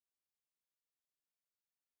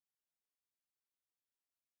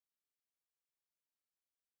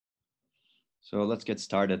So let's get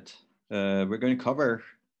started. We're going to cover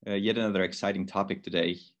yet another exciting topic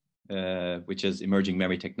today, which is emerging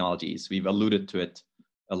memory technologies. We've alluded to it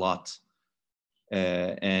a lot.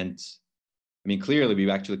 And I mean, clearly, we've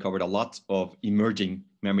actually covered a lot of emerging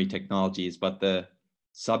memory technologies, but the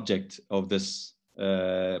subject of this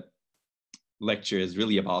lecture is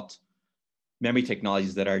really about memory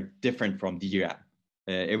technologies that are different from DRAM.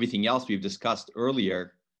 Everything else we've discussed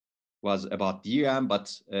earlier was about DRAM,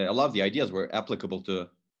 but a lot of the ideas were applicable to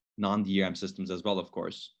non-DRAM systems as well, of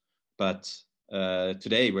course. But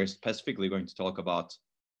today we're specifically going to talk about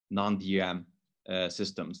non-DRAM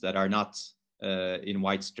systems that are not in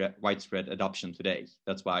widespread adoption today.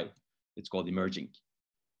 That's why it's called emerging.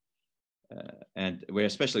 And we're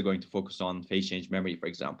especially going to focus on phase change memory, for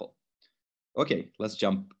example. Okay, let's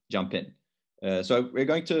jump in. So we're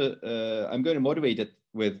going to, I'm going to motivate it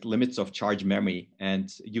with limits of charge memory.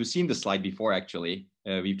 And you've seen the slide before, actually.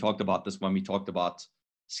 We've talked about this when we talked about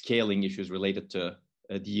scaling issues related to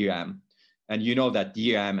DRAM. And you know that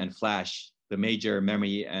DRAM and flash, the major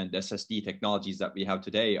memory and SSD technologies that we have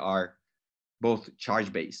today, are both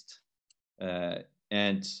charge-based.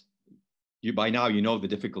 And by now, you know the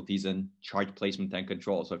difficulties in charge placement and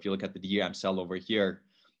control. So if you look at the DRAM cell over here,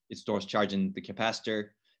 it stores charge in the capacitor.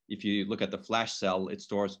 If you look at the flash cell, it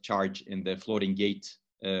stores charge in the floating gate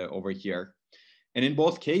over here. And in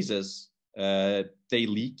both cases, they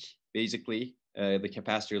leak, basically. The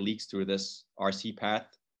capacitor leaks through this RC path,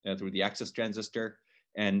 through the access transistor.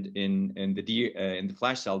 And in the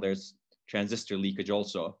flash cell, there's transistor leakage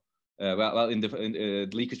also. In the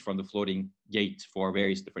leakage from the floating gate for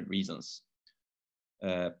various different reasons.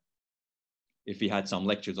 If we had some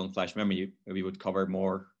lectures on flash memory, we would cover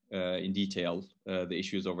more in detail the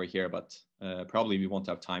issues over here, but probably we won't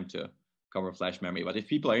have time to cover flash memory. But if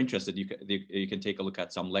people are interested, you can take a look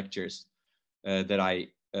at some lectures that I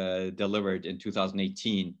delivered in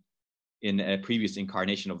 2018 in a previous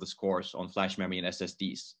incarnation of this course on flash memory and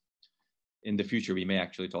SSDs. In the future, we may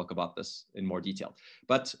actually talk about this in more detail.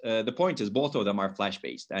 But the point is, both of them are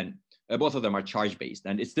flash-based and both of them are charge-based.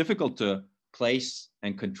 And it's difficult to place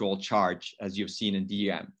and control charge, as you've seen in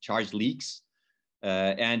DRAM. Charge leaks.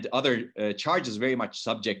 And other charge is very much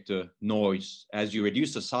subject to noise. As you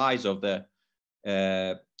reduce the size of the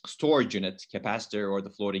storage unit, capacitor or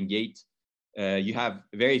the floating gate, you have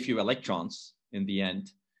very few electrons in the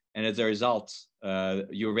end. And as a result,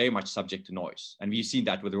 you're very much subject to noise. And we've seen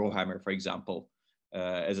that with Rowhammer, for example,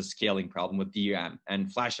 as a scaling problem with DRAM.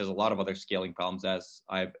 And flash has a lot of other scaling problems, as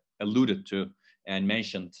I've alluded to and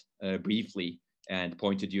mentioned briefly, and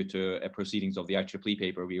pointed you to proceedings of the IEEE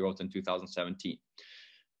paper we wrote in 2017.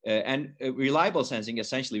 And reliable sensing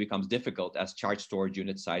essentially becomes difficult as charge storage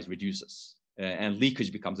unit size reduces. And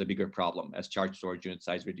leakage becomes a bigger problem as charge storage unit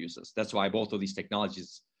size reduces. That's why both of these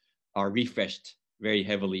technologies are refreshed very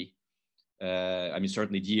heavily. I mean,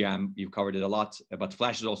 certainly DRAM, you've covered it a lot, but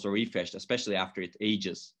flash is also refreshed, especially after it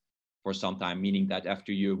ages for some time, meaning that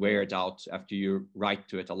after you wear it out, after you write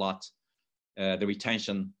to it a lot, the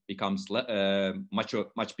retention becomes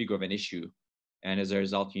much bigger of an issue. And as a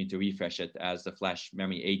result, you need to refresh it as the flash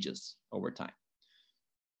memory ages over time.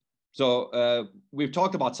 So we've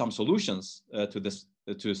talked about some solutions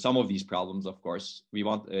to some of these problems, of course. We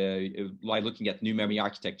want, by looking at new memory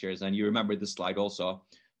architectures, and you remember this slide also,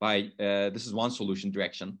 this is one solution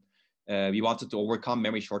direction. We wanted to overcome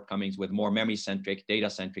memory shortcomings with more memory-centric,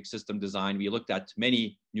 data-centric system design. We looked at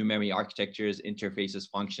many new memory architectures, interfaces,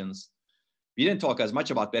 functions. We didn't talk as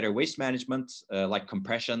much about better waste management, like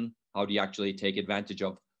compression. How do you actually take advantage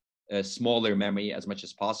of smaller memory as much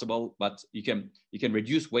as possible? But you can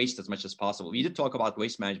reduce waste as much as possible. We did talk about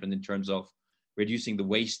waste management in terms of reducing the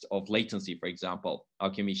waste of latency, for example. How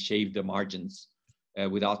can we shave the margins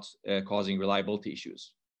without causing reliability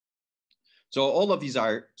issues? So all of these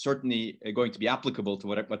are certainly going to be applicable to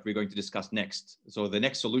what we're going to discuss next. So the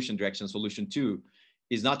next solution direction, solution 2,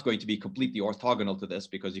 is not going to be completely orthogonal to this,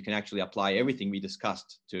 because you can actually apply everything we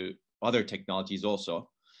discussed to other technologies also.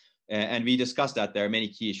 And we discussed that there are many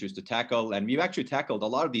key issues to tackle, and we've actually tackled a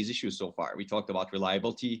lot of these issues so far. We talked about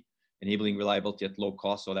reliability, enabling reliability at low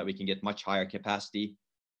cost so that we can get much higher capacity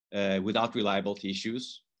without reliability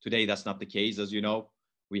issues. Today, that's not the case, as you know.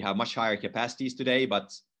 We have much higher capacities today,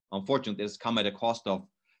 but unfortunately, it's come at a cost of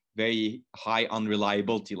very high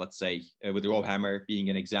unreliability, let's say, with Rowhammer being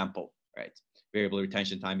an example, right? Variable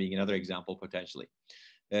retention time being another example, potentially.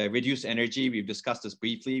 Reduce energy, we've discussed this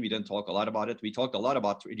briefly. We didn't talk a lot about it. We talked a lot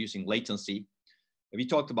about reducing latency. We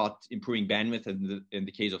talked about improving bandwidth in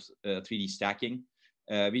the case of 3D stacking.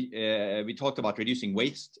 We talked about reducing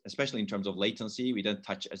waste, especially in terms of latency. We didn't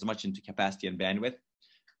touch as much into capacity and bandwidth,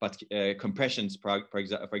 but compressions, for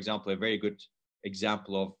example, a very good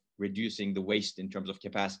example of reducing the waste in terms of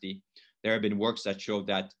capacity. There have been works that show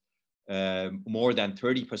that more than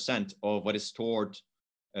 30% of what is stored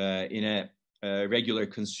in a regular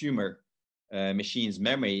consumer machine's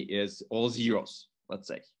memory is all zeros, let's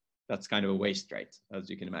say. That's kind of a waste, right? As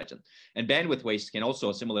you can imagine. And bandwidth waste can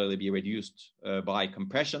also similarly be reduced by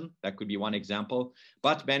compression. That could be one example.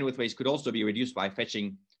 But bandwidth waste could also be reduced by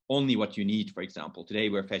fetching only what you need, for example. Today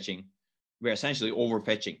we're essentially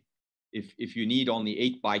overfetching. If you need only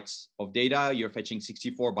 8 bytes of data, you're fetching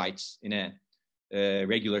 64 bytes in a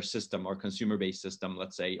regular system or consumer-based system,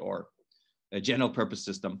 let's say, or a general purpose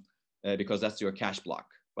system, because that's your cache block.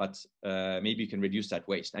 But maybe you can reduce that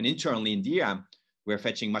waste. And internally in DRAM, we're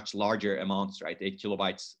fetching much larger amounts, right? 8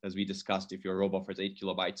 kilobytes, as we discussed, if your row buffer is 8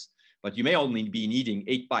 kilobytes, but you may only be needing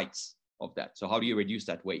 8 bytes of that. So how do you reduce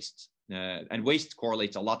that waste? And waste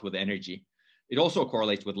correlates a lot with energy. It also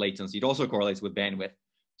correlates with latency. It also correlates with bandwidth.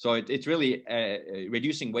 So it's really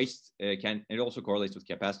reducing waste it also correlates with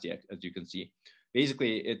capacity, as you can see.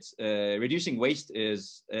 Basically, it's reducing waste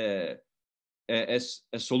is a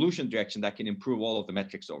solution direction that can improve all of the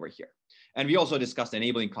metrics over here. And we also discussed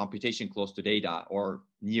enabling computation close to data or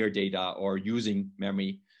near data or using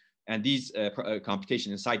memory, and these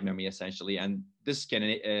computation inside memory essentially. And this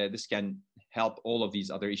can help all of these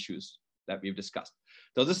other issues that we've discussed.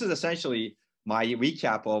 So this is essentially my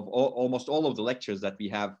recap of almost all of the lectures that we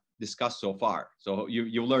have discussed so far. So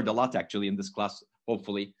you learned a lot actually in this class,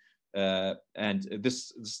 hopefully. And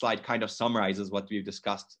this slide kind of summarizes what we've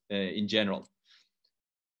discussed in general.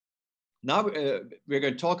 Now we're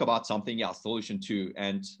going to talk about something else, solution 2.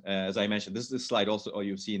 And as I mentioned, this slide also,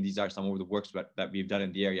 you've seen, these are some of the works that we've done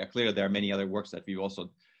in the area. Clearly, there are many other works that we've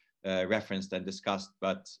also referenced and discussed,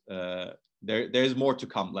 but there's more to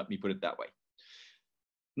come, let me put it that way.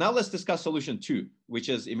 Now let's discuss solution 2, which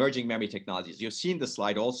is emerging memory technologies. You've seen the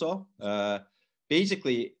slide also.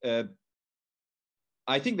 Basically,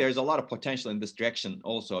 I think there's a lot of potential in this direction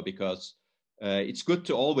also, because it's good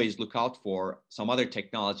to always look out for some other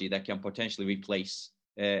technology that can potentially replace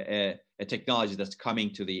a technology that's coming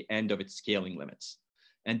to the end of its scaling limits.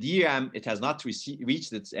 And DRAM, it has not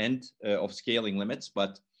reached its end of scaling limits,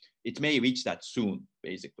 but it may reach that soon,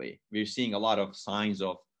 basically. We're seeing a lot of signs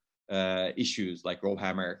of issues like row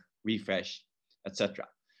hammer, refresh, etc.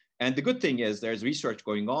 And the good thing is there's research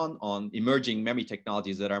going on emerging memory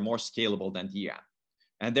technologies that are more scalable than DRAM.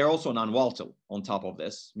 And they're also non-volatile on top of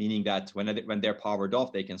this, meaning that when they're powered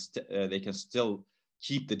off, they can still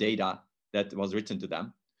keep the data that was written to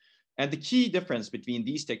them. And the key difference between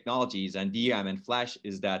these technologies and DRAM and flash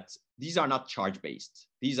is that these are not charge-based.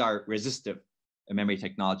 These are resistive memory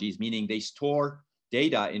technologies, meaning they store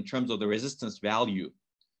data in terms of the resistance value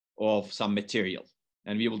of some material.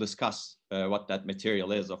 And we will discuss what that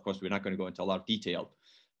material is. Of course, we're not going to go into a lot of detail,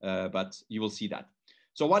 but you will see that.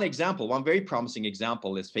 So one very promising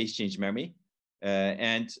example is phase change memory.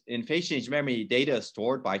 And in phase change memory, data is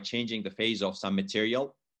stored by changing the phase of some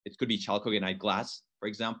material. It could be chalcogenide glass, for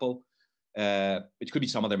example. It could be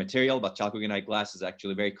some other material, but chalcogenide glass is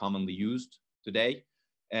actually very commonly used today.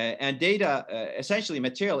 And data, essentially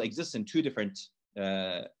material exists in 2 different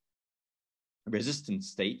resistance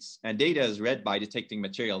states, and data is read by detecting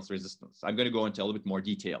materials resistance. I'm going to go into a little bit more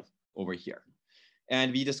detail over here.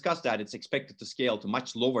 And we discussed that it's expected to scale to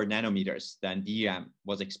much lower nanometers than DRAM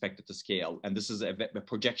was expected to scale. And this is a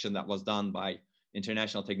projection that was done by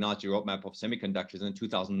International Technology Roadmap of Semiconductors in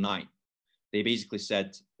 2009. They basically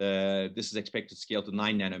said this is expected to scale to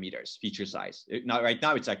 9 nanometers feature size. Right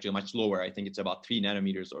now, it's actually much lower. I think it's about 3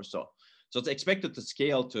 nanometers or so. So it's expected to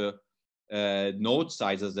scale to node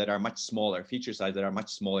sizes that are much smaller, feature sizes that are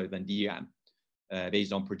much smaller than DRAM,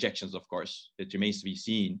 based on projections, of course. It remains to be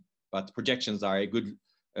seen. But projections are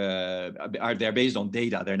they're based on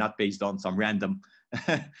data. They're not based on some random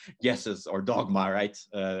guesses or dogma, right?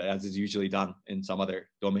 As is usually done in some other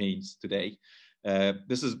domains today.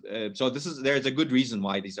 There's a good reason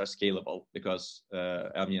why these are scalable, because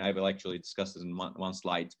I will actually discuss this in one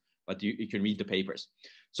slide, but you can read the papers.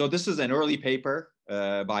 So this is an early paper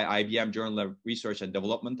by IBM Journal of Research and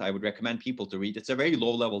Development. I would recommend people to read. It's a very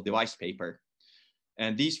low-level device paper.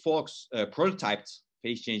 And these folks prototyped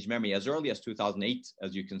phase change memory as early as 2008,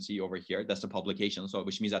 as you can see over here. That's the publication, so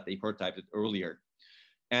which means that they prototyped it earlier.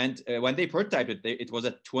 And when they prototyped it, it was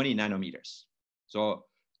at 20 nanometers. So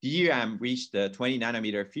DRAM reached the 20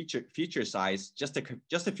 nanometer feature size just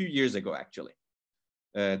a few years ago, actually.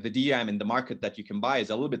 The DRAM in the market that you can buy is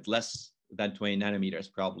a little bit less than 20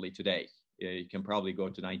 nanometers probably today. You can probably go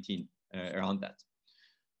to 19 around that.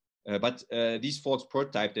 But these folks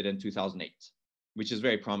prototyped it in 2008, which is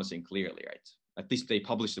very promising, clearly, right? At least they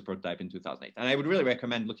published the prototype in 2008. And I would really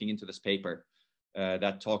recommend looking into this paper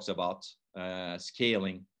that talks about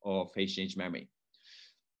scaling of phase change memory.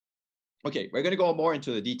 Okay, we're going to go more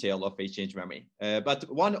into the detail of phase change memory. But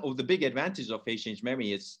one of the big advantages of phase change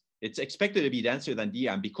memory is it's expected to be denser than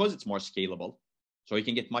DRAM because it's more scalable. So you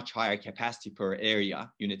can get much higher capacity per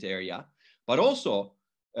area, unit area. But also,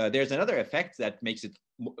 there's another effect that makes it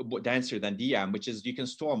denser than DRAM, which is you can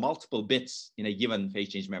store multiple bits in a given phase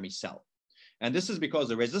change memory cell. And this is because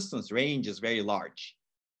the resistance range is very large.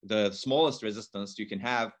 The smallest resistance you can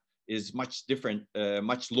have is much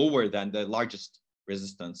lower than the largest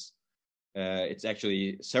resistance. It's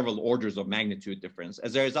actually several orders of magnitude difference.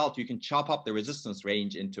 As a result, you can chop up the resistance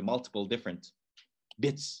range into multiple different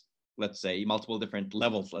bits, let's say, multiple different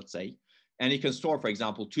levels, let's say. And you can store, for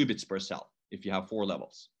example, 2 bits per cell if you have 4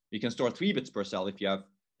 levels. You can store 3 bits per cell if you have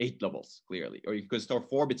 8 levels, clearly. Or you can store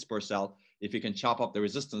 4 bits per cell if you can chop up the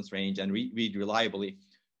resistance range and read reliably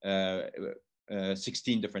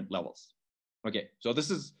 16 different levels. Okay, so this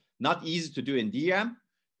is not easy to do in DRAM.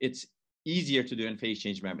 It's easier to do in phase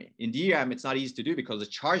change memory. In DRAM, it's not easy to do because the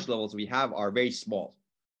charge levels we have are very small.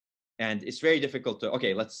 And it's very difficult to,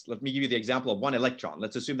 okay, let me give you the example of 1 electron.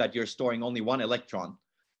 Let's assume that you're storing only 1 electron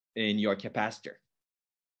in your capacitor.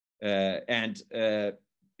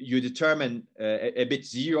 You determine a bit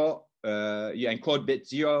 0, you encode bit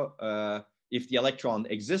 0 if the electron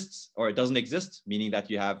exists or it doesn't exist, meaning that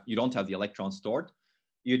you don't have the electron stored.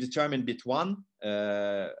 You determine bit 1,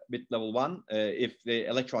 bit level 1, if the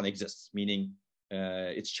electron exists, meaning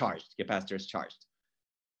it's charged, capacitor is charged.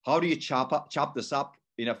 How do you chop this up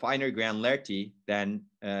in a finer granularity than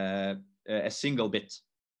a single bit?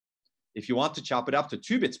 If you want to chop it up to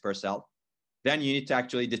 2 bits per cell, then you need to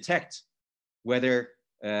actually detect whether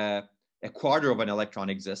a quarter of an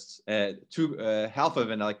electron exists, half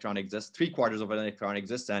of an electron exists, 3/4 of an electron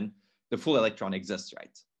exists, and the full electron exists,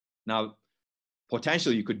 right? Now,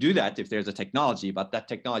 potentially you could do that if there's a technology, but that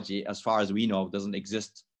technology, as far as we know, doesn't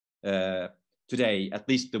exist today, at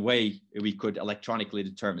least the way we could electronically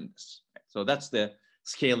determine this. So that's the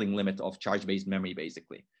scaling limit of charge-based memory,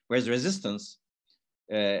 basically. Whereas resistance,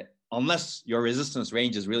 unless your resistance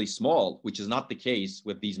range is really small, which is not the case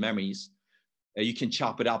with these memories, you can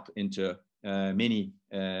chop it up into many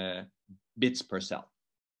bits per cell.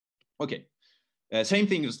 Okay. Same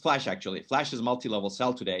thing with flash, actually. Flash is a multi-level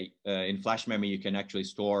cell today. In flash memory, you can actually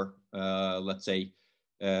store, let's say,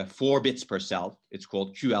 4 bits per cell. It's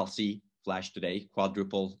called QLC flash today,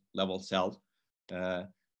 quadruple level cell.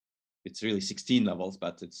 It's really 16 levels,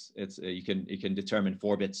 but you can determine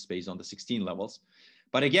 4 bits based on the 16 levels.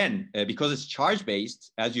 But again, because it's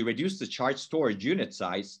charge-based, as you reduce the charge storage unit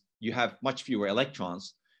size, you have much fewer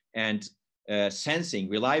electrons, and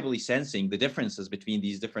reliably sensing the differences between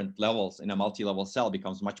these different levels in a multi-level cell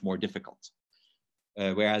becomes much more difficult.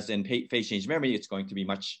 Whereas in phase change memory, it's going to be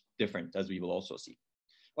much different, as we will also see.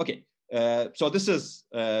 Okay, so this is,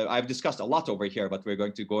 I've discussed a lot over here, but we're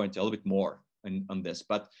going to go into a little bit more on this.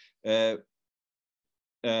 But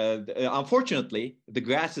unfortunately, the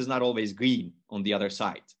grass is not always green on the other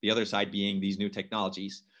side being these new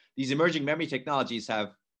technologies. These emerging memory technologies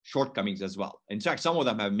have shortcomings as well. In fact, some of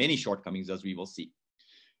them have many shortcomings, as we will see.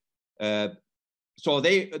 So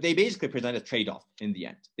they basically present a trade-off in the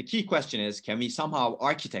end. The key question is, can we somehow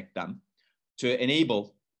architect them to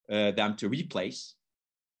enable them to replace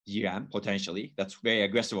DRAM potentially? That's very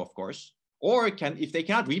aggressive, of course. Or if they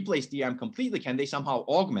cannot replace DRAM completely, can they somehow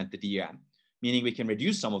augment the DRAM? Meaning we can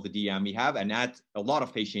reduce some of the DRAM we have and add a lot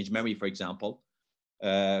of phase change memory, for example,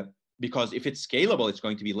 because if it's scalable, it's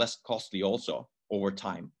going to be less costly also over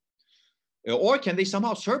time. Or can they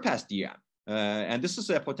somehow surpass DRAM? And this is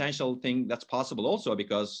a potential thing that's possible also,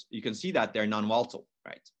 because you can see that they're non-volatile,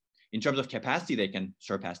 right? In terms of capacity, they can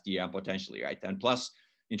surpass DRAM potentially, right? And plus,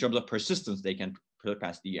 in terms of persistence, they can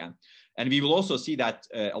surpass DRAM. And we will also see that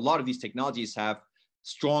a lot of these technologies have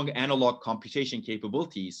strong analog computation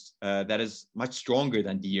capabilities that is much stronger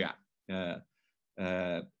than DRAM.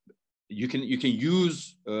 You can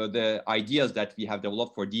use the ideas that we have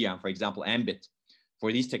developed for DRAM, for example, Ambit,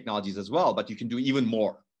 for these technologies as well, but you can do even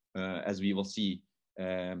more, as we will see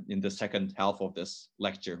in the second half of this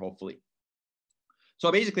lecture, hopefully.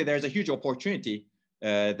 So basically, there's a huge opportunity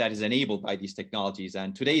that is enabled by these technologies,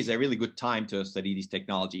 and today is a really good time to study these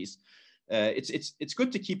technologies. It's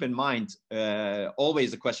good to keep in mind always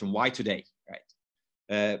the question, why today,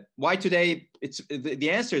 right? Why today? The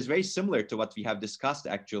answer is very similar to what we have discussed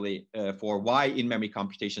actually for why in-memory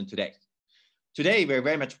computation today. Today, we're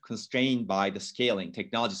very much constrained by the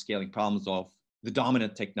technology scaling problems of the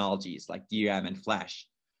dominant technologies like DRAM and flash.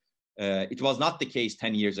 It was not the case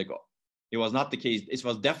 10 years ago. It was not the case. It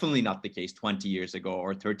was definitely not the case 20 years ago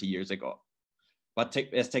or 30 years ago. But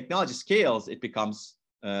as technology scales, it becomes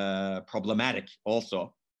problematic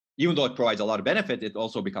also. Even though it provides a lot of benefit, it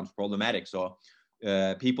also becomes problematic. So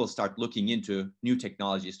people start looking into new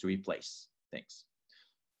technologies to replace things.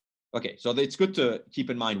 Okay, so it's good to keep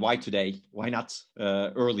in mind why today, why not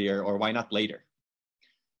earlier, or why not later.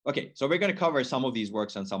 Okay, so we're going to cover some of these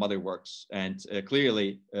works and some other works. And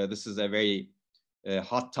clearly, this is a very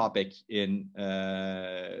hot topic in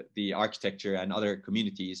the architecture and other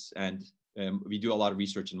communities. And we do a lot of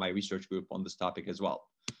research in my research group on this topic as well.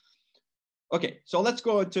 Okay, so let's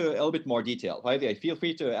go into a little bit more detail. By the way, feel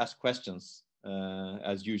free to ask questions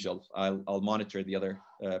as usual. I'll monitor the other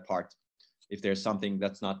part if there's something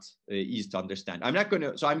that's not easy to understand. I'm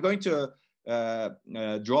going to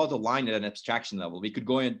draw the line at an abstraction level. We could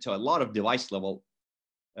go into a lot of device level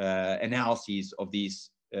analyses of these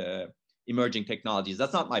emerging technologies.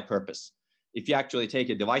 That's not my purpose. If you actually take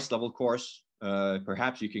a device level course,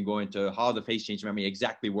 perhaps you can go into how the phase change memory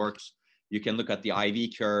exactly works. You can look at the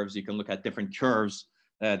IV curves. You can look at different curves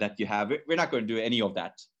that you have. We're not going to do any of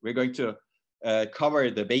that. We're going to cover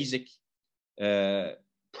the basic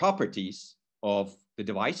properties of the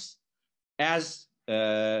device as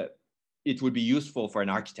it would be useful for an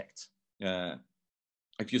architect.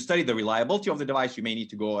 If you study the reliability of the device, you may need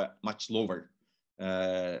to go much lower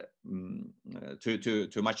to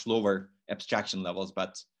much lower abstraction levels,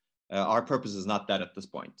 but our purpose is not that at this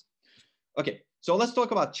point. Okay, so let's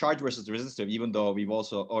talk about charge versus resistive, even though we've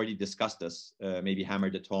also already discussed this, maybe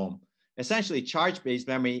hammered it home. Essentially, charge-based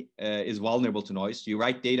memory is vulnerable to noise. You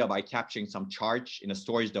write data by capturing some charge in a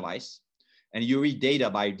storage device, and you read data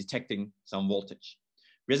by detecting some voltage.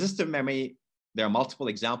 Resistive memory, there are multiple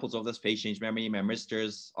examples of this: phase change memory,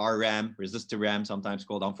 memristors, RRAM, resistive RAM, sometimes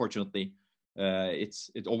called. Unfortunately,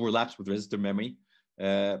 it overlaps with resistive memory.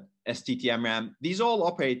 STT-MRAM. These all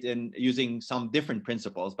operate in using some different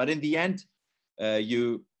principles, but in the end,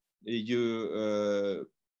 you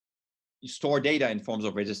store data in forms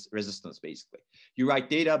of resistance. Basically, you write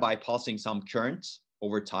data by pulsing some current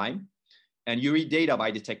over time, and you read data by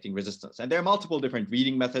detecting resistance. And there are multiple different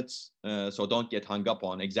reading methods, so don't get hung up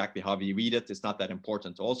on exactly how you read it. It's not that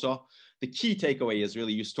important. Also, the key takeaway is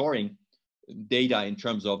really you storing data in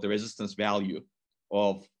terms of the resistance value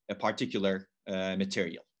of a particular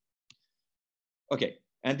material. Okay,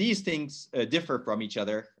 and these things differ from each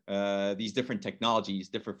other. These different technologies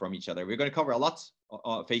differ from each other. We're going to cover a lot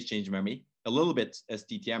on phase change memory, a little bit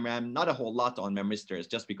STT-MRAM, not a whole lot on memristors,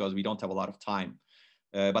 just because we don't have a lot of time.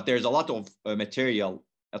 But there's a lot of material,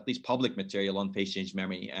 at least public material, on phase change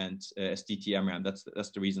memory and STT-MRAM.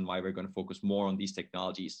 That's the reason why we're going to focus more on these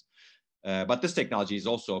technologies. But this technology is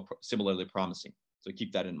also similarly promising, so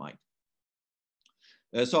keep that in mind.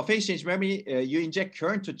 So phase change memory, you inject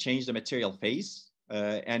current to change the material phase,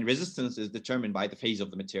 and resistance is determined by the phase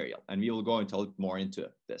of the material. And we will go into a little more into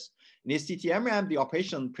this. In STT-MRAM, the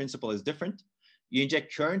operational principle is different. You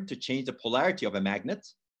inject current to change the polarity of a magnet,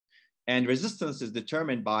 and resistance is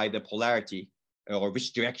determined by the polarity or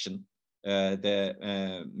which direction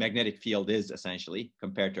the magnetic field is, essentially,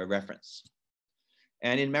 compared to a reference.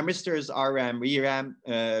 And in memristors, RRAM,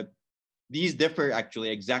 ReRAM, these differ actually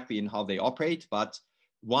exactly in how they operate, but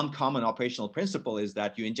one common operational principle is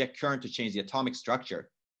that you inject current to change the atomic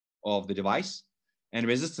structure of the device, and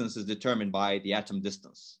resistance is determined by the atom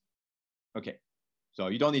distance. Okay, so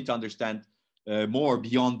you don't need to understand more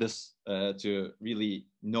beyond this to really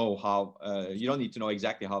know how, you don't need to know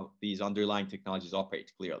exactly how these underlying technologies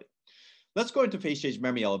operate clearly. Let's go into phase change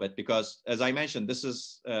memory a little bit, because as I mentioned, this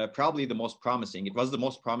is probably the most promising. It was the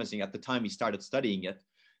most promising at the time we started studying it.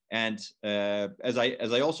 And as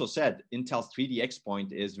I also said, Intel's 3D X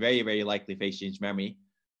point is very, very likely phase change memory,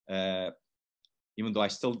 even though I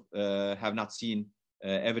still have not seen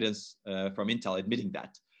evidence from Intel admitting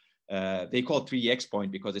that. They call it 3D X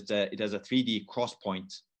point because it has a 3D cross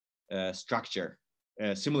point structure,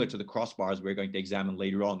 similar to the crossbars we're going to examine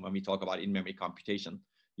later on when we talk about in-memory computation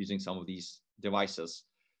using some of these devices.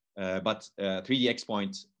 But 3D X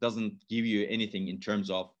point doesn't give you anything in terms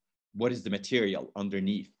of what is the material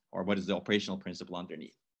underneath, or what is the operational principle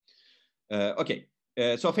underneath. Okay,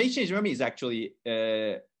 so phase change memory is actually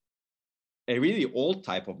a really old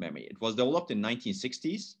type of memory. It was developed in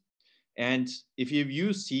 1960s. And if you've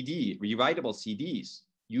used rewritable CDs,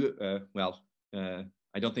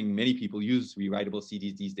 I don't think many people use rewritable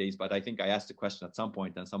CDs these days, but I think I asked a question at some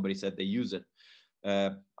point and somebody said they use it.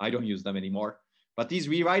 I don't use them anymore. But these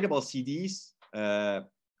rewritable CDs,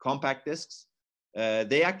 compact discs,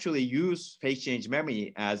 they actually use phase change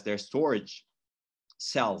memory as their storage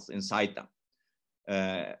cells inside them.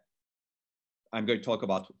 I'm going to talk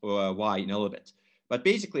about why in a little bit. But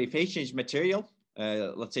basically, phase change material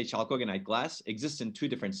let's say chalcogenide glass, exists in two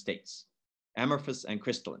different states, amorphous and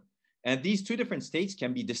crystalline. And these two different states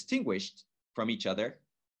can be distinguished from each other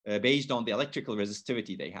based on the electrical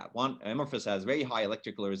resistivity they have. One, amorphous has very high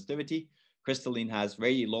electrical resistivity, crystalline has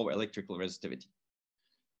very low electrical resistivity.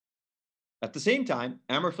 At the same time,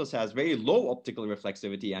 amorphous has very low optical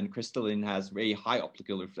reflectivity and crystalline has very high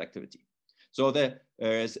optical reflectivity. So the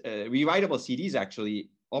rewritable CDs actually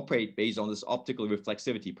operate based on this optical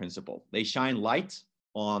reflexivity principle. They shine light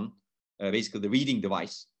on basically the reading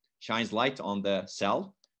device, shines light on the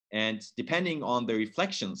cell, and depending on the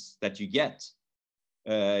reflections that you get,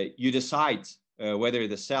 you decide whether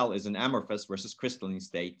the cell is an amorphous versus crystalline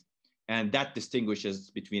state, and that distinguishes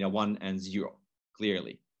between a 1 and 0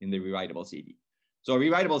 clearly in the rewritable CD. So a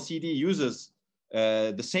rewritable CD uses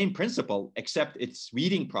the same principle, except its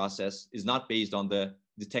reading process is not based on the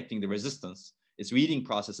detecting the resistance. Its reading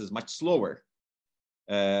process is much slower,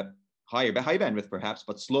 high bandwidth perhaps,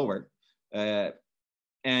 but slower. And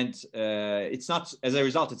it's not, as a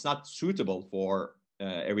result, it's not suitable for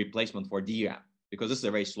a replacement for DRAM because this is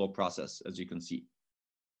a very slow process, as you can see.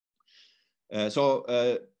 So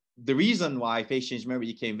the reason why phase change memory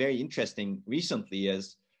became very interesting recently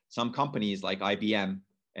is some companies like IBM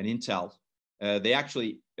and Intel, they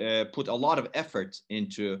actually put a lot of effort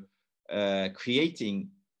into creating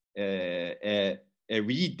a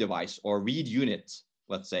read device or read unit,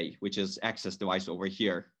 let's say, which is access device over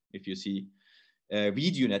here, if you see, a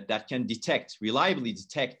read unit that can reliably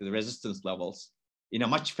detect the resistance levels in a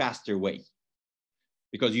much faster way.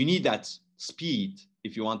 Because you need that speed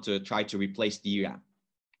if you want to try to replace DRAM,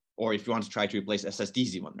 or if you want to try to replace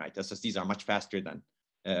SSDs even, right? SSDs are much faster than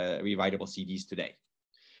rewritable CDs today.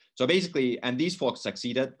 So basically, and these folks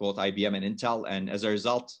succeeded, both IBM and Intel, and as a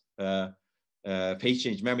result, phase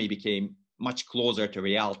change memory became much closer to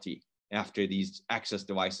reality after these access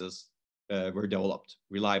devices were developed,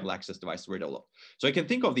 reliable access devices were developed. So you can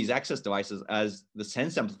think of these access devices as the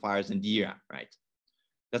sense amplifiers in DRAM, right?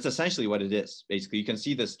 That's essentially what it is. Basically, you can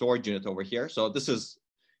see the storage unit over here. So this is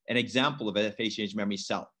an example of a phase change memory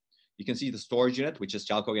cell. You can see the storage unit, which is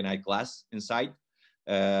chalcogenide glass inside.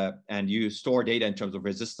 And you store data in terms of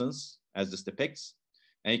resistance, as this depicts.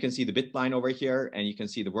 And you can see the bit line over here, and you can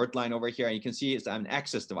see the word line over here, and you can see it's an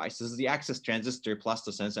access device. This is the access transistor plus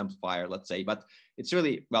the sense amplifier, let's say. But it's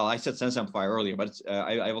really, well, I said sense amplifier earlier, but it's,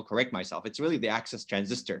 I will correct myself. It's really the access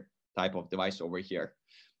transistor type of device over here.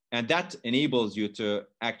 And that enables you to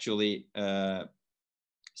actually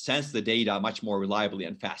sense the data much more reliably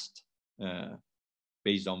and fast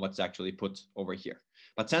based on what's actually put over here.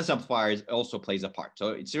 But sense amplifiers also plays a part. So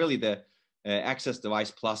it's really the access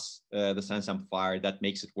device plus the sense amplifier that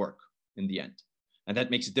makes it work in the end. And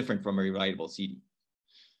that makes it different from a rewritable CD.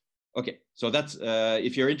 Okay, so that's,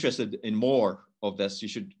 if you're interested in more of this, you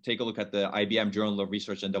should take a look at the IBM Journal of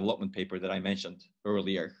Research and Development paper that I mentioned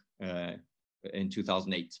earlier in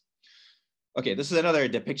 2008. Okay, this is another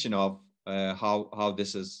depiction of how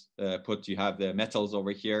this is put. You have the metals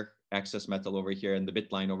over here, access metal over here, and the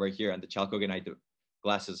bit line over here, and the chalcogenide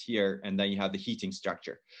glasses here, and then you have the heating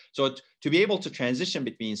structure. So to be able to transition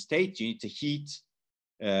between states, you need to heat,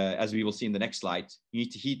 as we will see in the next slide, you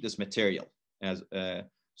need to heat this material.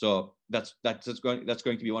 So that's going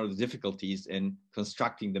to be one of the difficulties in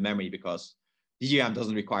constructing the memory, because DRAM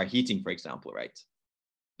doesn't require heating, for example, right?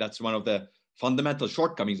 That's one of the fundamental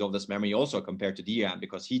shortcomings of this memory also compared to DRAM,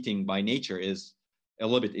 because heating by nature is a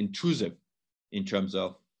little bit intrusive in terms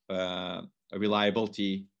of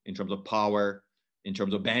reliability, in terms of power, in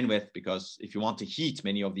terms of bandwidth, because if you want to heat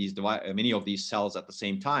many of these cells at the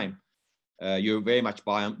same time, you're very much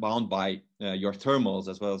bound by your thermals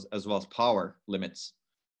as well as power limits.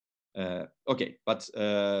 Okay, but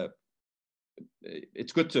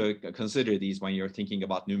it's good to consider these when you're thinking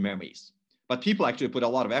about new memories. But people actually put a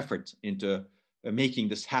lot of effort into making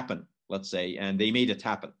this happen, let's say, and they made it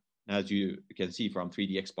happen, as you can see from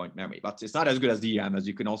 3DX point memory. But it's not as good as DRAM, as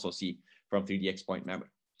you can also see from 3DX point memory.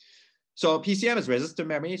 So PCM is resistive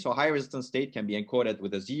memory. So high resistance state can be encoded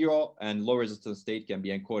with a 0, and low resistance state can be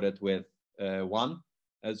encoded with 1,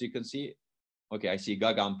 as you can see. Okay, I see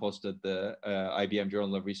Gagan posted the IBM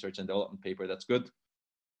Journal of Research and Development paper. That's good.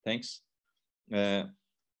 Thanks. So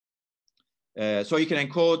you can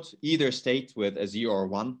encode either state with a 0 or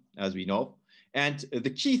 1, as we know. And the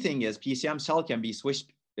key thing is PCM cell can be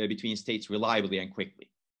switched between states reliably and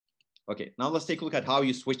quickly. Okay, now let's take a look at how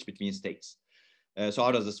you switch between states. So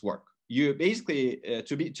how does this work? You basically,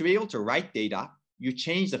 to be able to write data, you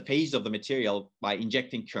change the phase of the material by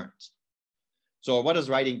injecting current. So what does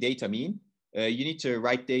writing data mean? You need to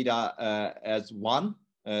write data as 1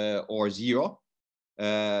 or 0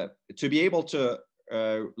 to be able to,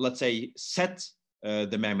 let's say, set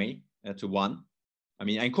the memory to 1. I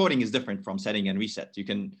mean, encoding is different from setting and reset. You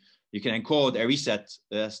can encode a reset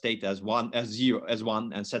state as 1,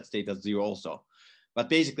 and set state as 0 also. But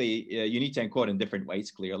basically, you need to encode in different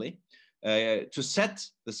ways, clearly. To set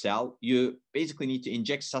the cell, you basically need to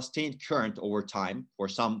inject sustained current over time for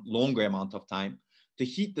some longer amount of time to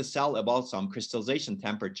heat the cell above some crystallization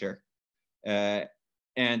temperature and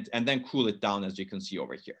then cool it down, as you can see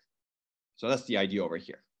over here. So that's the idea over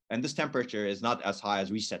here. And this temperature is not as high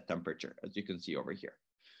as reset temperature, as you can see over here.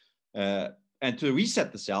 And to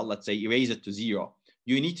reset the cell, let's say erase it to 0,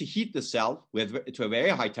 you need to heat the cell to a very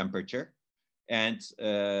high temperature and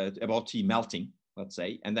about T melting, let's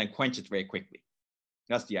say, and then quench it very quickly.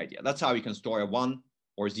 That's the idea. That's how you can store a 1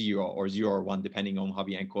 or 0 or 0 or 1, depending on how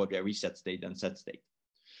you encode a reset state and set state.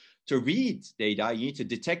 To read data, you need to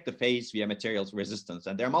detect the phase via materials resistance.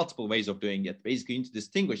 And there are multiple ways of doing it. Basically, you need to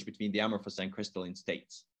distinguish between the amorphous and crystalline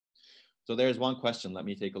states. So there's one question. Let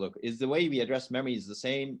me take a look. Is the way we address memories the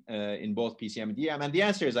same in both PCM and DRAM? And the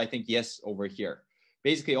answer is, I think, yes, over here.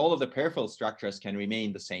 Basically, all of the peripheral structures can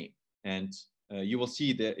remain the same. And you will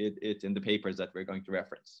see it in the papers that we're going to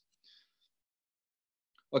reference.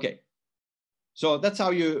 Okay, so that's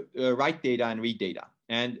how you write data and read data.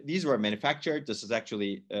 And these were manufactured. This is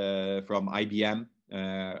actually from IBM.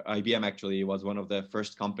 IBM actually was one of the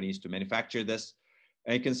first companies to manufacture this.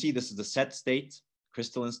 And you can see this is the set state,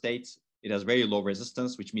 crystalline state. It has very low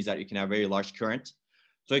resistance, which means that you can have very large current.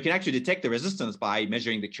 So you can actually detect the resistance by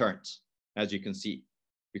measuring the current, as you can see.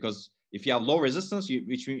 Because if you have low resistance,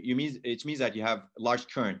 it means that you have large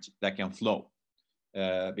current that can flow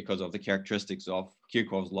because of the characteristics of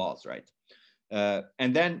Kirchhoff's laws, right?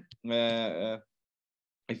 And then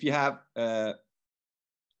if you have,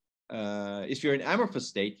 if you're in amorphous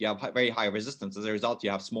state, you have very high resistance. As a result,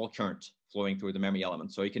 you have small current flowing through the memory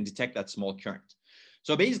element. So you can detect that small current.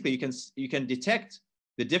 So basically, you can detect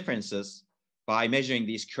the differences by measuring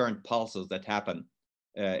these current pulses that happen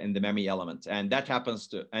in the memory element. And that happens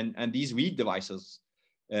to, and these read devices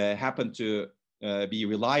happen to be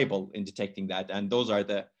reliable in detecting that. And those are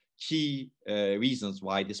the key reasons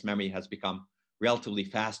why this memory has become relatively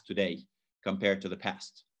fast today compared to the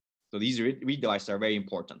past. So these read devices are very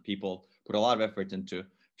important. People put a lot of effort into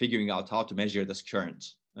figuring out how to measure this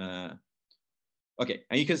current. Okay,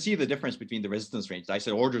 and you can see the difference between the resistance range. I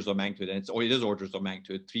said orders of magnitude, and it is orders of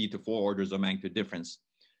magnitude, 3 to 4 orders of magnitude difference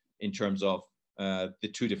in terms of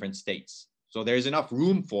the two different states. So there's enough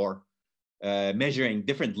room for measuring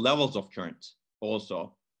different levels of current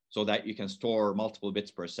also, so that you can store multiple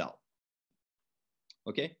bits per cell.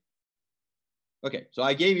 Okay. Okay, so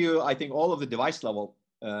I gave you, I think, all of the device level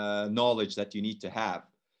knowledge that you need to have.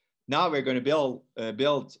 Now we're going to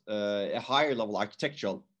build a higher level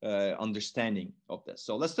architectural understanding of this.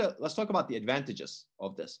 So let's talk about the advantages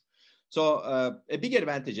of this. So a big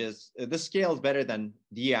advantage is this scales better than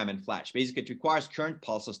DRAM and flash. Basically, it requires current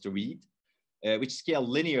pulses to read, which scale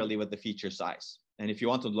linearly with the feature size. And if you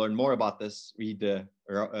want to learn more about this, read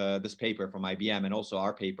this paper from IBM and also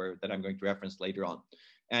our paper that I'm going to reference later on.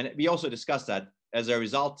 And we also discussed that as a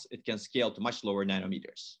result, it can scale to much lower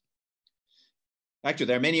nanometers. Actually,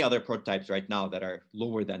 there are many other prototypes right now that are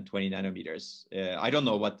lower than 20 nanometers. I don't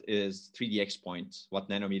know what is 3DX point, what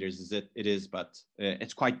nanometers it is, but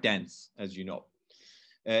it's quite dense, as you know.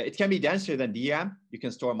 It can be denser than DRAM. You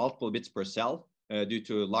can store multiple bits per cell due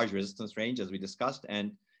to large resistance range, as we discussed.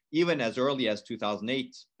 And even as early as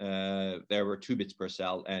 2008, there were 2 bits per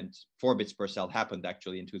cell, and 4 bits per cell happened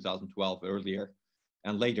actually in 2012 earlier.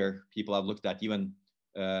 And later, people have looked at even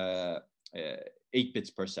 8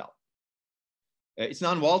 bits per cell. It's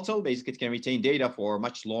non-volatile. Basically, it can retain data for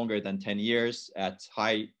much longer than 10 years at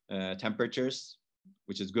high temperatures,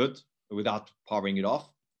 which is good, without powering it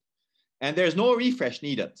off. And there's no refresh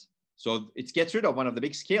needed. So it gets rid of one of the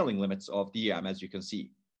big scaling limits of DRAM, as you can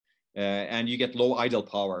see. And you get low idle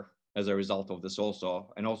power as a result of this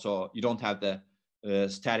also. And also, you don't have the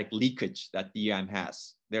static leakage that DRAM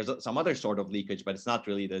has. There's some other sort of leakage, but it's not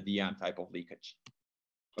really the DRAM type of leakage.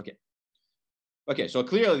 Okay. Okay, so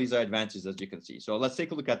clearly these are advantages, as you can see. So let's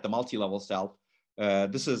take a look at the multi-level cell.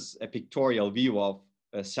 This is a pictorial view of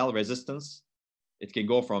cell resistance. It can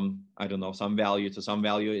go from, I don't know, some value to some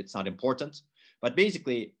value. It's not important. But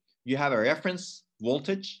basically, you have a reference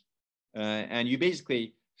voltage, and you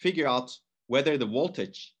basically figure out whether the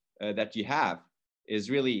voltage that you have is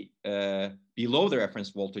really below the reference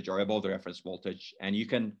voltage or above the reference voltage. And you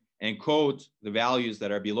can encode the values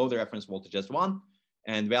that are below the reference voltage as 1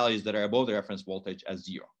 and values that are above the reference voltage as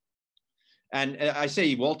 0. And I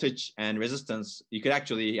say voltage and resistance, you could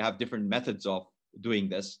actually have different methods of doing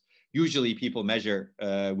this. Usually people measure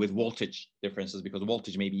with voltage differences because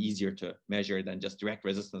voltage may be easier to measure than just direct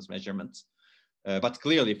resistance measurements. But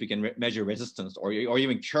clearly, if you can measure resistance or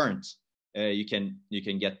even current, you can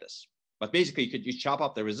get this. But basically, you chop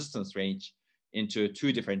up the resistance range into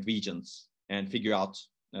two different regions and figure out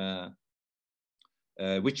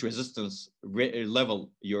which resistance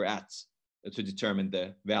level you're at to determine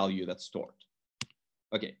the value that's stored.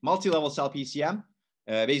 Okay, multi-level cell PCM.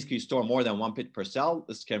 Basically, you store more than 1 bit per cell.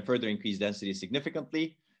 This can further increase density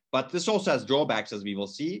significantly. But this also has drawbacks, as we will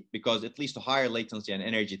see, because it leads to higher latency and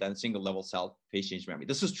energy than single-level cell phase change memory.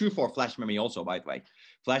 This is true for flash memory also, by the way.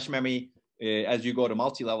 Flash memory, as you go to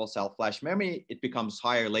multi-level cell flash memory, it becomes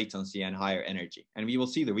higher latency and higher energy. And we will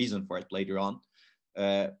see the reason for it later on.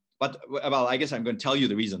 But well, I guess I'm going to tell you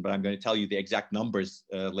the reason, but I'm going to tell you the exact numbers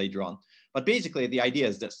later on. But basically, the idea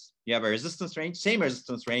is this. You have a resistance range, same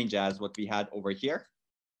resistance range as what we had over here,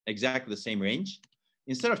 exactly the same range.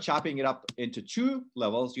 Instead of chopping it up into 2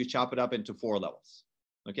 levels, you chop it up into 4 levels,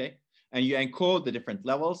 okay? And you encode the different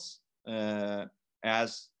levels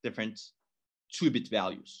as different 2-bit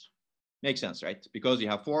values. Makes sense, right? Because you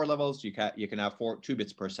have 4 levels, you can have 2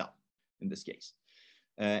 bits per cell in this case.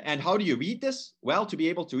 And how do you read this? Well, to be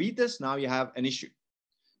able to read this, now you have an issue.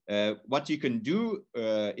 What you can do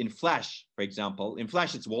in Flash, for example, in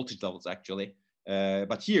Flash it's voltage levels actually,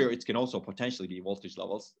 but here it can also potentially be voltage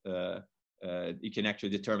levels. You can actually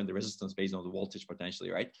determine the resistance based on the voltage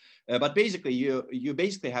potentially, right? But basically, you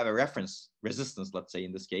basically have a reference resistance, let's say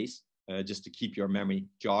in this case, just to keep your memory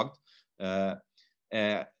jogged. You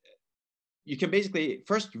can basically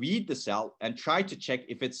first read the cell and try to check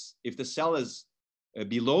if the cell is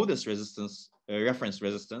below this resistance, reference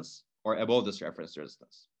resistance, or above this reference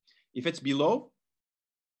resistance. If it's below,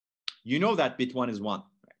 you know that bit 1 is 1,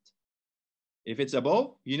 right? If it's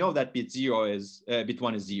above, you know that bit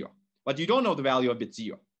 1 is 0, but you don't know the value of bit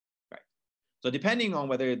 0, right? So depending on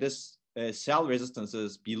whether this cell resistance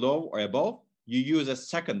is below or above, you use a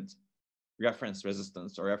second reference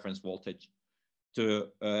resistance or reference voltage to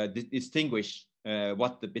distinguish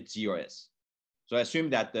what the bit 0 is. So assume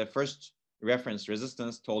that the first reference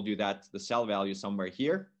resistance told you that the cell value is somewhere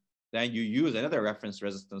here. Then you use another reference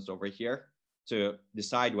resistance over here to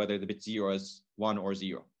decide whether the bit 0 is 1 or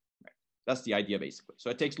 0. Right? That's the idea basically. So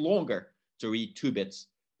it takes longer to read 2 bits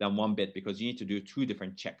than 1 bit because you need to do 2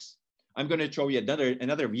 different checks. I'm going to show you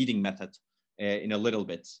another reading method in a little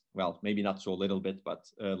bit. Well, maybe not so little bit, but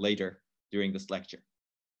later during this lecture.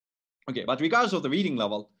 Okay, but regardless of the reading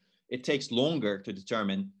level, it takes longer to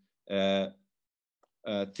determine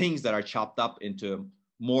things that are chopped up into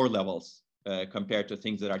more levels compared to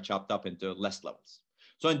things that are chopped up into less levels.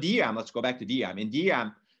 So in DRAM, let's go back to DRAM. In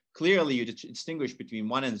DRAM, clearly you distinguish between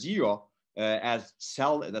 1 and 0 as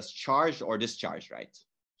cell that's charged or discharged, right?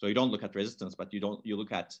 So you don't look at resistance, but you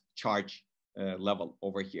look at charge level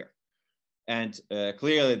over here. And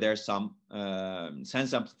clearly there's some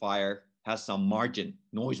sense amplifier has some margin,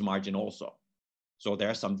 noise margin also. So there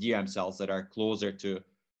are some DRAM cells that are closer to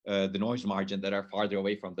the noise margin that are farther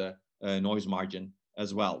away from the noise margin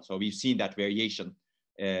as well. So we've seen that variation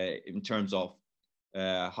in terms of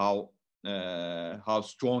how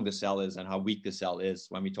strong the cell is and how weak the cell is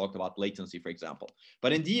when we talked about latency, for example.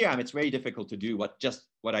 But in DRAM, it's very difficult to do what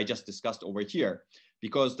I just discussed over here,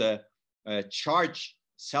 because the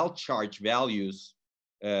cell charge values,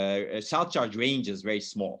 cell charge range is very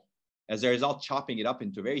small. As a result, chopping it up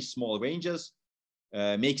into very small ranges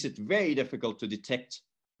makes it very difficult to detect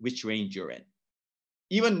which range you're in.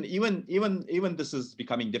 Even this is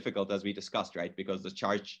becoming difficult as we discussed, right? Because the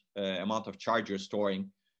amount of charge you're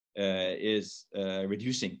storing is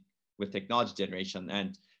reducing with technology generation.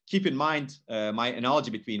 And keep in mind my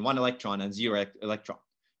analogy between 1 electron and 0 electron.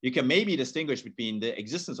 You can maybe distinguish between the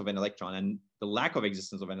existence of an electron and the lack of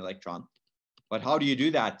existence of an electron. But how do you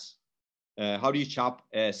do that? How do you chop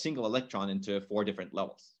a single electron into 4 different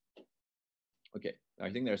levels? Okay, I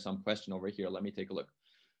think there's some question over here. Let me take a look.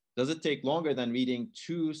 Does it take longer than reading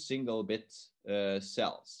 2 single-bit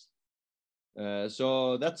cells?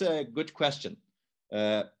 So that's a good question.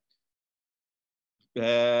 I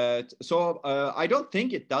don't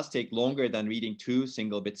think it does take longer than reading 2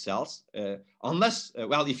 single-bit cells, unless,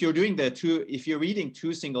 well, if you're reading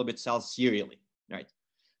 2 single-bit cells serially, right?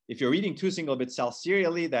 If you're reading 2 single-bit cells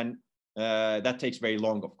serially, then that takes very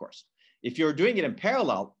long, of course. If you're doing it in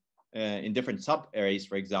parallel in different sub-arrays,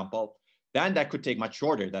 for example, then that could take much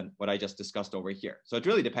shorter than what I just discussed over here. So it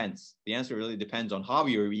really depends. The answer really depends on how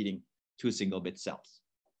you're reading 2 single-bit cells,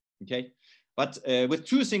 okay? But with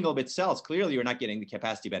 2 single-bit cells, clearly you're not getting the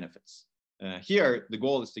capacity benefits. Here, the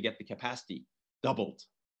goal is to get the capacity doubled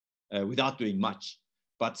without doing much.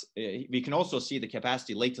 But we can also see the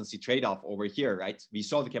capacity latency trade-off over here, right? We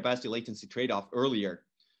saw the capacity latency trade-off earlier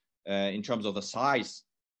in terms of the size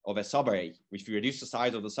of a subarray. If you reduce the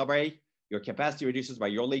size of the subarray, your capacity reduces,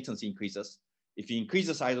 but your latency increases. If you increase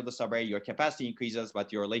the size of the subarray, your capacity increases,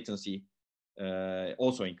 but your latency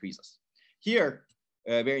also increases. Here,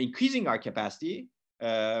 we're increasing our capacity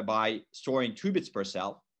by storing 2 bits per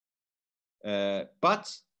cell, but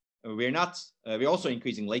we're also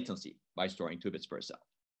increasing latency by storing 2 bits per cell.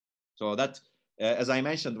 So that, as I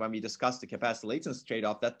mentioned when we discussed the capacity latency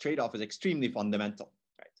trade-off, that trade-off is extremely fundamental,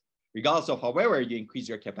 right? Regardless of however you increase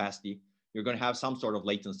your capacity, you're going to have some sort of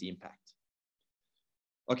latency impact.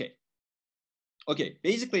 Okay,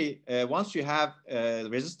 basically, once you have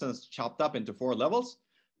resistance chopped up into 4 levels,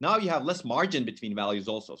 now you have less margin between values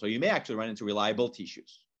also. So you may actually run into reliability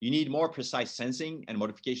issues. You need more precise sensing and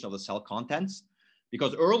modification of the cell contents,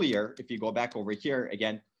 because earlier, if you go back over here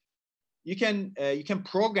again, you can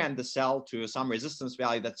program the cell to some resistance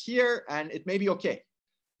value that's here, and it may be okay.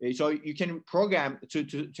 So you can program to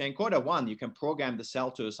encode a 1, you can program the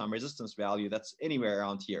cell to some resistance value that's anywhere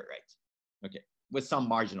around here, right? Okay, with some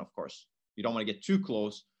margin, of course. You don't want to get too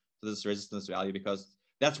close to this resistance value because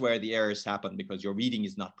that's where the errors happen, because your reading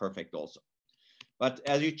is not perfect also. But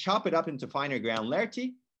as you chop it up into finer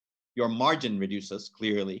granularity, your margin reduces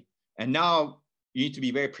clearly. And now you need to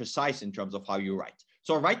be very precise in terms of how you write.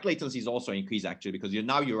 So write latency is also increased actually, because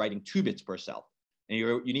now you're writing 2 bits per cell, and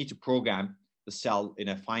you need to program the cell in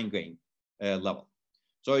a fine grain level.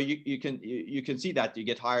 So you can see that you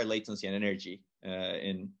get higher latency and energy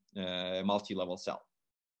in a multi-level cell.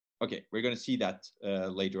 Okay, we're going to see that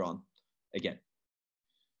later on again.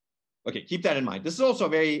 Okay, keep that in mind. This is also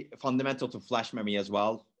very fundamental to flash memory as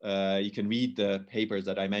well. You can read the papers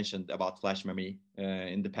that I mentioned about flash memory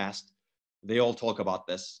in the past. They all talk about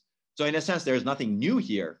this. So in a sense, there's nothing new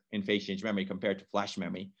here in phase change memory compared to flash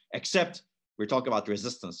memory, except we're talking about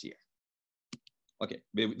resistance here. Okay,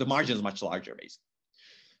 the margin is much larger, basically.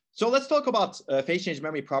 So let's talk about phase change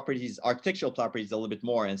memory properties, architectural properties a little bit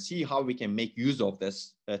more, and see how we can make use of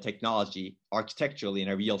this technology architecturally in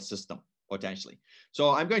a real system, potentially.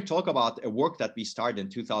 So I'm going to talk about a work that we started in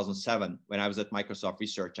 2007 when I was at Microsoft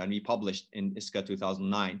Research, and we published in ISCA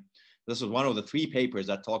 2009. This was one of the 3 papers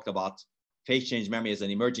that talked about phase change memory as an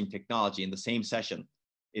emerging technology in the same session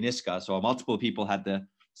in ISCA. So multiple people had the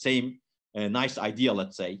same nice idea,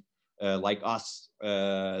 let's say, like us,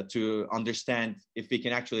 to understand if we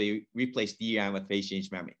can actually replace DRAM with phase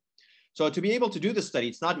change memory. So to be able to do this study,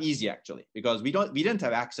 it's not easy actually, because we didn't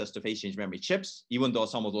have access to phase change memory chips, even though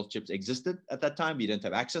some of those chips existed at that time. We didn't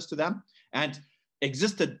have access to them, and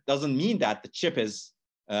existed doesn't mean that the chip is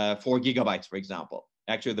 4 gigabytes, for example.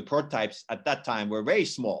 Actually, the prototypes at that time were very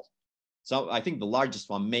small. So I think the largest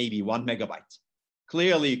one may be 1 megabyte.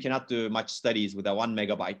 Clearly, you cannot do much studies with a 1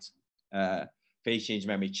 megabyte phase change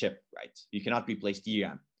memory chip, right? You cannot replace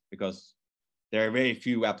DRAM because there are very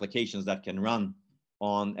few applications that can run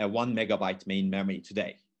on a 1 megabyte main memory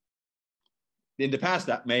today. In the past,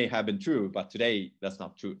 that may have been true, but today that's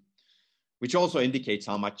not true, which also indicates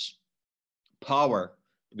how much power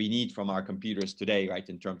we need from our computers today, right?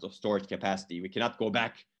 In terms of storage capacity, we cannot go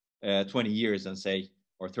back 20 years and say,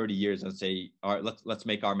 or 30 years and say, let's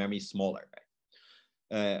make our memory smaller,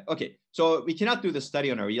 right? Okay, so we cannot do the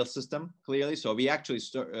study on a real system, clearly. So we actually,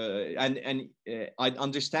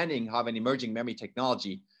 understanding how an emerging memory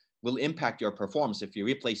technology will impact your performance if you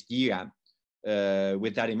replace DRAM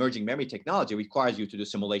with that emerging memory technology requires you to do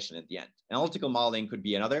simulation at the end. Analytical modeling could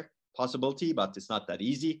be another possibility, but it's not that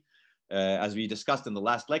easy. As we discussed in the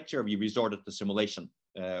last lecture, we resorted to simulation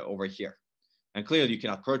over here. And clearly you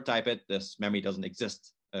cannot prototype it. This memory doesn't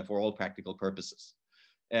exist for all practical purposes.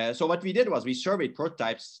 So what we did was we surveyed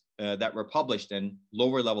prototypes that were published in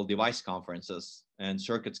lower level device conferences and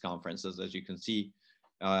circuits conferences. As you can see,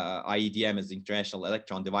 IEDM is the International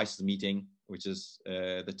Electron Devices Meeting, which is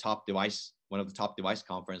the top device, one of the top device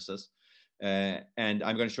conferences. And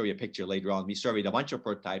I'm going to show you a picture later on. We surveyed a bunch of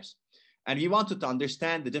prototypes, and we wanted to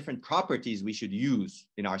understand the different properties we should use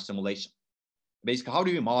in our simulation. Basically, how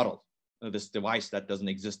do we model this device that doesn't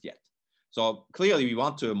exist yet? So clearly, we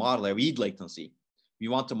want to model a read latency. We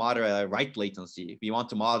want to model a write latency. We want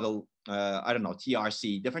to model, I don't know,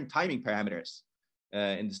 TRC, different timing parameters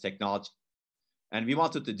in this technology. And we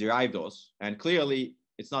wanted to derive those. And clearly,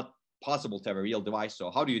 it's not possible to have a real device.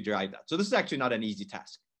 So how do you derive that? So this is actually not an easy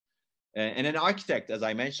task. And an architect, as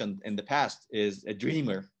I mentioned in the past, is a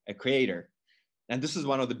dreamer, a creator. And this is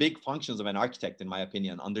one of the big functions of an architect, in my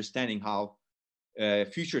opinion, understanding how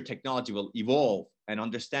future technology will evolve and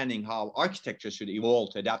understanding how architecture should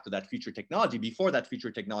evolve to adapt to that future technology before that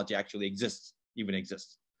future technology actually even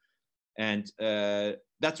exists. And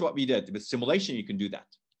that's what we did. With simulation, you can do that.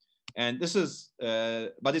 And this is,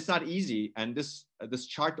 but it's not easy. And this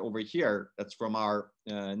chart over here, that's from our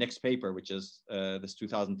next paper, which is this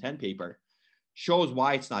 2010 paper, shows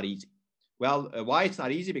why it's not easy. Well, why it's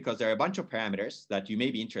not easy? Because there are a bunch of parameters that you may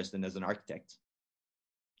be interested in as an architect,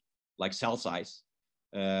 like cell size,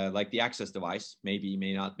 like the access device, may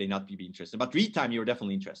not be interested. But read time, you're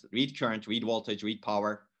definitely interested. Read current, read voltage, read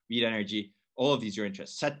power, read energy. All of these you're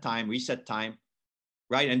interested. Set time, reset time,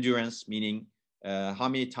 write endurance, meaning how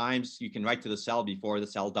many times you can write to the cell before the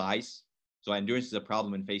cell dies. So endurance is a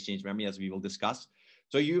problem in phase change memory, as we will discuss.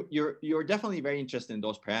 So you're definitely very interested in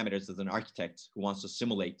those parameters as an architect who wants to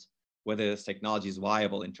simulate whether this technology is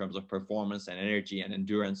viable in terms of performance and energy and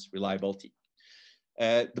endurance, reliability.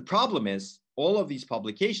 The problem is all of these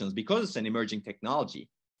publications, because it's an emerging technology,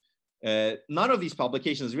 none of these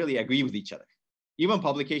publications really agree with each other. Even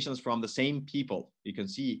publications from the same people, you can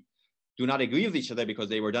see, do not agree with each other because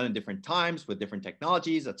they were done in different times with different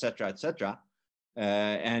technologies, et cetera,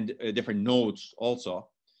 and different nodes also.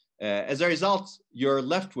 As a result, you're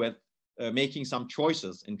left with making some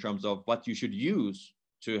choices in terms of what you should use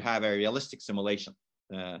to have a realistic simulation,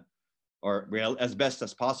 or as best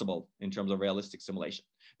as possible in terms of realistic simulation.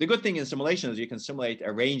 The good thing in simulation is you can simulate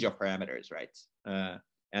a range of parameters, right?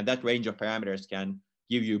 And that range of parameters can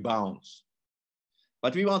give you bounds.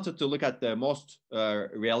 But we wanted to look at the most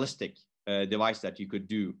realistic device that you could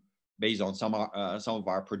do based on some of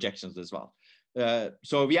our projections as well.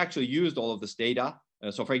 So we actually used all of this data.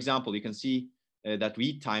 So for example, you can see that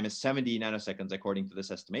read time is 70 nanoseconds according to this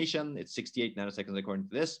estimation. It's 68 nanoseconds according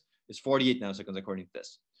to this. It's 48 nanoseconds according to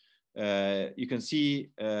this. You can see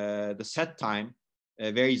the set time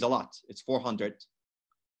varies a lot. It's 400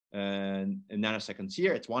 nanoseconds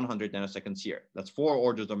here. It's 100 nanoseconds here. That's 4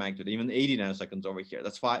 orders of magnitude, even 80 nanoseconds over here.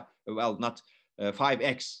 That's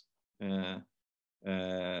 5x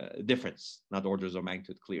difference, not orders of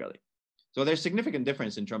magnitude clearly. So there's significant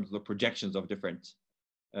difference in terms of the projections of different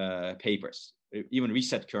papers. Even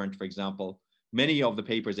reset current, for example, many of the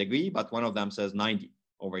papers agree, but one of them says 90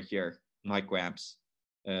 over here microamps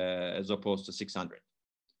as opposed to 600.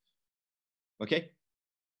 Okay.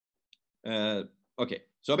 Okay.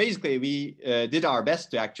 So basically, we did our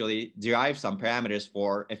best to actually derive some parameters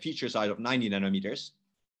for a feature size of 90 nanometers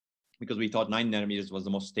because we thought 90 nanometers was the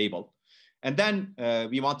most stable. And then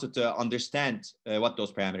we wanted to understand what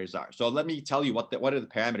those parameters are. So let me tell you what are the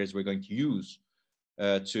parameters we're going to use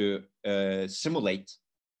to simulate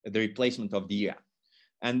the replacement of DRAM.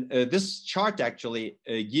 And this chart actually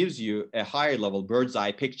gives you a higher level bird's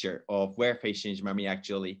eye picture of where phase change memory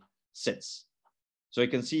actually sits. So you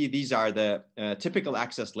can see these are the typical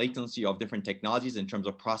access latency of different technologies in terms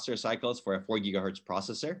of processor cycles for a 4 gigahertz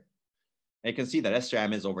processor. And you can see that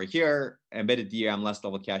SRAM is over here, embedded DRAM last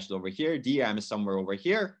level cache is over here, DRAM is somewhere over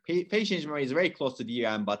here. Phase change memory is very close to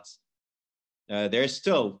DRAM, but there's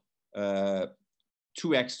still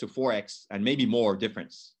 2x to 4x and maybe more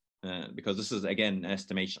difference because this is, again, an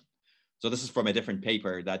estimation. So this is from a different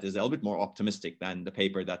paper that is a little bit more optimistic than the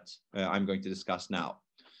paper that I'm going to discuss now.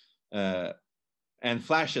 And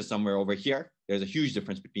flash is somewhere over here. There's a huge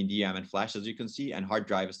difference between DRAM and flash, as you can see, and hard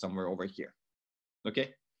drive is somewhere over here.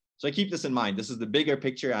 Okay, so keep this in mind. This is the bigger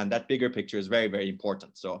picture, and that bigger picture is very, very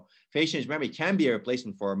important. So phase change memory can be a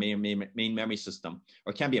replacement for a main memory system,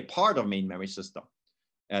 or can be a part of main memory system,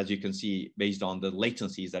 as you can see, based on the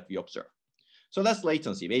latencies that we observe. So that's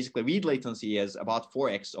latency. Basically, read latency is about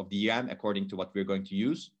 4x of DRAM, according to what we're going to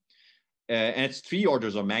use. And it's 3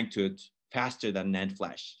 orders of magnitude faster than NAND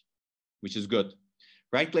flash, which is good.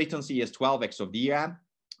 Write latency is 12x of DRAM,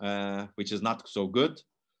 which is not so good.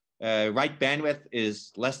 Write bandwidth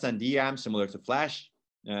is less than DRAM, similar to flash,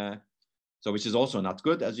 so which is also not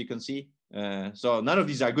good, as you can see. So none of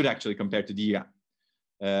these are good, actually, compared to DRAM.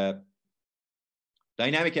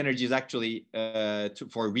 Dynamic energy is actually,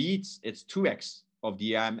 for reads, it's 2x of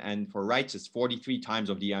DRAM, and for writes, it's 43 times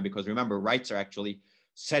of DRAM, because remember, writes are actually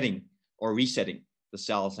setting or resetting the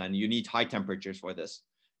cells, and you need high temperatures for this.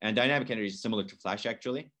 And dynamic energy is similar to flash,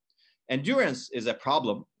 actually. Endurance is a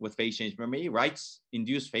problem with phase change memory. Writes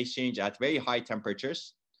induce phase change at very high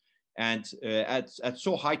temperatures. And at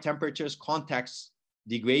so high temperatures, contacts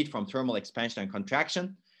degrade from thermal expansion and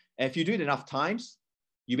contraction. And if you do it enough times,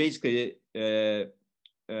 you basically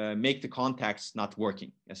make the contacts not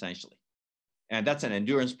working, essentially. And that's an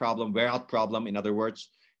endurance problem, wear out problem, in other words.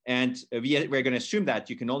 And we're going to assume that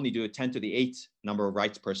you can only do a 10 to the 8 number of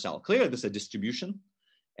writes per cell. Clearly, this is a distribution.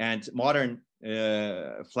 And modern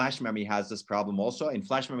flash memory has this problem also. In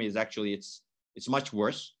flash memory, is actually it's much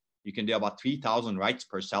worse. You can do about 3,000 writes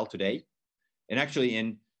per cell today. And actually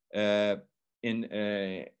in in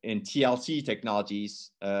TLC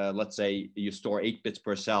technologies, let's say you store 8 bits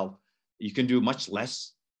per cell, you can do much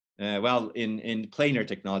less. Well, in planar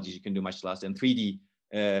technologies, you can do much less. In 3D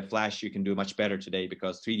flash, you can do much better today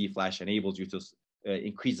because 3D flash enables you to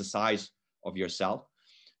increase the size of your cell.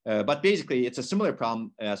 But basically, it's a similar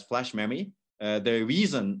problem as flash memory. The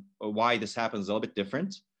reason why this happens is a little bit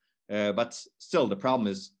different, but still the problem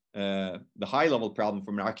is, the high level problem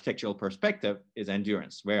from an architectural perspective is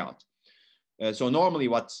endurance, wear out. So normally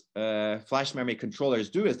what flash memory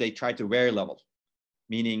controllers do is they try to wear level,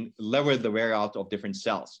 meaning lower the wear out of different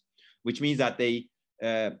cells, which means that they,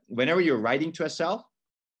 whenever you're writing to a cell,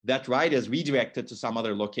 that write is redirected to some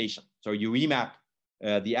other location. So you remap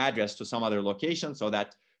the address to some other location so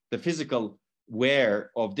that the physical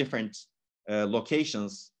wear of different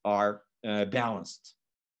locations are balanced.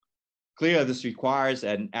 Clearly, this requires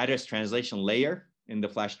an address translation layer in the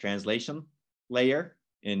flash translation layer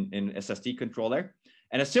in SSD controller.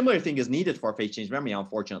 And a similar thing is needed for phase change memory,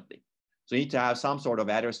 unfortunately. So you need to have some sort of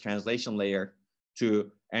address translation layer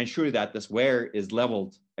to ensure that this wear is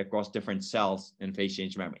leveled across different cells in phase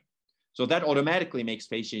change memory. So that automatically makes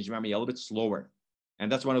phase change memory a little bit slower.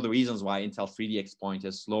 And that's one of the reasons why Intel 3DX point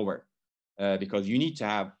is slower, because you need to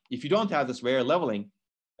have, if you don't have this wear leveling,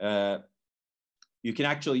 you can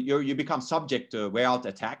actually, you become subject to wear out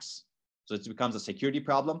attacks. So it becomes a security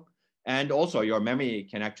problem. And also your memory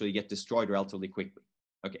can actually get destroyed relatively quickly.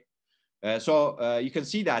 Okay. So you can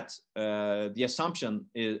see that the assumption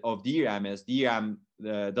of DRAM is DRAM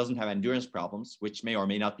doesn't have endurance problems, which may or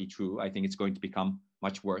may not be true. I think it's going to become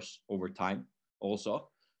much worse over time also.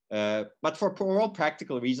 But for all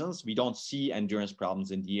practical reasons, we don't see endurance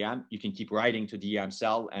problems in DRAM. You can keep writing to DRAM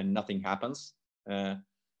cell and nothing happens.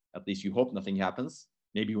 At least you hope nothing happens.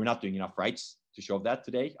 Maybe we're not doing enough writes to show that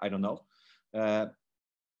today. I don't know.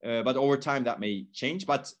 But over time, that may change.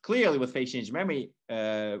 But clearly, with phase change memory,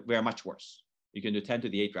 we are much worse. You can do 10 to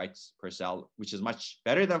the 8 writes per cell, which is much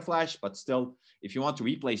better than flash. But still, if you want to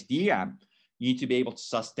replace DRAM, you need to be able to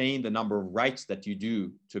sustain the number of writes that you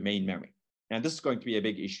do to main memory. And this is going to be a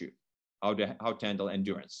big issue, how to handle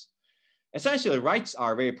endurance. Essentially, writes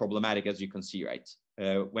are very problematic, as you can see, right?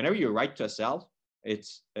 Whenever you write to a cell, it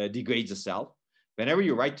degrades a cell. Whenever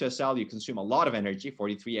you write to a cell, you consume a lot of energy,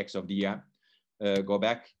 43x of DRAM. Go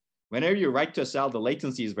back. Whenever you write to a cell, the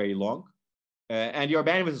latency is very long, and your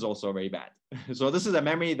bandwidth is also very bad. So this is a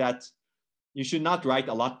memory that you should not write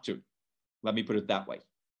a lot to. Let me put it that way.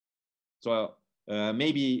 So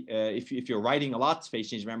maybe if you're writing a lot, phase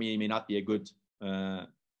change memory may not be a good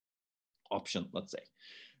option, let's say.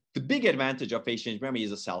 The big advantage of phase change memory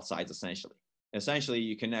is the cell size, essentially. Essentially,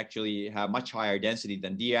 you can actually have much higher density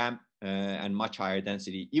than DRAM and much higher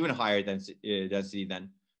density, even higher density than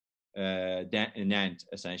NAND,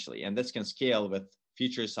 essentially. And this can scale with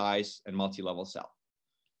feature size and multi-level cell.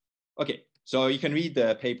 Okay, so you can read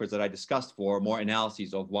the papers that I discussed for more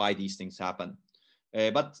analyses of why these things happen.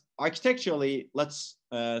 But architecturally, let's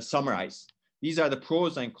summarize. These are the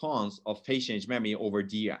pros and cons of phase change memory over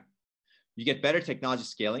DRAM. You get better technology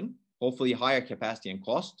scaling, hopefully higher capacity and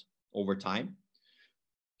cost over time.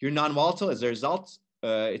 You're non-volatile as a result.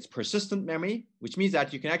 It's persistent memory, which means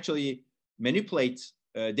that you can actually manipulate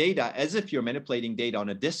data as if you're manipulating data on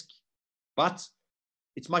a disk, but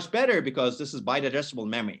it's much better because this is byte addressable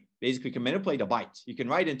memory. Basically, you can manipulate a byte. You can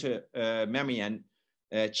write into memory and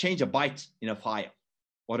change a byte in a file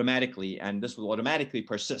automatically, and this will automatically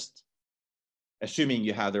persist, assuming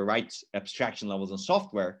you have the right abstraction levels in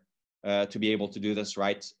software to be able to do this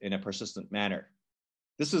right in a persistent manner.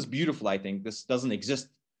 This is beautiful, I think. This doesn't exist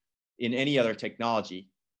in any other technology.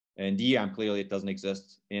 In DRAM, clearly it doesn't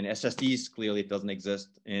exist. In SSDs, clearly it doesn't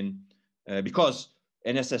exist. Because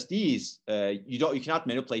in SSDs, you cannot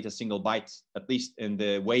manipulate a single byte, at least in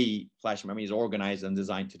the way flash memory is organized and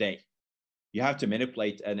designed today. You have to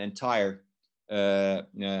manipulate an entire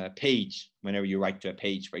page whenever you write to a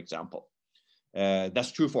page, for example.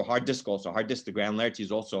 That's true for hard disk also. Hard disk, the granularity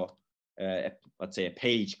is also, let's say, a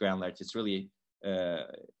page granularity. It's really, a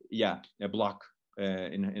block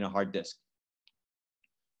in a hard disk.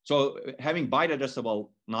 So having byte addressable,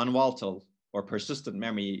 non-volatile, or persistent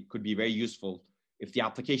memory could be very useful if the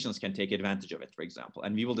applications can take advantage of it, for example.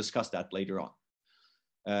 And we will discuss that later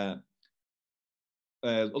on.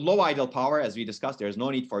 Low idle power, as we discussed, there's no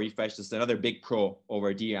need for refresh. This is another big pro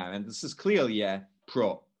over DRAM. And this is clearly a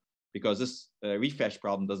pro because this refresh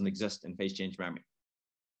problem doesn't exist in phase change memory,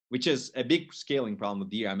 which is a big scaling problem with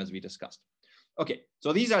DRAM, as we discussed. Okay,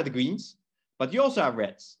 so these are the greens, but you also have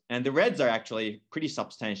reds, and the reds are actually pretty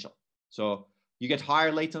substantial. So you get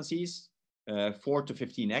higher latencies, 4 to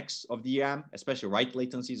 15x of DRAM, especially write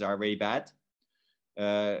latencies are very bad.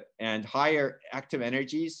 and higher active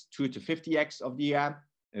energies, 2 to 50x of DRAM.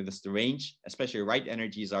 That's the range, especially write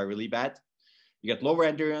energies are really bad. You get lower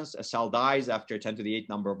endurance, a cell dies after 10 to the 8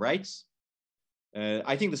 number of writes.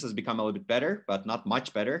 I think this has become a little bit better, but not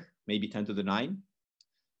much better, maybe 10 to the 9.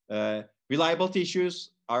 Reliability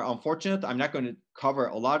issues are unfortunate. I'm not going to cover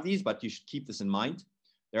a lot of these, but you should keep this in mind.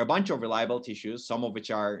 There are a bunch of reliability issues, some of which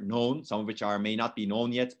are known, some of which may not be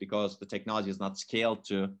known yet because the technology is not scaled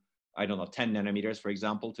to, I don't know, 10 nanometers, for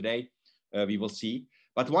example, today. We will see.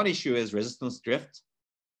 But one issue is resistance drift.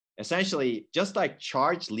 Essentially, just like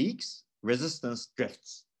charge leaks, resistance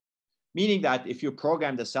drifts. Meaning that if you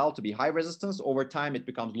program the cell to be high resistance, over time it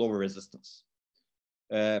becomes lower resistance.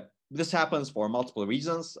 This happens for multiple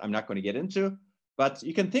reasons I'm not going to get into, but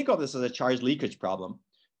you can think of this as a charge leakage problem.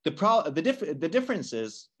 The difference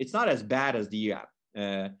is it's not as bad as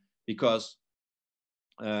DRAM because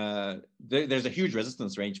there's a huge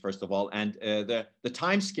resistance range, first of all, and the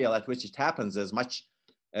time scale at which it happens is much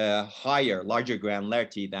higher, larger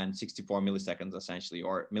granularity than 64 milliseconds, essentially,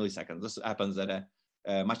 or milliseconds. This happens at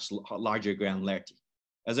a much larger granularity.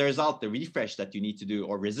 As a result, the refresh that you need to do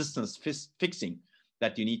or resistance fixing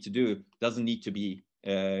that you need to do doesn't need to be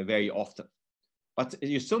very often. But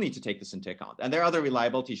you still need to take this into account. And there are other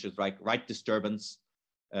reliability issues like write disturbance,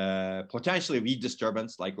 potentially read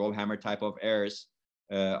disturbance, like row hammer type of errors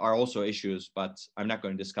are also issues, but I'm not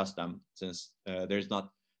going to discuss them since there's not,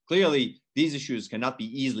 clearly these issues cannot be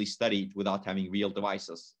easily studied without having real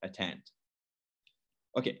devices at hand.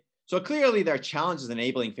 Okay, so clearly there are challenges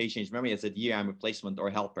enabling phase change memory as a DRAM replacement or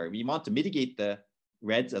helper. We want to mitigate the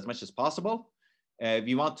reds as much as possible.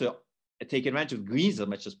 We want to take advantage of greens as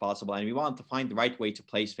much as possible, and we want to find the right way to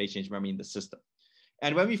place phase change memory in the system.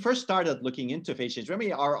 And when we first started looking into phase change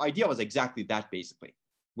memory, our idea was exactly that, basically.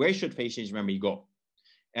 Where should phase change memory go?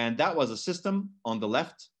 And that was a system on the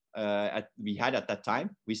left we had at that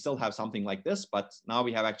time. We still have something like this, but now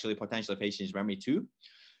we have actually potential phase change memory too.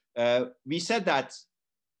 We said that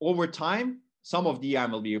over time, some of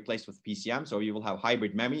DRAM will be replaced with PCM, so you will have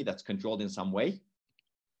hybrid memory that's controlled in some way.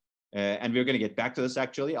 And we're going to get back to this,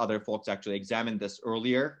 actually. Other folks actually examined this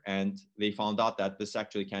earlier, and they found out that this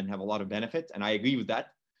actually can have a lot of benefit, and I agree with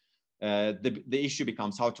that. The issue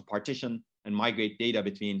becomes how to partition and migrate data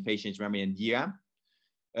between phase change memory and DRAM.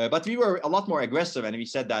 But we were a lot more aggressive, and we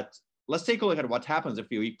said that let's take a look at what happens if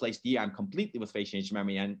we replace DRAM completely with phase change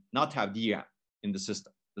memory and not have DRAM in the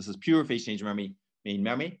system. This is pure phase change memory, main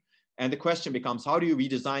memory. And the question becomes, how do you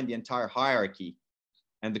redesign the entire hierarchy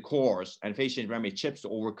and the cores and phase change memory chips to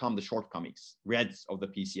overcome the shortcomings, reds of the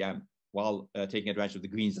PCM, while taking advantage of the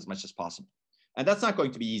greens as much as possible? And that's not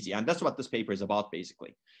going to be easy. And that's what this paper is about,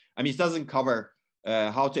 basically. I mean, it doesn't cover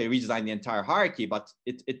how to redesign the entire hierarchy, but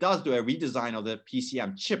it does do a redesign of the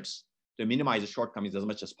PCM chips to minimize the shortcomings as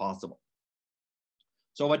much as possible.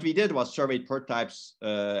 So what we did was surveyed prototypes,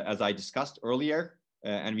 as I discussed earlier,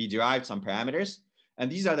 and we derived some parameters.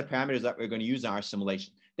 And these are the parameters that we're going to use in our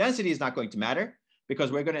simulation. Density is not going to matter, because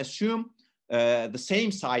we're going to assume the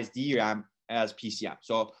same size DRAM as PCM.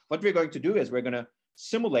 So what we're going to do is we're going to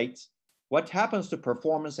simulate what happens to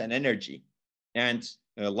performance and energy and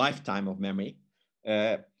lifetime of memory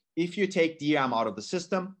if you take DRAM out of the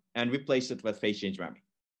system and replace it with phase change memory.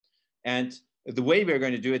 And the way we're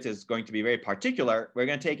going to do it is going to be very particular. We're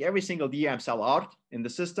going to take every single DRAM cell out in the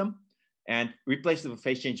system and replace it with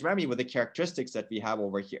phase change memory with the characteristics that we have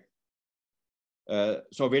over here.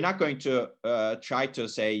 So we're not going to try to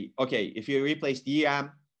say, okay, if you replace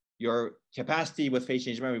DRAM, your capacity with phase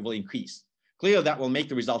change memory will increase. Clearly, that will make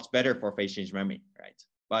the results better for phase change memory, right?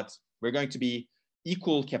 But we're going to be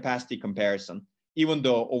equal capacity comparison, even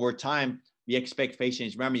though over time, we expect phase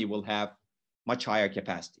change memory will have much higher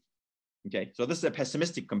capacity. Okay, so this is a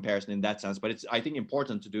pessimistic comparison in that sense, but it's, I think,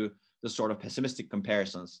 important to do this sort of pessimistic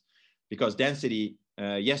comparisons because density,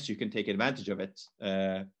 yes, you can take advantage of it,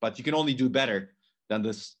 but you can only do better than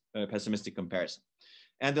this pessimistic comparison.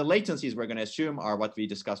 And the latencies we're going to assume are what we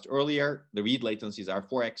discussed earlier. The read latencies are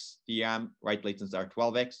 4x DRAM, write latencies are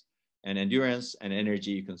 12x, and endurance and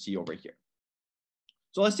energy you can see over here.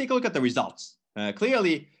 So let's take a look at the results.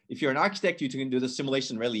 Clearly, if you're an architect, you can do the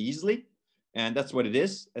simulation really easily. And that's what it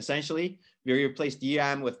is, essentially. We replace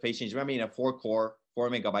DRAM with phase change memory in a 4-core, 4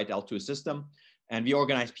 megabyte L2 system. And we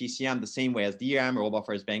organize PCM the same way as DRAM, row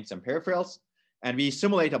buffers, banks, and peripherals. And we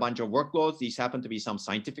simulate a bunch of workloads. These happen to be some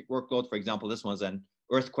scientific workloads. For example, this one's an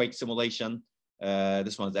earthquake simulation.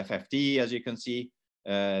 This one's FFT, as you can see.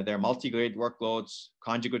 There are multi-grade workloads,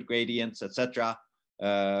 conjugate gradients, etc.,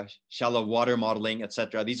 shallow water modeling,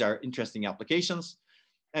 etc. These are interesting applications.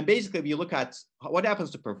 And basically, we look at what happens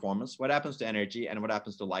to performance, what happens to energy, and what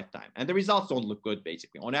happens to lifetime. And the results don't look good,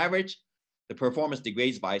 basically. On average, the performance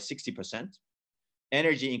degrades by 60%,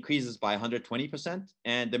 energy increases by 120%,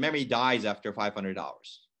 and the memory dies after 500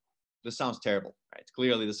 hours. This sounds terrible, right?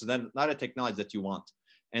 Clearly, this is not a technology that you want.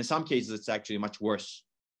 And in some cases, it's actually much worse.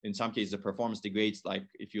 In some cases, the performance degrades, like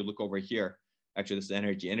if you look over here, actually this is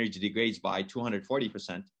energy. Energy degrades by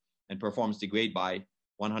 240% and performance degrade by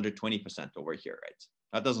 120% over here, right?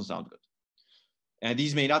 That doesn't sound good. And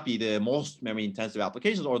these may not be the most memory intensive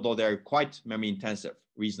applications, although they're quite memory intensive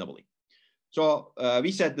reasonably. So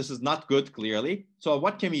we said this is not good, clearly. So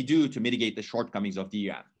what can we do to mitigate the shortcomings of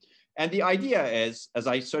DRAM? And the idea is, as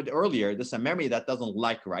I said earlier, this is a memory that doesn't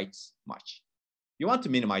like writes much. You want to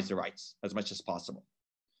minimize the writes as much as possible.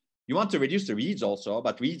 You want to reduce the reads also,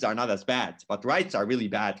 but reads are not as bad, but writes are really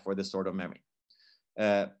bad for this sort of memory.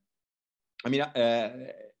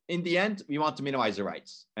 In the end, we want to minimize the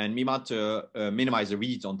writes, and we want to minimize the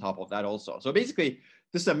reads on top of that also. So basically,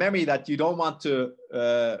 this is a memory that you don't want to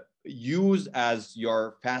use as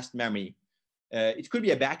your fast memory. It could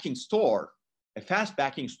be a backing store, a fast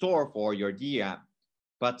backing store for your DRAM,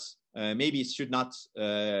 but maybe it should not,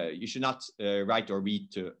 you should not write or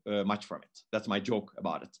read too much from it. That's my joke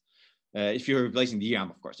about it. If you're replacing DRAM,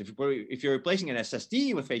 of course. If you're replacing an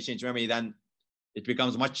SSD with phase change memory, then it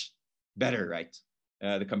becomes much better, right?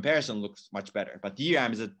 The comparison looks much better, but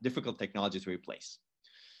DRAM is a difficult technology to replace.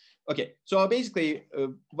 Okay, so basically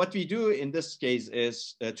what we do in this case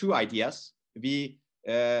is two ideas. We,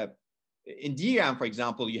 in DRAM, for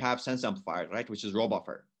example, you have sense amplifiers, right, which is row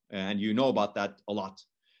buffer, and you know about that a lot.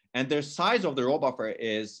 And the size of the row buffer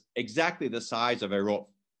is exactly the size of a row,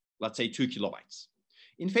 let's say 2 kilobytes.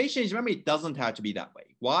 In phase change memory, it doesn't have to be that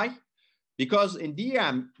way. Why? Because in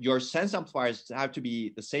DRAM, your sense amplifiers have to be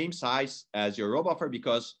the same size as your row buffer,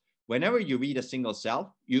 because whenever you read a single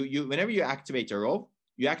cell, whenever you activate a row,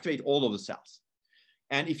 you activate all of the cells.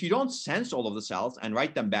 And if you don't sense all of the cells and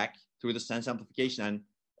write them back through the sense amplification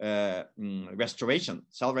and restoration,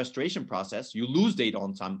 cell restoration process, you lose data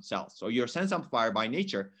on some cells. So your sense amplifier by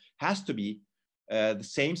nature has to be the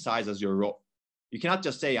same size as your row. You cannot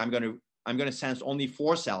just say, I'm going to sense only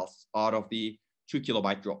 4 cells out of the 2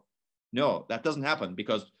 kilobyte row. No, that doesn't happen,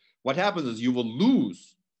 because what happens is you will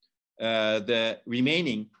lose the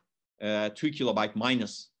remaining 2 kilobyte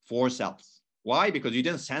minus 4 cells. Why? Because you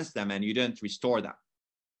didn't sense them and you didn't restore them,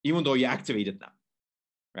 even though you activated them,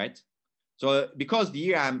 right? So because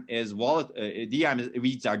DRAM is DRAM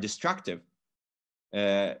reads are destructive,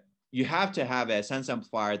 you have to have a sense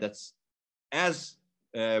amplifier that's as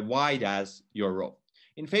wide as your row.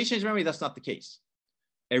 In phase change memory, that's not the case.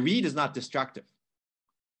 A read is not destructive.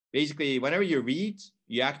 Basically, whenever you read,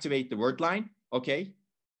 you activate the word line, okay?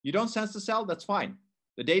 You don't sense the cell, that's fine.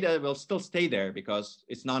 The data will still stay there because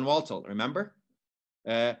it's non-volatile, remember?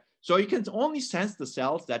 So you can only sense the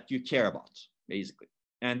cells that you care about, basically.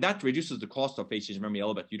 And that reduces the cost of phase change memory a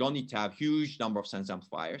little bit. You don't need to have huge number of sense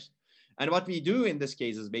amplifiers. And what we do in this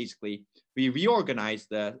case is basically, we reorganize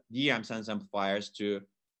the DRAM sense amplifiers to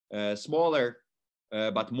smaller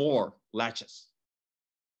but more latches.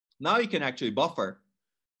 Now you can actually buffer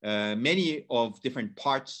many of different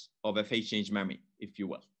parts of a phase change memory, if you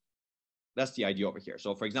will. That's the idea over here.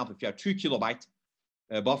 So for example, if you have 2 kilobyte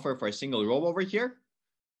buffer for a single row over here,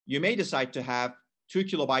 you may decide to have 2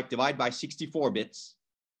 kilobyte divided by 64 bits,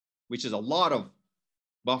 which is a lot of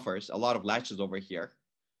buffers, a lot of latches over here.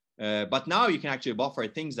 But now you can actually buffer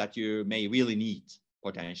things that you may really need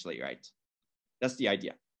potentially, right? That's the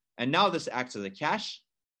idea. And now this acts as a cache.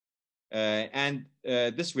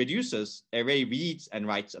 This reduces array reads and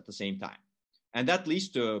writes at the same time. And that leads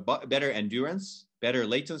to better endurance, better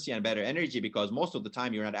latency, and better energy, because most of the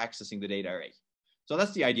time you're not accessing the data array. So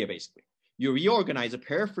that's the idea, basically. You reorganize a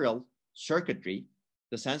peripheral circuitry,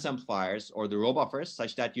 the sense amplifiers or the row buffers,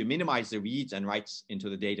 such that you minimize the reads and writes into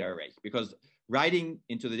the data array, because writing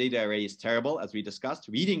into the data array is terrible, as we discussed.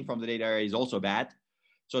 Reading from the data array is also bad.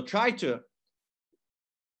 So try to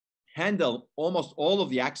handle almost all of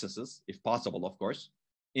the accesses, if possible, of course,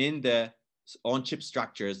 in the on-chip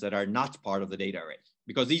structures that are not part of the data array,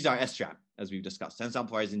 because these are SRAM, as we've discussed. Sense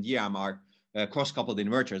amplifiers in DRAM are cross-coupled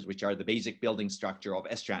inverters, which are the basic building structure of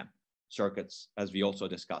SRAM circuits, as we also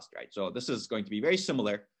discussed, right? So this is going to be very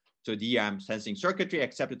similar to DRAM sensing circuitry,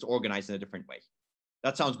 except it's organized in a different way.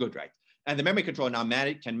 That sounds good, right? And the memory controller now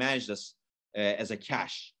can manage this as a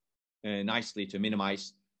cache nicely to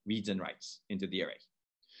minimize reads and writes into the array.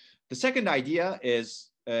 The second idea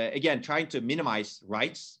is, again, trying to minimize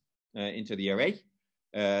writes into the array.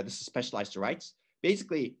 This is specialized to writes.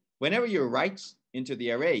 Basically, whenever you write into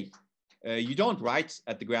the array, you don't write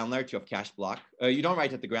at the granularity of cache block. You don't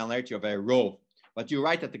write at the granularity of a row, but you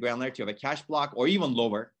write at the granularity of a cache block, or even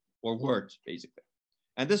lower, or word, basically.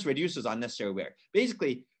 And this reduces unnecessary wear.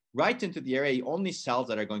 Basically, write into the array only cells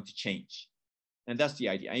that are going to change. And that's the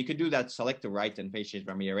idea. And you can do that selective write and phase change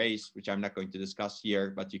memory arrays, which I'm not going to discuss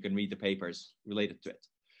here, but you can read the papers related to it.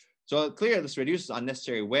 So clearly, this reduces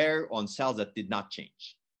unnecessary wear on cells that did not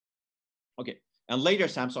change. Okay, and later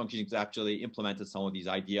Samsung actually implemented some of these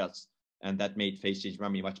ideas, and that made phase change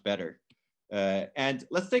memory much better. And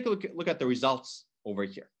let's take a look at the results over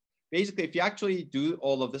here. Basically, if you actually do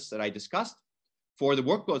all of this that I discussed, for the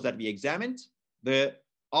workloads that we examined, the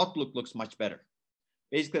outlook looks much better.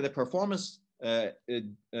 Basically, the performance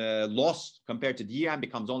loss compared to DRAM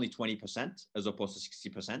becomes only 20% as opposed to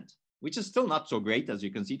 60%, which is still not so great, as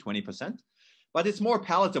you can see, 20%, but it's more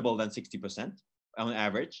palatable than 60% on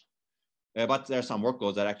average. But there are some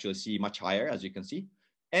workloads that actually see much higher, as you can see.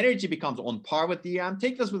 Energy becomes on par with DRAM.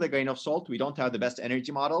 Take this with a grain of salt. We don't have the best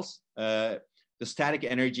energy models. The static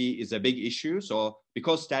energy is a big issue. So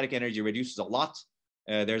because static energy reduces a lot,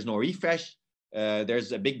 there's no refresh.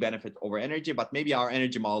 There's a big benefit over energy, but maybe our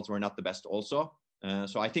energy models were not the best also.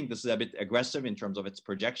 So I think this is a bit aggressive in terms of its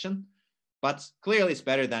projection, but clearly it's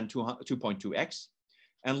better than 2.2x.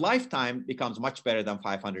 And lifetime becomes much better than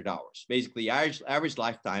 500 hours. Basically, average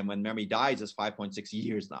lifetime when memory dies is 5.6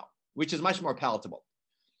 years now, which is much more palatable.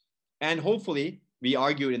 And hopefully, we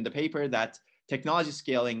argued in the paper that technology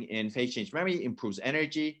scaling in phase change memory improves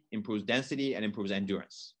energy, improves density, and improves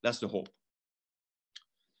endurance. That's the hope.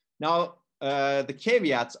 Now, the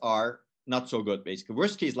caveats are not so good, basically.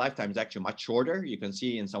 Worst case lifetime is actually much shorter. You can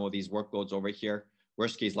see in some of these workloads over here,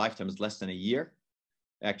 worst case lifetime is less than a year.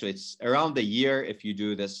 Actually, it's around a year if you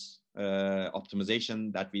do this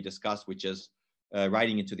optimization that we discussed, which is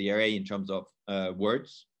writing into the array in terms of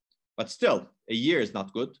words. But still, a year is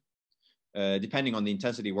not good. Depending on the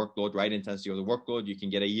intensity workload, write intensity of the workload, you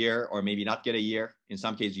can get a year or maybe not get a year. In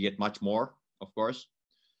some cases, you get much more, of course.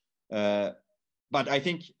 But I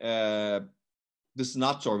think this is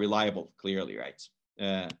not so reliable, clearly, right?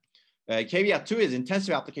 Caveat 2 is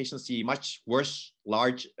intensive applications see much worse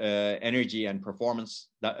large energy and performance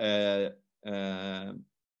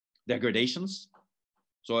degradations.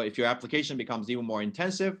 So if your application becomes even more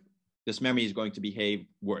intensive, this memory is going to behave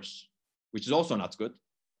worse, which is also not good,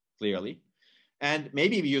 clearly. And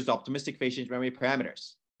maybe we used optimistic phase change memory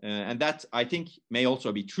parameters. And that, I think, may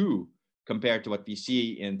also be true compared to what we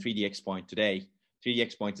see in 3D Point today.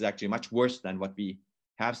 3D Point is actually much worse than what we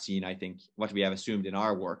have seen, I think, what we have assumed in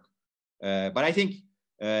our work. But I think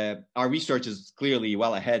our research is clearly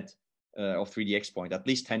well ahead of 3D Point, at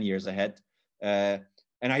least 10 years ahead.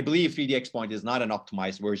 And I believe 3D Point is not an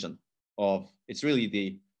optimized version of, it's really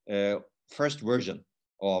the first version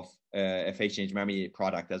of a phase change memory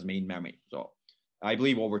product as main memory. So I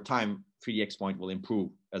believe over time, 3D Point will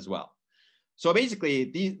improve as well. So basically,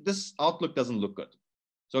 this outlook doesn't look good.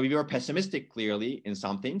 So we were pessimistic, clearly, in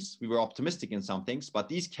some things. We were optimistic in some things, but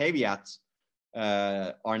these caveats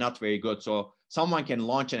are not very good. So someone can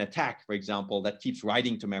launch an attack, for example, that keeps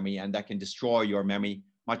writing to memory and that can destroy your memory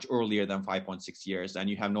much earlier than 5.6 years, and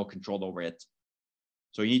you have no control over it.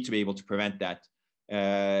 So you need to be able to prevent that.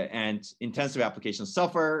 And intensive applications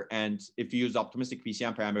suffer, and if you use optimistic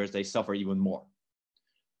PCM parameters, they suffer even more.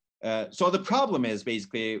 So the problem is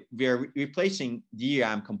basically we're replacing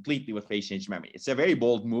DRAM completely with phase change memory. It's a very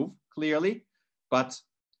bold move, clearly, but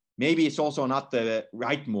maybe it's also not the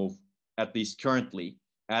right move, at least currently,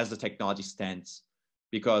 as the technology stands,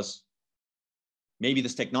 because maybe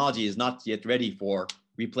this technology is not yet ready for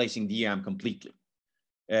replacing DRAM completely.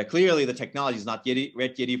 Clearly, the technology is not yet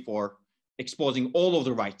ready for exposing all of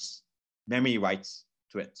the writes, memory writes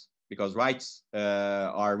to it, because writes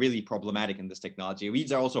are really problematic in this technology.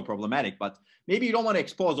 Reads are also problematic, but maybe you don't want to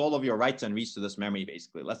expose all of your writes and reads to this memory,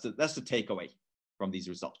 basically. That's the takeaway from these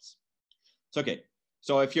results. It's okay.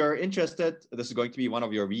 So if you're interested, this is going to be one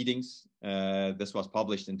of your readings. This was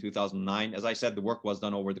published in 2009. As I said, the work was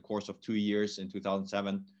done over the course of 2 years in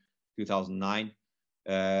 2007, 2009.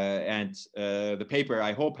 And the paper,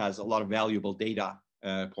 I hope, has a lot of valuable data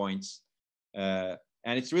points. And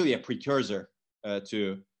it's really a precursor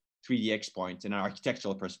to 3D Point in an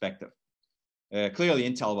architectural perspective. Clearly,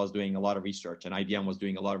 Intel was doing a lot of research, and IBM was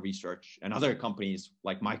doing a lot of research, and other companies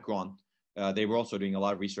like Micron, they were also doing a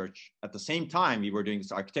lot of research. At the same time, we were doing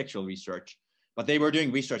this architectural research, but they were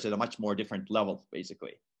doing research at a much more different level,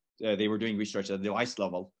 basically. They were doing research at the device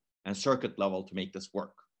level and circuit level to make this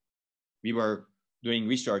work. We were doing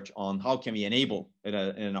research on how can we enable it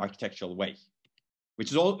in an architectural way,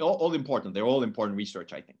 which is all important. They're all important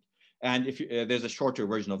research, I think. And if there's a shorter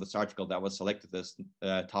version of this article that was selected as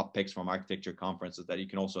top picks from architecture conferences that you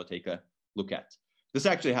can also take a look at. This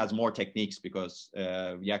actually has more techniques because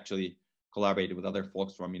we actually collaborated with other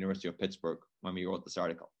folks from University of Pittsburgh when we wrote this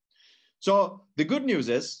article. So the good news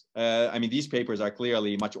is, I mean, these papers are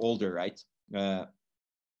clearly much older, right?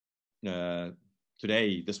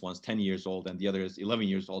 Today, this one's 10 years old and the other is 11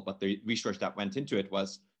 years old, but the research that went into it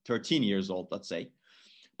was 13 years old, let's say.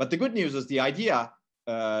 But the good news is the idea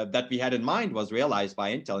that we had in mind was realized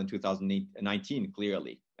by Intel in 2019,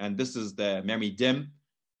 clearly. And this is the memory DIMM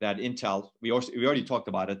that Intel, we already talked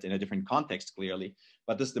about it in a different context, clearly,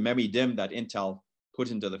 but this is the memory DIMM that Intel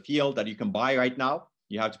put into the field that you can buy right now.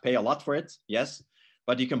 You have to pay a lot for it, yes,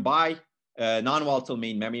 but you can buy non-volatile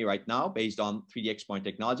main memory right now based on 3D XPoint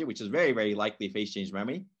technology, which is very, very likely phase change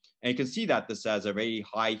memory. And you can see that this has a very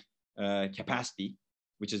high capacity,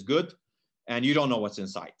 which is good. And you don't know what's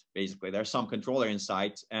inside. Basically, there's some controller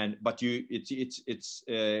inside, but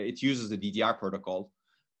it uses the DDR protocol,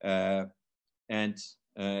 and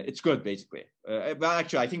it's good basically. Well,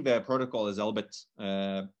 actually, I think the protocol is a little bit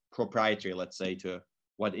proprietary, let's say, to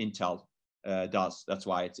what Intel does. That's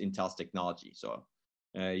why it's Intel's technology. So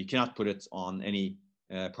you cannot put it on any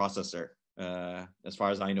processor, as far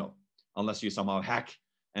as I know, unless you somehow hack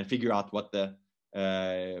and figure out what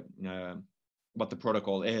the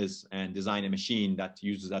protocol is and design a machine that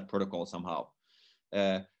uses that protocol somehow.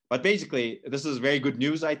 But basically, this is very good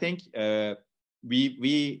news, I think. 13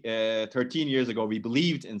 years ago, we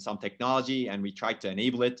believed in some technology and we tried to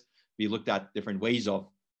enable it. We looked at different ways of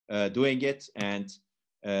doing it. And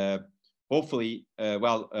hopefully,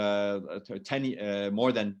 more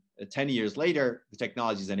than 10 years later, the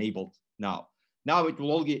technology is enabled now. Now it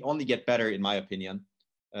will only get better, in my opinion.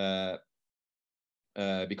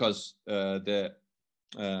 Because the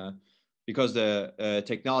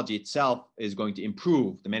technology itself is going to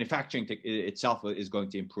improve, the manufacturing itself is going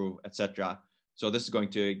to improve, etc. So this is going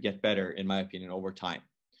to get better, in my opinion, over time.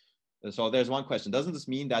 So there's one question: doesn't this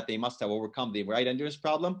mean that they must have overcome the write endurance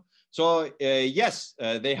problem? So yes,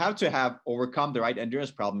 they have to have overcome the write endurance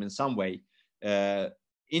problem in some way.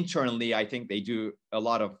 Internally, I think they do a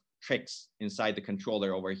lot of tricks inside the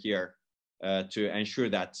controller over here. To ensure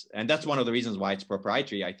that, and that's one of the reasons why it's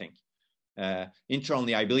proprietary, I think.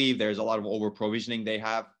 Internally, I believe there's a lot of over provisioning they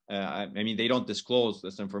have. I mean, they don't disclose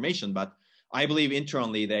this information, but I believe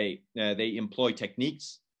internally they employ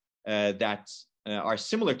techniques that are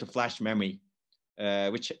similar to flash memory,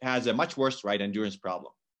 which has a much worse write endurance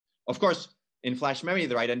problem. Of course, in flash memory,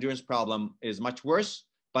 the write endurance problem is much worse,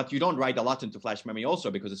 but you don't write a lot into flash memory also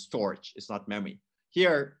because it's storage, it's not memory.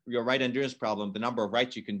 Here, your write endurance problem, the number of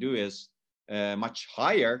writes you can do is much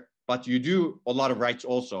higher, but you do a lot of writes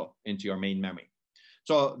also into your main memory.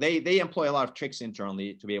 So they employ a lot of tricks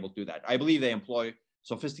internally to be able to do that. I believe they employ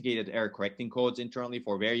sophisticated error correcting codes internally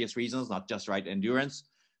for various reasons, not just write endurance.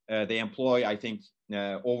 They employ, I think,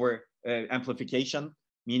 over amplification,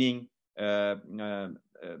 meaning they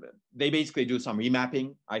basically do some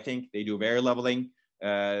remapping. I think they do vary leveling.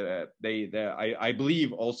 I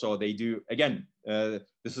believe also they do, again,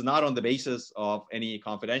 this is not on the basis of any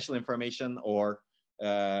confidential information or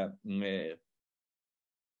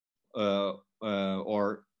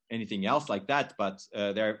anything else like that, but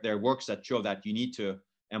there are works that show that you need to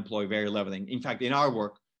employ vary leveling. In fact, in our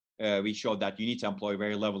work, we showed that you need to employ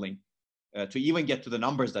vary leveling to even get to the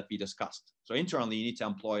numbers that we discussed. So internally, you need to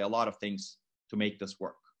employ a lot of things to make this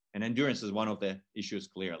work. And endurance is one of the issues,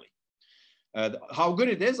 clearly. How good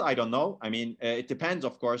it is, I don't know. I mean, it depends,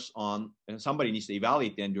 of course, on somebody needs to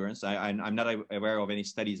evaluate the endurance. I'm not aware of any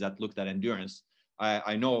studies that looked at endurance.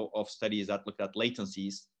 I know of studies that looked at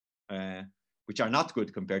latencies, which are not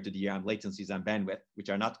good compared to DRAM, latencies and bandwidth, which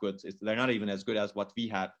are not good. They're not even as good as what we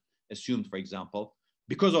had assumed, for example,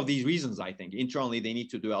 because of these reasons. I think internally they need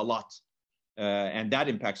to do a lot, and that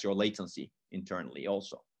impacts your latency internally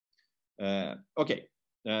also. Okay,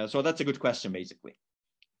 so that's a good question, basically.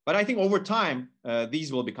 But I think over time,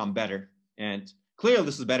 these will become better. And clearly,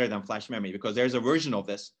 this is better than flash memory because there's a version of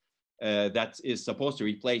this that is supposed to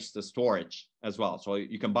replace the storage as well. So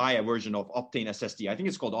you can buy a version of Optane SSD. I think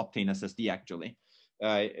it's called Optane SSD, actually.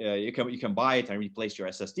 You can buy it and replace your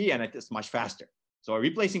SSD, and it's much faster. So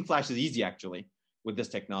replacing flash is easy, actually, with this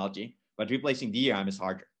technology. But replacing DRAM is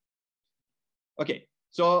harder. OK,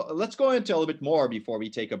 so let's go into a little bit more before we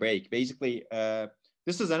take a break. Basically,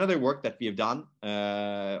 this is another work that we have done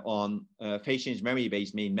on phase change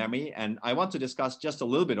memory-based main memory. And I want to discuss just a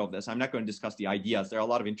little bit of this. I'm not going to discuss the ideas. There are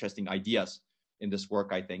a lot of interesting ideas in this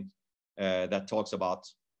work, I think, that talks about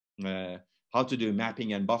how to do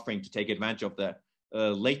mapping and buffering to take advantage of the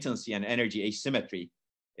latency and energy asymmetry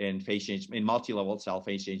in phase change, in multi-level cell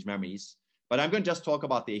phase change memories. But I'm going to just talk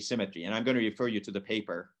about the asymmetry. And I'm going to refer you to the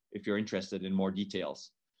paper if you're interested in more details.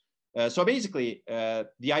 So basically,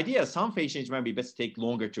 the idea is some phase change memory bits take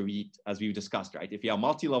longer to read, as we've discussed, right? If you have a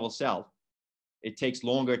multi-level cell, it takes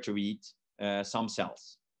longer to read some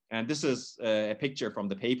cells. And this is a picture from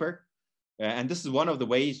the paper. And this is one of the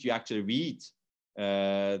ways you actually read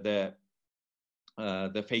the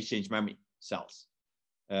phase change memory cells.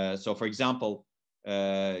 So for example,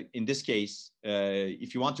 in this case,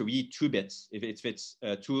 if you want to read 2 bits, if it's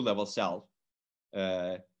a 2-level cell,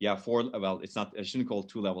 you have 4, well, it's not, I shouldn't call it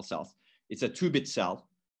 2-level cells. It's a 2-bit cell.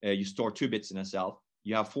 You store 2 bits in a cell.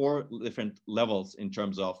 You have 4 different levels in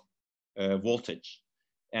terms of voltage.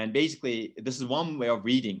 And basically, this is one way of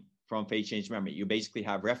reading from phase change memory. You basically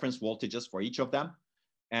have reference voltages for each of them.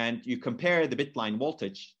 And you compare the bit line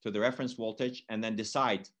voltage to the reference voltage and then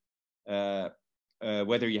decide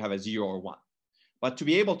whether you have a 0 or 1. But to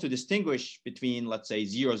be able to distinguish between, let's say,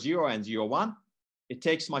 0, 0 and 0, 1, it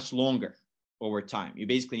takes much longer over time. You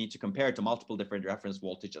basically need to compare it to multiple different reference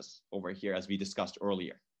voltages over here, as we discussed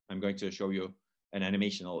earlier. I'm going to show you an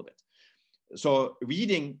animation a little bit. So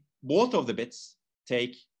reading both of the bits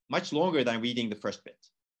take much longer than reading the first bit.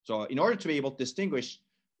 So in order to be able to distinguish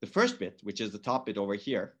the first bit, which is the top bit over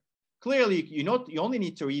here, clearly, you only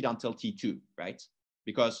need to read until T2, right?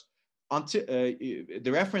 Because until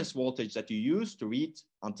the reference voltage that you use to read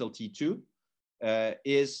until T2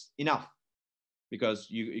 is enough, because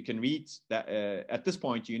you can read that at this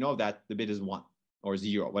point, you know that the bit is 1 or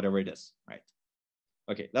 0, whatever it is, right?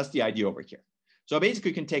 Okay, that's the idea over here. So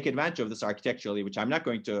basically, you can take advantage of this architecturally, which I'm not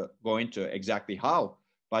going to go into exactly how,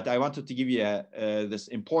 but I wanted to give you this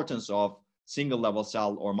importance of single-level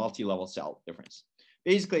cell or multi-level cell difference.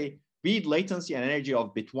 Basically, read latency and energy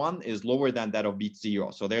of bit 1 is lower than that of bit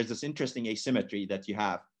 0. So there's this interesting asymmetry that you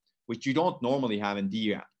have, which you don't normally have in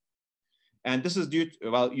DRAM. And this is due to,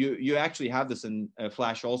 well, you actually have this in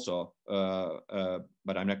Flash also,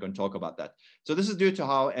 but I'm not going to talk about that. So this is due to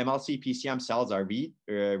how MLC PCM cells are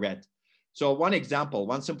read. So one example,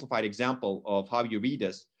 one simplified example of how you read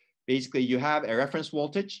this, basically you have a reference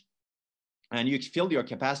voltage and you fill your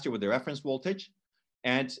capacitor with the reference voltage,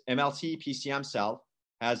 and MLC PCM cell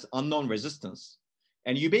has unknown resistance.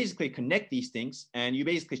 And you basically connect these things and you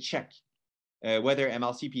basically check whether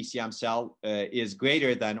MLC PCM cell is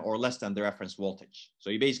greater than or less than the reference voltage. So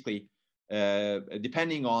you basically,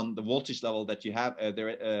 depending on the voltage level that you have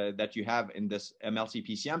in this MLC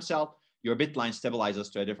PCM cell, your bit line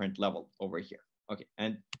stabilizes to a different level over here. Okay,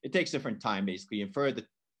 and it takes different time, basically. You infer the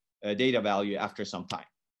data value after some time.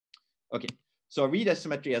 Okay, so read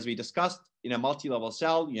asymmetry, as we discussed, in a multi-level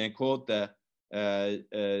cell, you encode the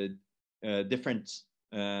different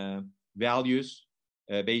values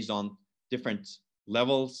based on different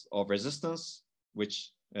levels of resistance,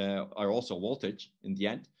 which are also voltage in the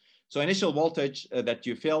end. So initial voltage that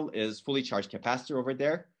you fill is fully charged capacitor over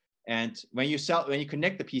there. And when you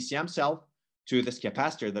connect the PCM cell to this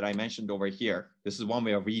capacitor that I mentioned over here, this is one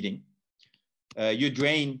way of reading, you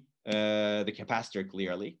drain the capacitor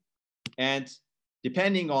clearly. And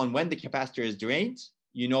depending on when the capacitor is drained,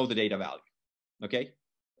 you know the data value, okay?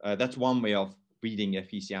 That's one way of reading a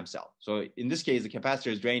PCM cell. So in this case, the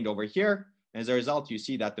capacitor is drained over here. And as a result, you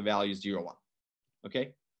see that the value is 0, 1,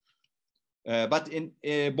 okay? But in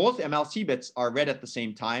both MLC bits are read at the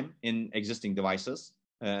same time in existing devices.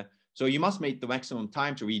 So you must make the maximum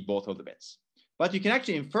time to read both of the bits. But you can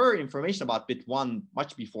actually infer information about bit 1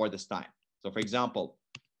 much before this time. So for example,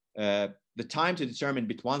 the time to determine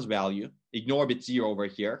bit 1's value, ignore bit 0 over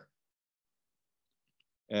here.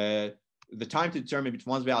 The time to determine bit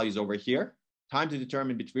 1's value is over here. Time to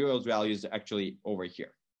determine bit 0's value is actually over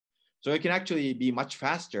here. So it can actually be much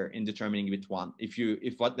faster in determining bit 1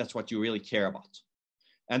 if that's what you really care about.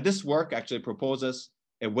 And this work actually proposes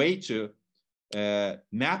a way to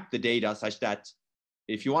map the data such that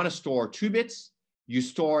if you want to store 2 bits, you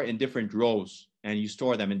store in different rows and you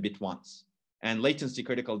store them in bit 1s. And latency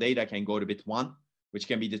critical data can go to bit 1, which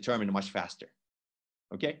can be determined much faster.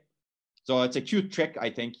 Okay, so it's a cute trick, I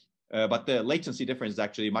think, but the latency difference is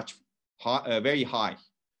actually very high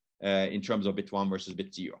in terms of bit 1 versus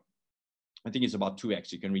bit 0. I think it's about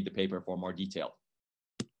 2x. You can read the paper for more detail.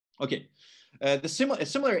 Okay, a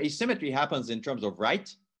similar asymmetry happens in terms of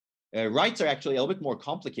write. Writes are actually a little bit more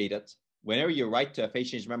complicated. Whenever you write to a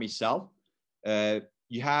phase change memory cell,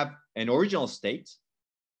 you have an original state,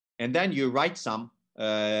 and then you write some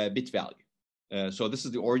bit value. So this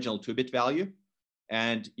is the original 2-bit value,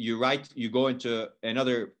 and you go into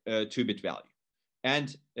another 2-bit value.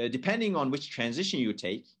 And depending on which transition you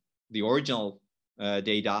take, the original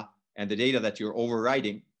data and the data that you're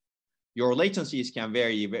overwriting, your latencies can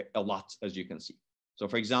vary a lot, as you can see. So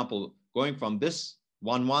for example, going from this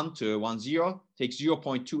 1, 1 to 1, 0 takes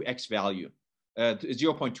 0.2x value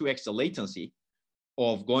 0.2x the latency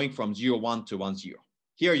of going from 0, 1 to 1, 0.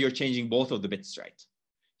 Here you're changing both of the bits, right?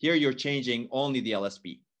 Here you're changing only the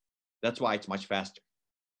LSB. That's why it's much faster.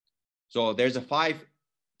 So there's a 5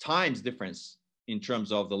 times difference in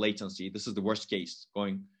terms of the latency. This is the worst case,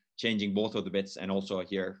 changing both of the bits, and also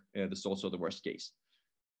here, this is also the worst case.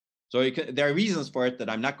 So there are reasons for it that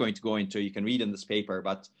I'm not going to go into. You can read in this paper,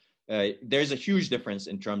 but there's a huge difference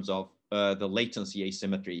in terms of the latency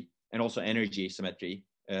asymmetry and also energy asymmetry,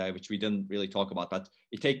 which we didn't really talk about. But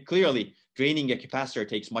clearly draining a capacitor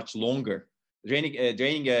takes much longer. Draining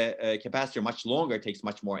a capacitor much longer takes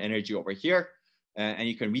much more energy over here, and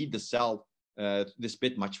you can read the cell this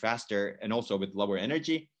bit much faster and also with lower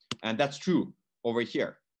energy. And that's true over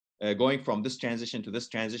here. Going from this transition to this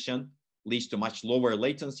transition leads to much lower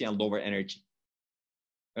latency and lower energy,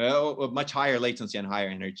 much higher latency and higher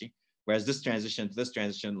energy. Whereas this transition to this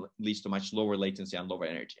transition leads to much lower latency and lower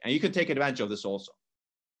energy. And you can take advantage of this also.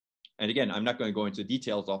 And again, I'm not going to go into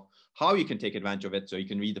details of how you can take advantage of it. So you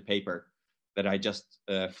can read the paper that I just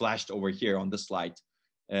flashed over here on this slide.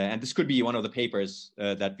 And this could be one of the papers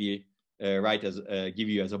that we give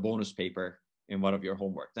you as a bonus paper in one of your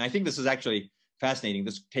homeworks. And I think this is actually fascinating.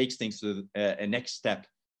 This takes things to a next step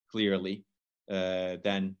clearly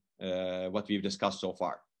than what we've discussed so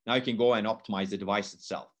far. Now you can go and optimize the device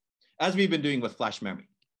itself, as we've been doing with flash memory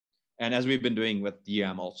and as we've been doing with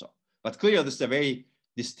DRAM also. But clearly this is a very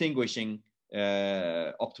distinguishing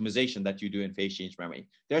optimization that you do in phase change memory.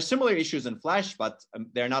 There are similar issues in flash, but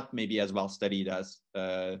they're not maybe as well studied as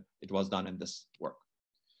it was done in this work.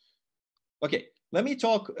 Okay, let me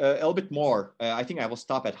talk a little bit more. I think I will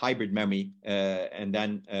stop at hybrid memory and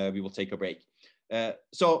then we will take a break.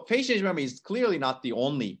 So phase change memory is clearly not the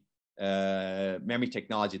only memory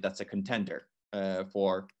technology that's a contender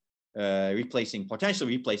for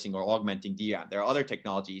potentially replacing or augmenting DRAM. There are other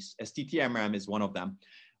technologies. STT-MRAM is one of them.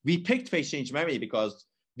 We picked phase change memory because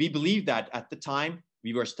we believed that at the time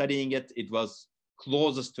we were studying it, it was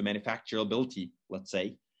closest to manufacturability, let's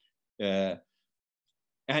say.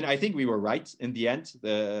 And I think we were right in the end.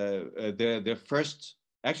 The first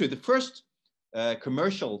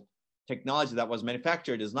commercial technology that was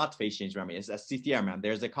manufactured is not phase change memory, it's STT-MRAM.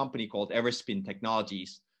 There's a company called Everspin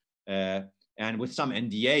Technologies. And with some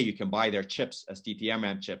NDA, you can buy their chips,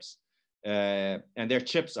 STT-MRAM chips. And their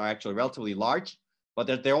chips are actually relatively large,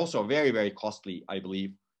 but they're also very, very costly, I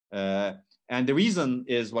believe. And the reason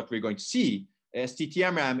is what we're going to see.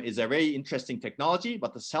 STT-MRAM is a very interesting technology,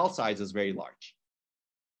 but the cell size is very large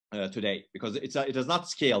today because it has not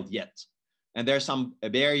scaled yet. And there are some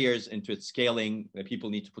barriers into its scaling that people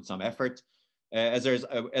need to put some effort. As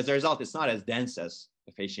a result, it's not as dense as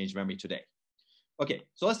the phase change memory today. Okay,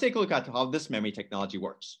 so let's take a look at how this memory technology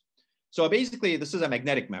works. So basically, this is a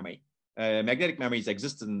magnetic memory. Magnetic memories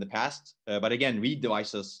existed in the past, but again, read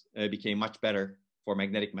devices became much better for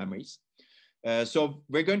magnetic memories. So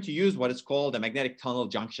we're going to use what is called a magnetic tunnel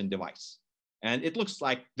junction device. And it looks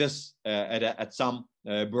like this at some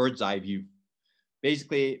bird's eye view.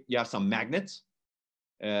 Basically, you have some magnets.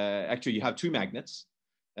 Actually, you have two magnets.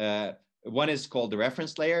 One is called the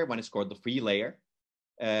reference layer, one is called the free layer.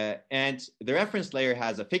 And the reference layer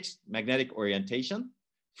has a fixed magnetic orientation.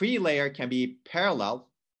 Free layer can be parallel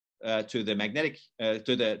to the magnetic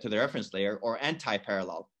to the reference layer, or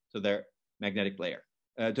anti-parallel to the magnetic layer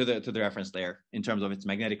to the reference layer in terms of its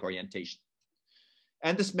magnetic orientation.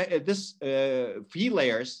 And this free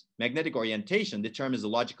layer's magnetic orientation determines the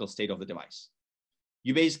logical state of the device.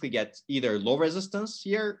 You basically get either low resistance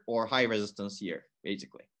here or high resistance here,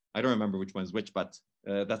 basically. I don't remember which one is which, but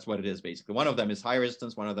that's what it is, basically. One of them is high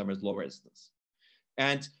resistance, one of them is low resistance.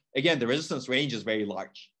 And again, the resistance range is very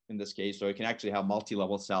large in this case, so you can actually have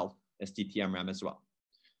multi-level cell STT-MRAM as well.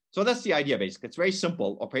 So that's the idea, basically. It's very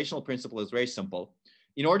simple. Operational principle is very simple.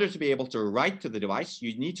 In order to be able to write to the device,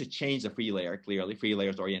 you need to change the free layer, clearly, free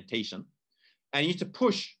layer's orientation. And you need to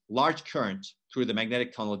push large current through the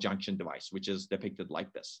magnetic tunnel junction device, which is depicted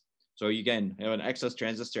like this. So you again have an excess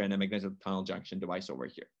transistor and a magnetic tunnel junction device over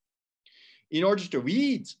here. In order to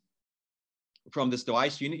read from this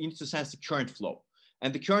device, you need to sense the current flow.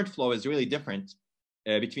 And the current flow is really different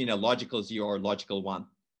between a logical 0 or logical 1,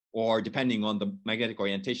 or depending on the magnetic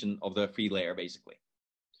orientation of the free layer, basically.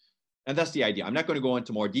 And that's the idea. I'm not going to go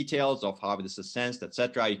into more details of how this is sensed,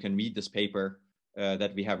 etc. You can read this paper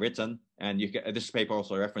that we have written. And this paper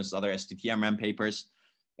also references other STT-MRAM papers.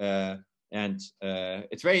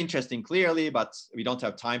 It's very interesting, clearly, but we don't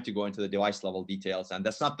have time to go into the device level details. And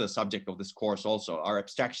that's not the subject of this course also. Our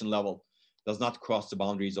abstraction level does not cross the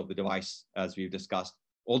boundaries of the device, as we've discussed.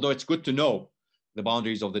 Although it's good to know the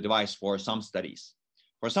boundaries of the device for some studies.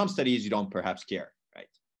 For some studies, you don't perhaps care, right?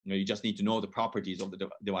 You just need to know the properties of the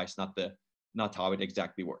device, not how it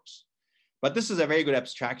exactly works. But this is a very good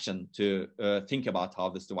abstraction to think about how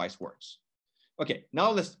this device works. Okay, now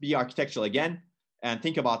let's be architectural again and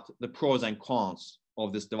think about the pros and cons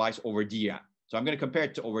of this device over DRAM. So I'm going to compare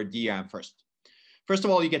it to over DRAM first. First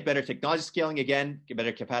of all, you get better technology scaling again, get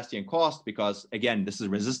better capacity and cost because, again, this is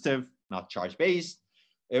resistive, not charge-based.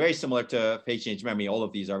 Very similar to phase change memory. All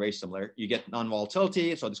of these are very similar. You get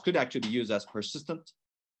non-volatility, so this could actually be used as persistent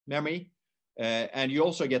memory. And you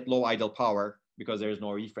also get low idle power because there is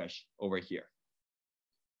no refresh over here.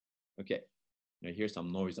 Okay, I hear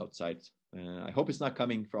some noise outside. I hope it's not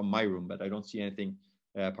coming from my room, but I don't see anything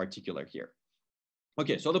particular here.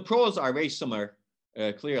 Okay, so the pros are very similar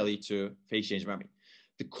clearly to phase change memory.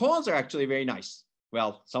 The cons are actually very nice.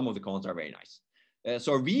 Well, some of the cons are very nice.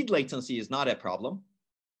 So read latency is not a problem.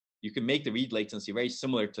 You can make the read latency very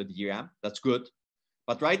similar to the DRAM. That's good.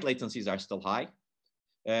 But write latencies are still high.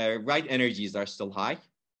 Write energies are still high.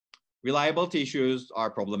 Reliability issues are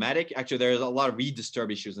problematic. Actually, there's a lot of read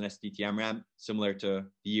disturb issues in STT-MRAM, similar to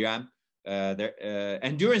DRAM.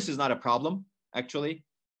 Endurance is not a problem, actually,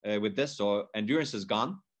 with this. So endurance is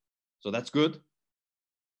gone. So that's good.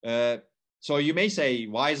 So you may say,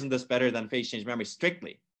 why isn't this better than phase change memory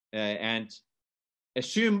strictly? And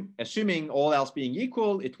assuming all else being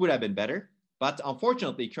equal, it would have been better. But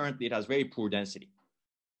unfortunately, currently, it has very poor density.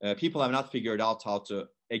 People have not figured out how to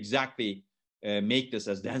exactly make this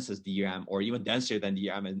as dense as DRAM or even denser than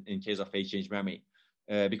DRAM in case of phase change memory,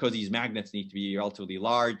 because these magnets need to be relatively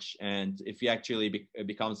large. And if you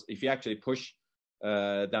actually push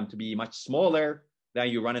them to be much smaller, then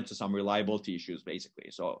you run into some reliability issues, basically.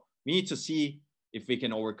 So we need to see if we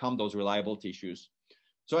can overcome those reliability issues.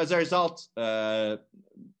 So as a result,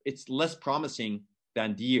 it's less promising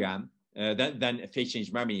than DRAM, than phase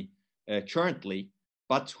change memory currently.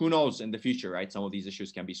 But who knows in the future, right? Some of these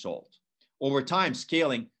issues can be solved. Over time,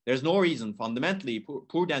 scaling, there's no reason fundamentally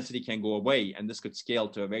poor density can go away, and this could scale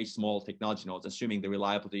to a very small technology nodes, assuming the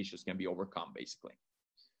reliability issues can be overcome, basically.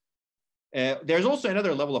 There's also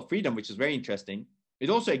another level of freedom, which is very interesting. It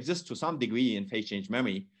also exists to some degree in phase change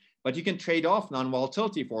memory, but you can trade off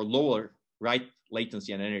non-volatility for lower write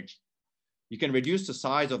latency and energy. You can reduce the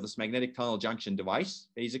size of this magnetic tunnel junction device,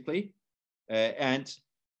 basically, and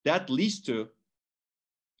that leads to,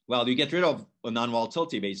 well, you get rid of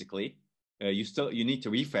non-volatility, basically. You need to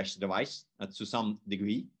refresh the device to some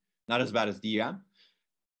degree, not as bad as DRAM.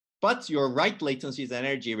 But your write latencies and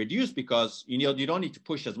energy reduced because you don't need to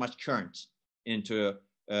push as much current into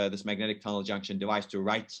this magnetic tunnel junction device to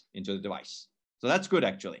write into the device. So that's good,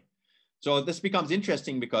 actually. So this becomes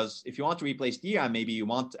interesting because if you want to replace DRAM, maybe you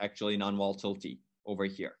want actually non-volatility over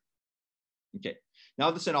here. Okay. Now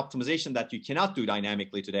this is an optimization that you cannot do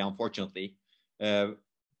dynamically today, unfortunately,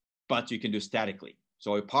 but you can do statically.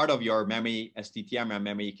 So a part of your memory, STT-MRAM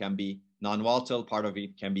memory, can be non-volatile. Part of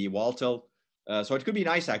it can be volatile. So it could be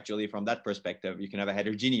nice, actually, from that perspective. You can have a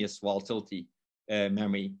heterogeneous volatility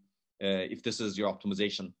memory if this is your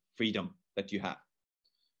optimization freedom that you have.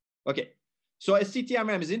 Okay, so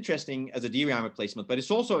STT-MRAM is interesting as a DRAM replacement, but it's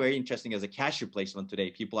also very interesting as a cache replacement today.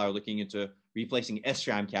 People are looking into replacing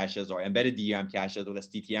SRAM caches or embedded DRAM caches with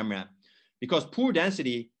STT-MRAM because poor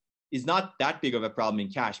density is not that big of a problem in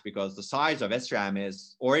cache because the size of SRAM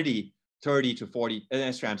is already 30 to 40,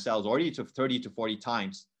 SRAM cells already to 30 to 40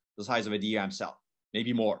 times the size of a DRAM cell,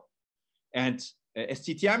 maybe more. And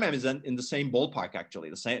STT-MRAM is in the same ballpark,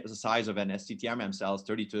 actually. The size of an STT-MRAM cell is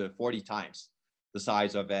 30 to 40 times the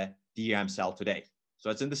size of a DRAM cell today. So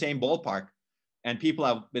it's in the same ballpark. And people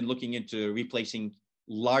have been looking into replacing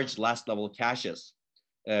large last level caches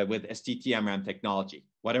with STT-MRAM technology,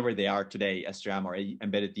 whatever they are today, SRAM or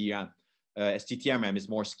embedded DRAM. STT-MRAM is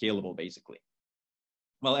more scalable, basically.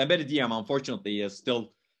 Well, embedded DRAM, unfortunately, is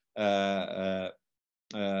still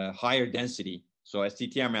higher density. So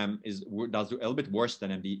STT-MRAM does a little bit worse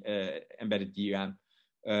than embedded DRAM,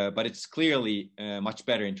 but it's clearly much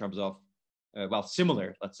better in terms of, well,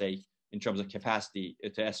 similar, let's say, in terms of capacity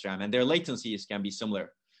to SRAM. And their latencies can be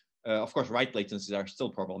similar. Of course, write latencies are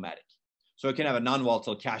still problematic. So you can have a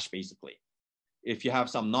non-volatile cache, basically. If you have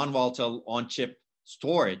some non-volatile on-chip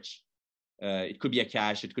storage, it could be a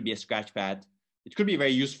cache, it could be a scratch pad. It could be very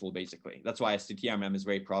useful, basically. That's why STT-MRAM is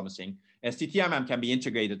very promising. STT-MRAM can be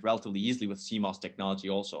integrated relatively easily with CMOS technology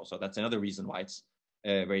also. So that's another reason why it's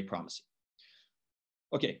very promising.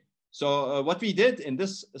 Okay, so what we did in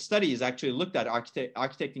this study is actually looked at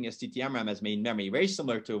architecting STT-MRAM as main memory, very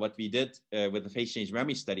similar to what we did with the phase change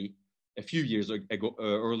memory study a few years ago,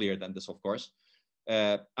 earlier than this, of course.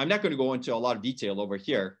 I'm not going to go into a lot of detail over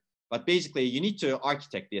here, but basically you need to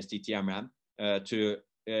architect the STT-MRAM to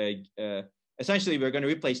essentially we're going to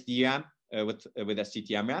replace DRAM with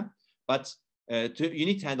STT-MRAM, but you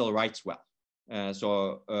need to handle writes well.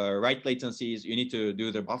 So write latencies, you need to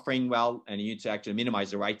do the buffering well, and you need to actually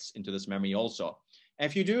minimize the writes into this memory also. And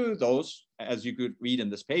if you do those, as you could read in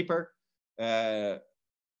this paper,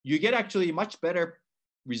 you get actually much better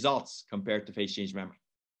results compared to phase change memory.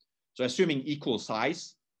 So assuming equal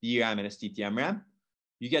size, DRAM and STT-MRAM,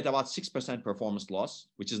 you get about 6% performance loss,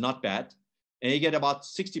 which is not bad. And you get about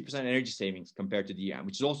 60% energy savings compared to DRAM,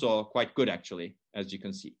 which is also quite good, actually, as you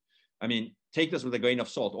can see. I mean, take this with a grain of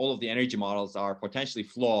salt. All of the energy models are potentially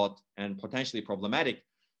flawed and potentially problematic.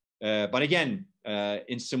 But again,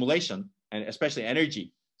 in simulation, and especially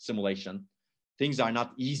energy simulation, things are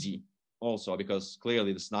not easy also, because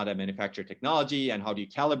clearly this is not a manufactured technology. And how do you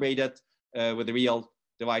calibrate it with the real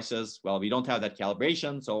devices? Well, we don't have that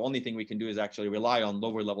calibration. So only thing we can do is actually rely on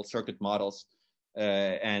lower level circuit models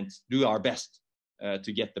and do our best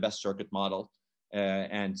to get the best circuit model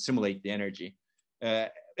and simulate the energy.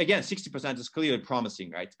 Again, 60% is clearly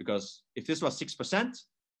promising, right? Because if this was 6%,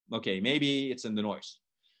 okay, maybe it's in the noise.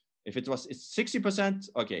 If it's 60%,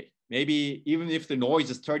 okay, maybe even if the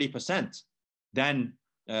noise is 30%, then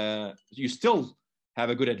you still have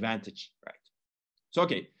a good advantage, right? So,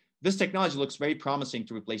 okay, this technology looks very promising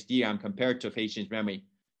to replace DRAM compared to phase change memory,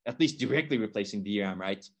 at least directly replacing DRAM,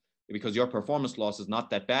 right? Because your performance loss is not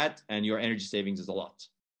that bad and your energy savings is a lot.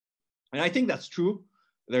 And I think that's true.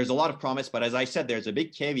 There's a lot of promise, but as I said, there's a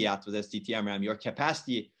big caveat with STT-MRAM. Your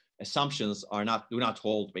capacity assumptions do not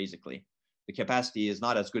hold, basically. The capacity is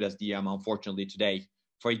not as good as DRAM, unfortunately, today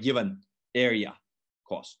for a given area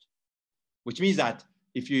cost, which means that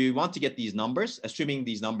if you want to get these numbers, assuming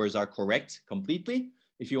these numbers are correct completely,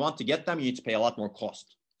 if you want to get them, you need to pay a lot more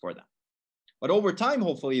cost for them. But over time,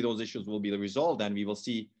 hopefully, those issues will be resolved, and we will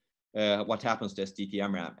see what happens to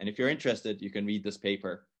STT-MRAM. And if you're interested, you can read this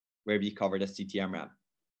paper where we covered STT-MRAM.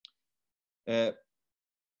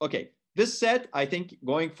 Okay, this said, I think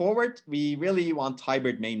going forward, we really want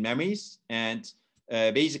hybrid main memories. And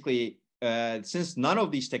basically, since none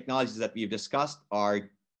of these technologies that we've discussed are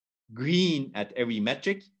green at every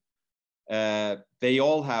metric, they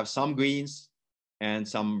all have some greens and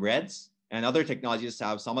some reds, and other technologies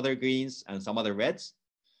have some other greens and some other reds.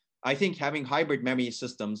 I think having hybrid memory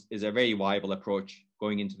systems is a very viable approach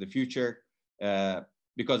going into the future.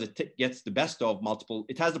 Because it gets the best of multiple,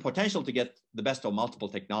 it has the potential to get the best of multiple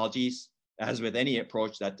technologies, as with any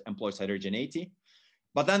approach that employs heterogeneity.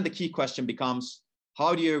 But then the key question becomes,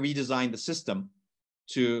 how do you redesign the system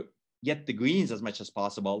to get the greens as much as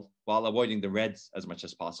possible while avoiding the reds as much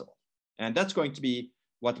as possible? And that's going to be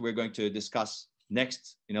what we're going to discuss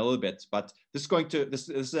next in a little bit. But this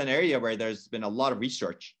is an area where there's been a lot of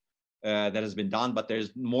research that has been done, but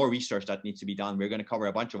there's more research that needs to be done. We're going to cover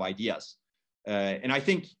a bunch of ideas. And I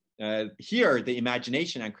think here the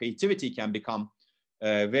imagination and creativity can become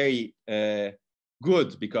very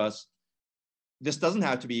good, because this doesn't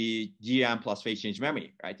have to be DRAM plus phase change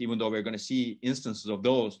memory, right? Even though we're going to see instances of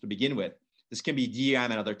those to begin with. This can be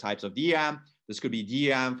DRAM and other types of DRAM. This could be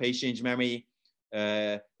DRAM, phase change memory,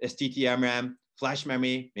 STT-MRAM, flash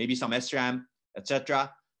memory, maybe some SRAM,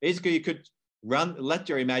 etc. Basically, you could let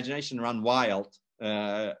your imagination run wild,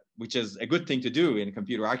 which is a good thing to do in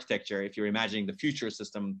computer architecture if you're imagining the future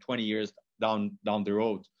system 20 years down the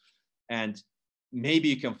road. And maybe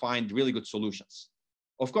you can find really good solutions.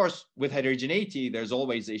 Of course, with heterogeneity, there's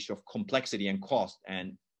always the issue of complexity and cost.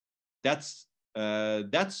 And that's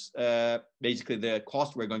basically the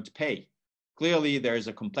cost we're going to pay. Clearly, there's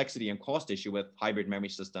a complexity and cost issue with hybrid memory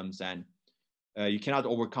systems, and you cannot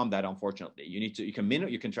overcome that, unfortunately.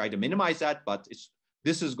 You can try to minimize that, but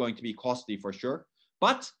this is going to be costly for sure.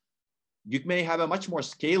 But you may have a much more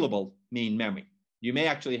scalable main memory. You may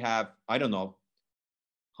actually have, I don't know,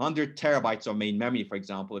 100 terabytes of main memory, for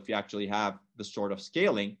example, if you actually have this sort of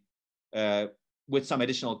scaling with some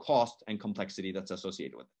additional cost and complexity that's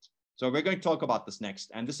associated with it. So we're going to talk about this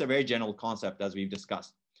next. And this is a very general concept, as we've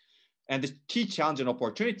discussed. And the key challenge and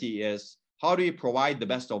opportunity is, how do you provide the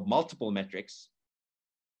best of multiple metrics,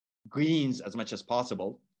 greens as much as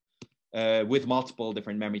possible, with multiple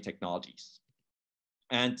different memory technologies?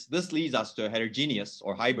 And this leads us to heterogeneous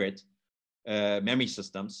or hybrid memory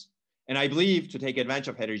systems. And I believe to take advantage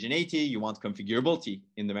of heterogeneity, you want configurability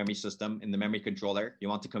in the memory system, in the memory controller. You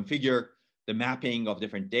want to configure the mapping of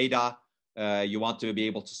different data. You want to be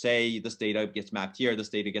able to say this data gets mapped here, this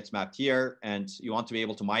data gets mapped here, and you want to be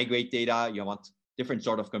able to migrate data. You want different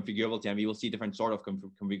sort of configurability, and we will see different sort of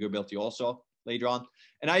configurability also later on.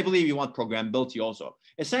 And I believe you want programmability also.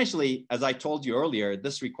 Essentially, as I told you earlier,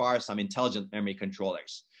 this requires some intelligent memory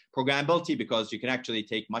controllers. Programmability, because you can actually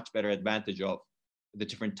take much better advantage of the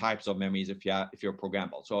different types of memories if you're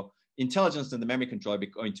programmable. So intelligence in the memory controller is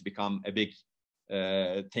going to become a big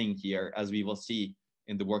thing here, as we will see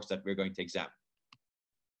in the works that we're going to examine.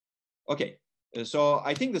 Okay, so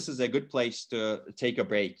I think this is a good place to take a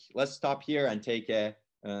break. Let's stop here and take a,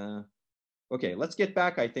 okay, let's get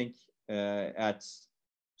back, I think, at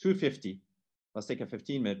 2:50. Let's take a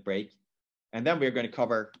 15-minute break. And then we're going to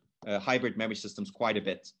cover hybrid memory systems quite a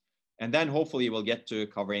bit. And then hopefully we'll get to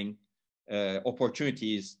covering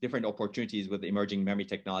opportunities, different opportunities with emerging memory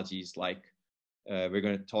technologies. Like we're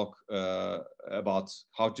going to talk about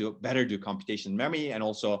how to better do computation memory, and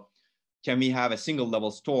also can we have a single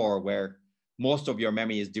level store where most of your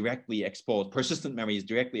memory is directly exposed, persistent memory is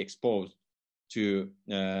directly exposed to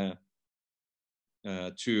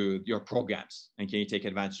your programs, and can you take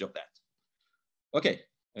advantage of that? Okay,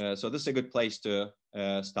 so this is a good place to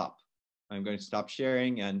stop. I'm going to stop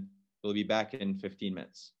sharing and we'll be back in 15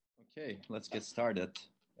 minutes. Okay, let's get started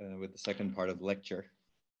with the second part of the lecture.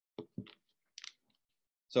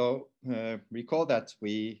 So recall that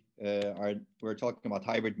we're talking about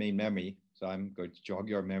hybrid main memory. So I'm going to jog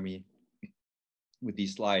your memory with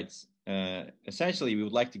these slides. Essentially, we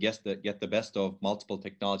would like to get the best of multiple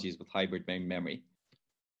technologies with hybrid main memory.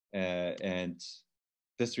 And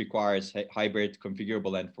this requires hybrid,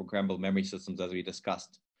 configurable, and programmable memory systems, as we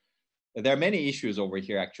discussed. There are many issues over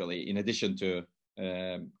here, actually, in addition to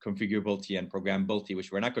configurability and programmability,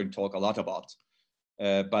 which we're not going to talk a lot about.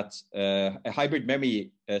 But a hybrid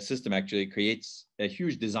memory system actually creates a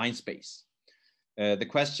huge design space. The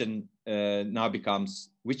question now becomes,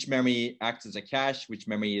 which memory acts as a cache, which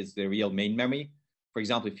memory is the real main memory? For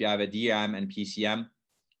example, if you have a DRAM and PCM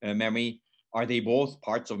memory, are they both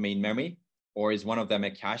parts of main memory, or is one of them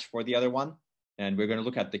a cache for the other one? And we're going to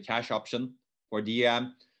look at the cache option for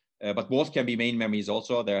DRAM, but both can be main memories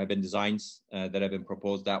also. There have been designs that have been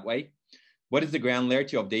proposed that way. What is the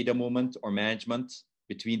granularity of data movement or management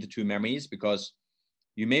between the two memories? Because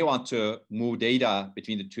you may want to move data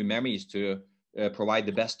between the two memories to provide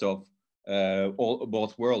the best of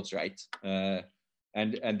both worlds, right?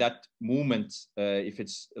 And that movement, if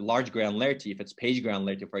it's large granularity, if it's page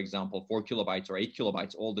granularity, for example, 4 kilobytes or 8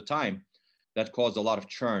 kilobytes all the time, that causes a lot of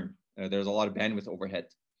churn. There's a lot of bandwidth overhead.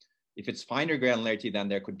 If it's finer granularity, then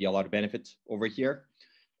there could be a lot of benefit over here.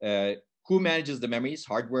 Who manages the memories,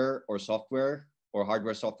 hardware or software, or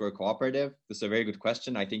hardware-software cooperative? This is a very good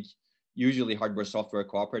question. I think usually hardware-software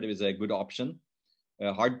cooperative is a good option.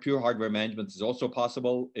 Pure hardware management is also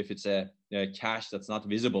possible if it's a cache that's not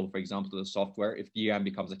visible, for example, to the software. If DRAM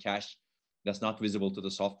becomes a cache that's not visible to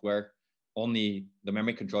the software, only the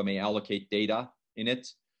memory controller may allocate data in it.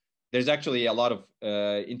 There's actually a lot of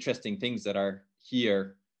interesting things that are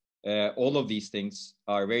here. All of these things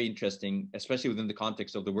are very interesting, especially within the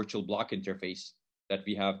context of the virtual block interface that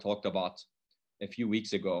we have talked about a few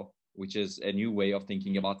weeks ago, which is a new way of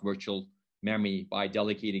thinking about virtual memory by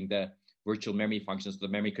delegating the virtual memory functions to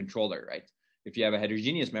the memory controller, right? If you have a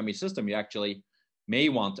heterogeneous memory system, you actually may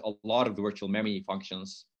want a lot of the virtual memory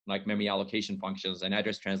functions, like memory allocation functions and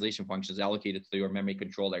address translation functions, allocated to your memory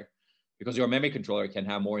controller, because your memory controller can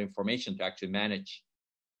have more information to actually manage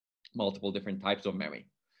multiple different types of memory.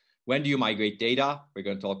 When do you migrate data? We're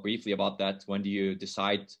going to talk briefly about that. When do you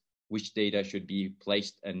decide which data should be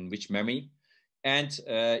placed in which memory? And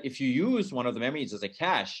if you use one of the memories as a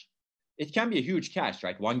cache, it can be a huge cache,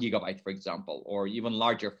 right? 1 gigabyte, for example, or even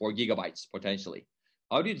larger, 4 gigabytes potentially.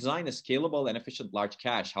 How do you design a scalable and efficient large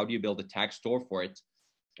cache? How do you build a tag store for it?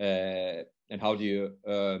 And how do you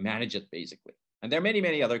manage it, basically? And there are many,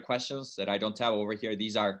 many other questions that I don't have over here.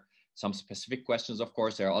 These are some specific questions, of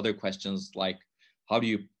course. There are other questions like, how do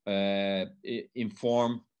you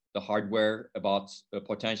inform the hardware about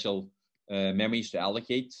potential memories to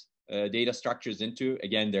allocate data structures into?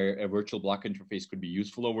 Again, a virtual block interface could be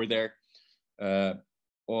useful over there.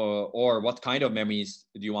 Or what kind of memories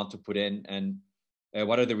do you want to put in, and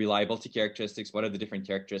what are the reliability characteristics? What are the different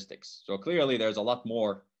characteristics? So clearly, there's a lot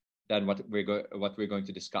more than what we're going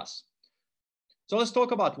to discuss. So let's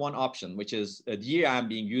talk about one option, which is DRAM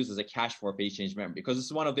being used as a cache for phase change memory, because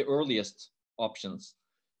it's one of the earliest options.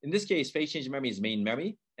 In this case, phase change memory is main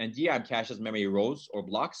memory, and DRAM caches memory rows or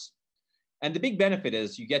blocks. And the big benefit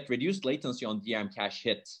is you get reduced latency on DRAM cache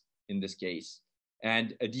hits in this case.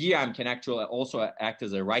 And a DRAM can actually also act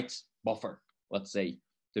as a write buffer, let's say,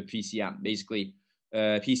 to PCM. Basically,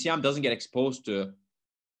 PCM doesn't get exposed to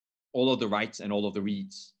all of the writes and all of the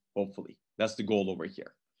reads, hopefully. That's the goal over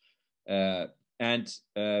here. And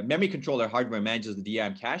memory controller hardware manages the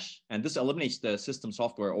DRAM cache, and this eliminates the system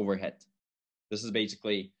software overhead. This is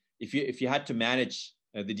basically, if you had to manage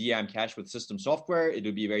the DRAM cache with system software, it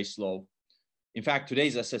would be very slow. In fact,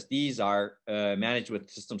 today's SSDs are managed with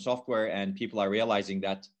system software, and people are realizing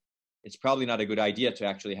that it's probably not a good idea to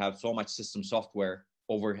actually have so much system software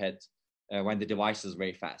overhead when the device is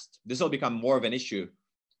very fast. This will become more of an issue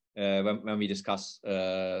when we discuss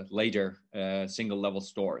later single level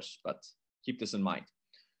stores, but keep this in mind.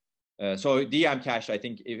 So DRAM cache, I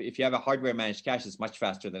think if you have a hardware managed cache, it's much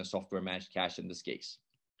faster than a software managed cache in this case.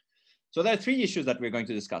 So there are three issues that we're going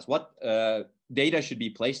to discuss. What data should be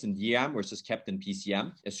placed in DRAM versus kept in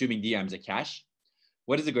PCM, assuming DRAM is a cache?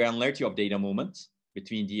 What is the granularity of data movement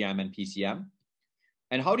between DRAM and PCM?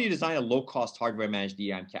 And how do you design a low-cost hardware-managed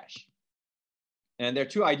DRAM cache? And there are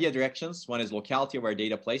two idea directions. One is locality of our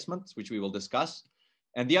data placement, which we will discuss.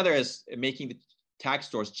 And the other is making the tag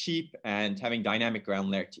stores cheap and having dynamic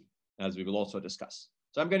granularity, as we will also discuss.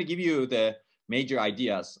 So I'm going to give you the major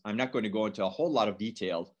ideas. I'm not going to go into a whole lot of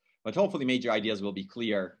detail, but hopefully major ideas will be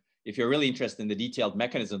clear. If you're really interested in the detailed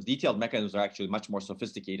mechanisms are actually much more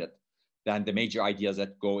sophisticated than the major ideas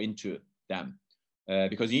that go into them.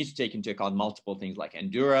 Because you need to take into account multiple things like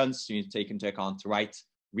endurance, you need to take into account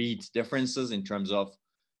write-read differences in terms of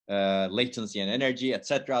latency and energy,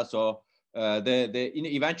 etc. So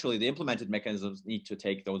eventually the implemented mechanisms need to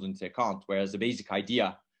take those into account, whereas the basic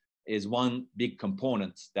idea is one big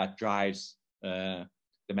component that drives the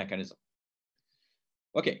mechanism.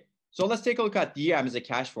 Okay, so let's take a look at DRAM as a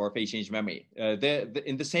cache for phase change memory. At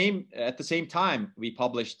the same time we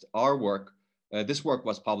published our work. This work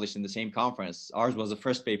was published in the same conference. Ours was the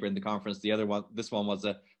first paper in the conference. This one was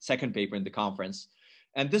the second paper in the conference.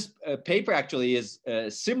 And this paper actually is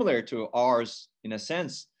similar to ours in a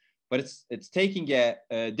sense, but it's taking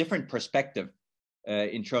a different perspective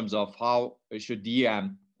in terms of how should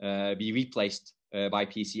DRAM be replaced by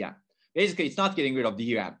PCM. Basically, it's not getting rid of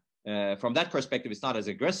DRAM. From that perspective, it's not as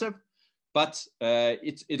aggressive, but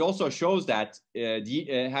it also shows that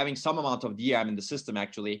having some amount of DRAM in the system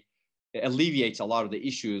actually alleviates a lot of the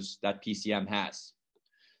issues that PCM has.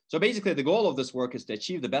 So basically, the goal of this work is to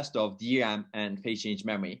achieve the best of DRAM and phase change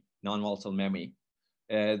memory, non-volatile memory.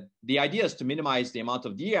 The idea is to minimize the amount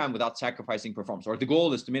of DRAM without sacrificing performance, or the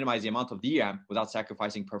goal is to minimize the amount of DRAM without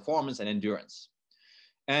sacrificing performance and endurance.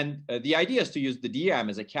 And the idea is to use the DRAM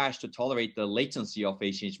as a cache to tolerate the latency of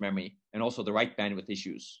phase change memory and also the write bandwidth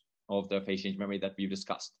issues of the phase change memory that we've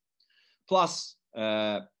discussed. Plus,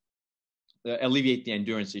 alleviate the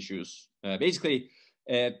endurance issues. Basically,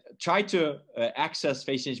 try to access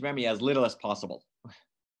phase change memory as little as possible,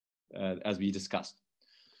 as we discussed.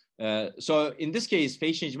 So in this case,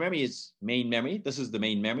 phase change memory is main memory. This is the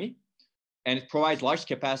main memory, and it provides large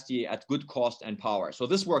capacity at good cost and power. So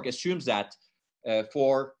this work assumes that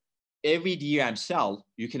for every DRAM cell,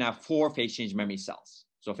 you can have 4 phase change memory cells.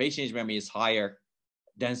 So phase change memory is higher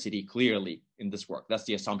density clearly in this work. That's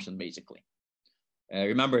the assumption, basically.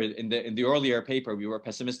 Remember, in the earlier paper, we were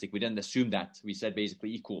pessimistic. We didn't assume that. We said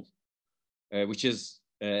basically equal, which is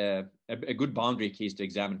a good boundary case to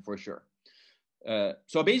examine for sure.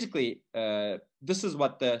 So basically, this is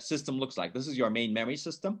what the system looks like. This is your main memory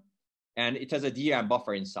system, and it has a DRAM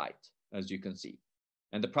buffer inside, as you can see.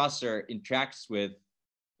 And the processor interacts with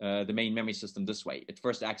the main memory system this way. It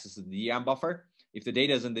first accesses the DRAM buffer. If the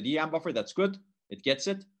data is in the DRAM buffer, that's good. It gets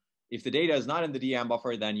it. If the data is not in the DRAM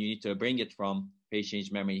buffer, then you need to bring it from phase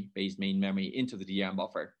change memory, base main memory, into the DRAM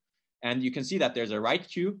buffer. And you can see that there's a write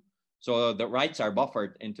queue. So the writes are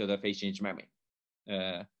buffered into the phase change memory.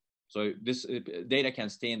 So this data can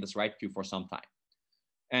stay in this write queue for some time.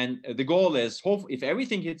 And the goal is, if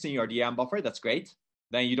everything hits in your DRAM buffer, that's great.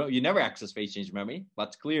 Then you never access phase change memory.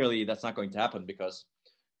 But clearly, that's not going to happen because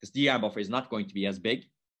this DRAM buffer is not going to be as big,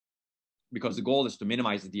 because the goal is to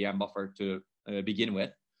minimize the DRAM buffer to begin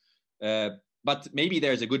with. But maybe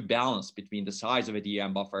there's a good balance between the size of a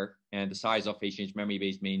DRAM buffer and the size of phase change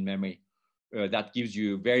memory-based main memory that gives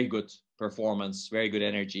you very good performance, very good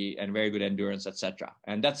energy, and very good endurance, etc.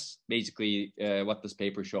 And that's basically what this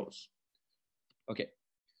paper shows. Okay,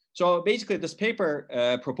 so basically this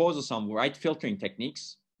paper proposes some write filtering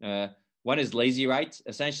techniques. One is lazy write.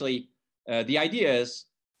 Essentially, the idea is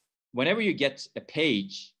whenever you get a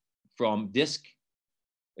page from disk,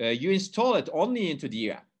 you install it only into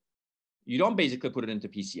DRAM. You don't basically put it into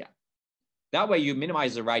PCM. That way you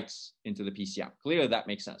minimize the writes into the PCM. Clearly that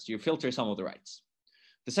makes sense. You filter some of the writes.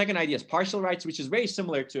 The second idea is partial writes, which is very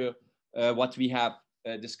similar to what we have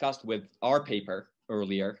discussed with our paper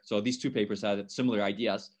earlier. So these two papers had similar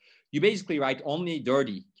ideas. You basically write only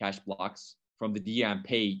dirty cache blocks from the DRAM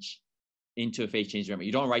page into a phase change memory.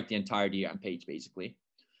 You don't write the entire DRAM page, basically.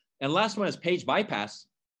 And last one is page bypass,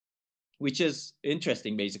 which is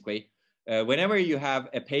interesting, basically. Whenever you have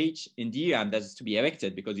a page in DRAM that's to be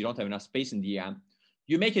evicted because you don't have enough space in DRAM,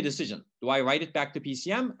 you make a decision. Do I write it back to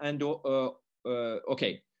PCM? And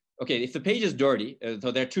okay, if the page is dirty,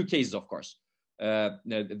 so there are two cases, of course.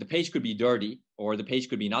 The page could be dirty or the page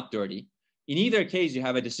could be not dirty. In either case, you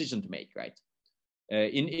have a decision to make, right?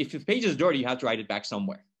 If the page is dirty, you have to write it back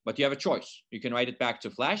somewhere, but you have a choice. You can write it back to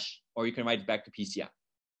Flash or you can write it back to PCM.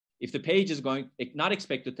 If the page is not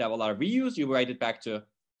expected to have a lot of reuse, you write it back to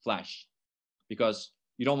Flash because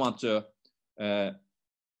you don't want to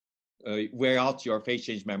wear out your phase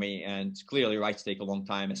change memory, and clearly writes take a long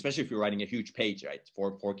time, especially if you're writing a huge page, right?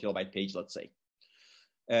 4 kilobyte page, let's say.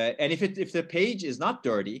 And if the page is not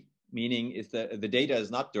dirty, meaning if the data is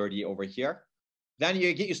not dirty over here, then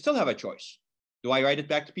you still have a choice. Do I write it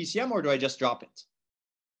back to PCM or do I just drop it?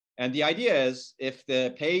 And the idea is if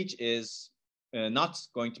the page is not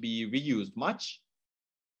going to be reused much,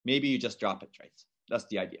 maybe you just drop it, right? That's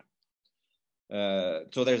the idea.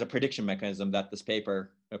 So there's a prediction mechanism that this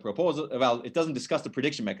paper proposes. Well, it doesn't discuss the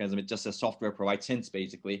prediction mechanism. It just says software provides hints,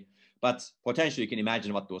 basically. But potentially, you can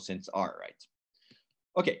imagine what those hints are, right?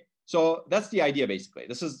 Okay, so that's the idea, basically.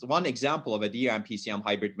 This is one example of a DRAM-PCM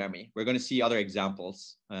hybrid memory. We're going to see other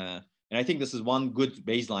examples. And I think this is one good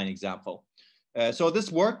baseline example. So this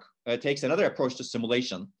work takes another approach to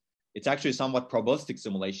simulation. It's actually somewhat probabilistic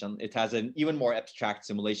simulation. It has an even more abstract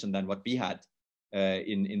simulation than what we had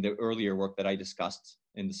in the earlier work that I discussed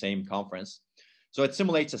in the same conference. So it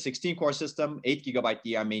simulates a 16-core system, 8 GB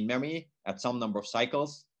DRAM main memory at some number of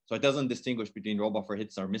cycles. So it doesn't distinguish between row-buffer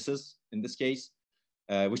hits or misses in this case,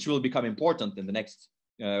 which will become important in the next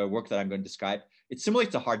work that I'm going to describe. It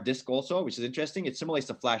simulates a hard disk also, which is interesting. It simulates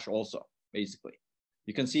a flash also, basically.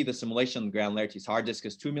 You can see the simulation granularities. Hard disk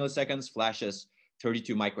is 2 milliseconds, flash is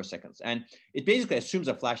 32 microseconds. And it basically assumes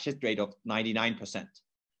a flash hit rate of 99%.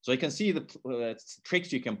 So you can see the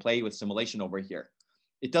tricks you can play with simulation over here.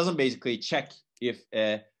 It doesn't basically check if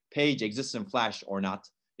a page exists in flash or not.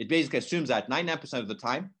 It basically assumes that 99% of the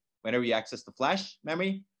time, whenever you access the flash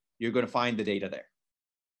memory, you're going to find the data there,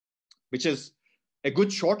 which is a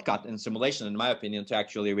good shortcut in simulation, in my opinion, to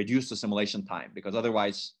actually reduce the simulation time, because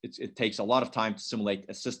otherwise it takes a lot of time to simulate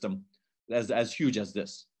a system as huge as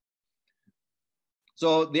this.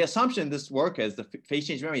 So the assumption in this work is the phase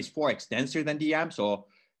change memory is 4x denser than DRAM. So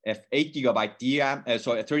if 8 GB DRAM,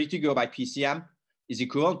 so a 32 GB PCM is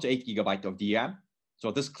equivalent to 8 GB of DRAM.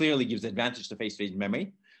 So this clearly gives advantage to phase change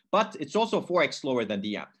memory, but it's also 4x slower than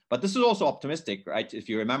DRAM. But this is also optimistic, right? If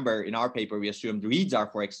you remember in our paper, we assumed reads are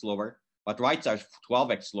 4x slower, but writes are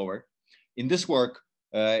 12x slower. In this work,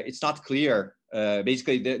 it's not clear.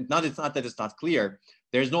 Basically, it's not that it's not clear.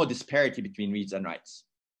 There's no disparity between reads and writes,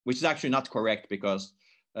 which is actually not correct because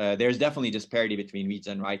there's definitely disparity between reads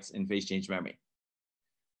and writes in phase change memory,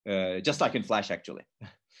 just like in flash, actually.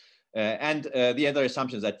 And the other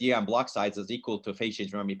assumption is that DRAM block size is equal to phase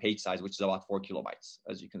change memory page size, which is about 4 kilobytes,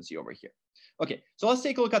 as you can see over here. Okay, so let's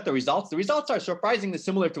take a look at the results. The results are surprisingly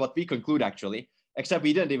similar to what we conclude, actually, except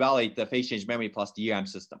we didn't evaluate the phase change memory plus DRAM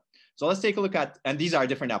system. So let's take a look at, and these are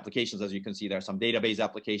different applications, as you can see. There are some database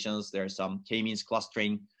applications, there's some k-means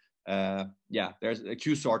clustering, there's a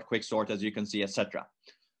Q-sort, quick sort, as you can see, etc.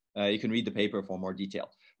 You can read the paper for more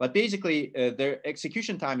detail. But basically, their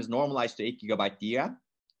execution time is normalized to 8 GB DRAM.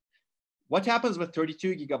 What happens with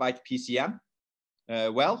 32 GB PCM?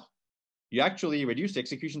 Well, you actually reduce the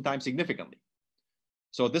execution time significantly.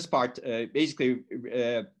 So this part, basically,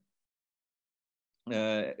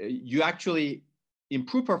 you actually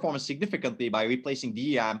improve performance significantly by replacing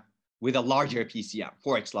DRAM with a larger PCM,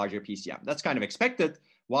 4x larger PCM. That's kind of expected.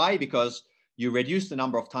 Why? Because you reduce the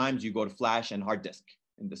number of times you go to flash and hard disk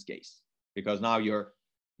in this case, because now your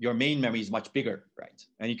main memory is much bigger, right?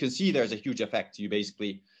 And you can see there's a huge effect. You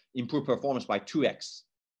basically improve performance by 2x,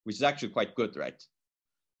 which is actually quite good, right?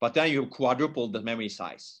 But then you quadruple the memory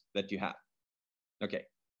size that you have. Okay.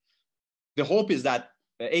 The hope is that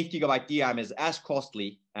 8 GB DRAM is as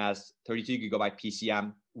costly as 32 GB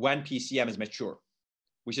PCM when PCM is mature,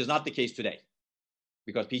 which is not the case today,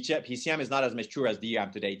 because PCM is not as mature as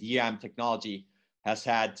DRAM today. DRAM technology has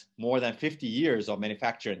had more than 50 years of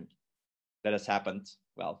manufacturing that has happened.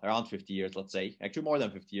 Well, around 50 years, let's say. Actually, more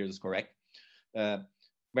than 50 years is correct.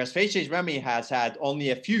 Whereas phase change memory has had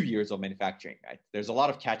only a few years of manufacturing, right? There's a lot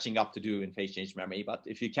of catching up to do in phase change memory, but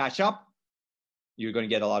if you catch up, you're going to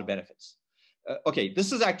get a lot of benefits. Okay,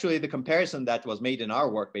 this is actually the comparison that was made in our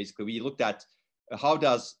work. Basically, we looked at how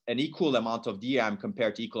does an equal amount of DRAM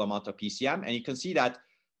compare to equal amount of PCM, and you can see that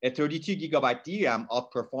a 32 GB DRAM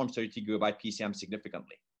outperforms 32 GB PCM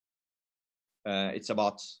significantly. It's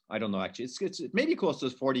about, I don't know, actually, it's maybe close to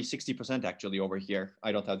 40, 60% actually over here.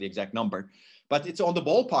 I don't have the exact number, but it's on the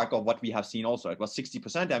ballpark of what we have seen also. It was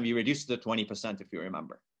 60% and we reduced it to 20%, if you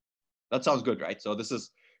remember. That sounds good, right? So this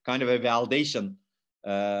is kind of a validation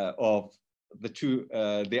of the two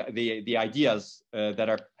the ideas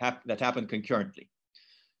that happen concurrently.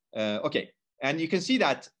 Okay, and you can see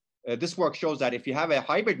that this work shows that if you have a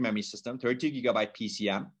hybrid memory system, 32 gigabyte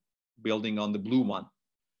PCM, building on the blue one,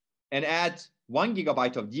 and add 1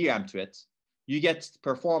 gigabyte of DRAM to it, you get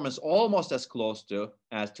performance almost as close to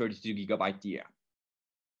as 32 gigabyte DRAM.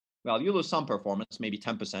 Well, you lose some performance, maybe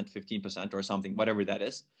 10%, 15% or something, whatever that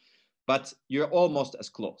is, but you're almost as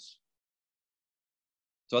close.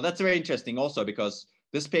 So that's very interesting also because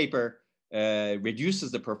this paper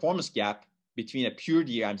reduces the performance gap between a pure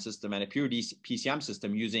DRAM system and a pure PCM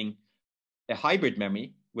system using a hybrid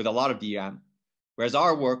memory with a lot of DRAM, whereas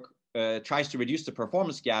our work tries to reduce the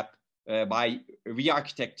performance gap by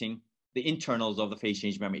re-architecting the internals of the phase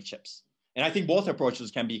change memory chips. And I think both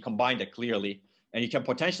approaches can be combined clearly, and you can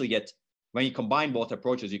potentially get, when you combine both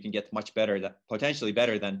approaches, you can get much better, potentially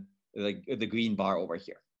better than the green bar over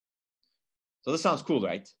here. So this sounds cool,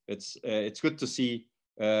 right? It's good to see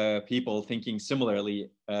people thinking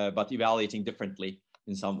similarly, but evaluating differently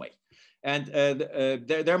in some way. And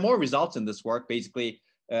there are more results in this work. Basically,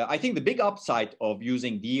 I think the big upside of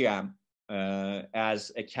using DRAM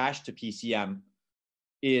as a cache to PCM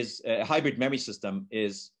is a hybrid memory system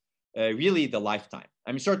is really the lifetime.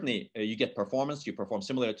 I mean, certainly you get performance, you perform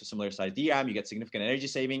similar to similar size DRAM, you get significant energy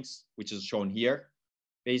savings, which is shown here,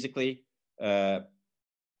 basically. But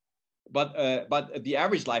the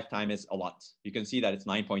average lifetime is a lot. You can see that it's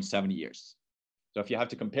 9.7 years. So if you have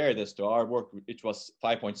to compare this to our work, it was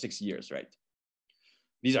 5.6 years, right?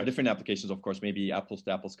 These are different applications, of course. Maybe apples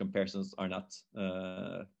to apples comparisons are not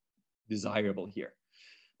desirable here.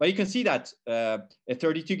 But you can see that a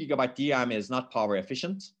 32 gigabyte DRAM is not power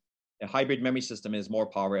efficient. A hybrid memory system is more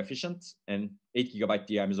power efficient, and 8 gigabyte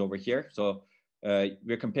DRAM is over here. So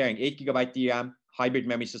we're comparing 8 gigabyte DRAM, hybrid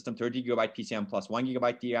memory system, 30 gigabyte PCM plus 1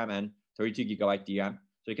 gigabyte DRAM, and 32 gigabyte DRAM.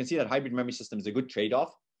 So you can see that hybrid memory system is a good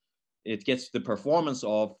trade-off. It gets the performance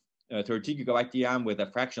of 30 gigabyte DRAM with a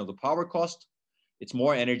fraction of the power cost. It's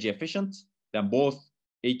more energy efficient than both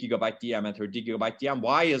 8 gigabyte DRAM and 30 gigabyte DRAM.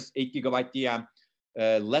 Why is 8 gigabyte DRAM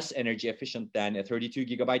less energy efficient than a 32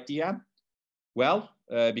 gigabyte DRAM? Well,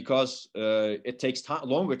 because it takes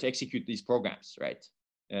longer to execute these programs, right?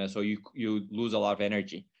 So you lose a lot of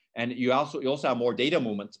energy. And you also have more data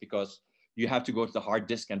movements because you have to go to the hard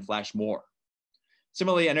disk and flash more.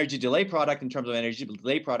 Similarly, energy delay product, in terms of energy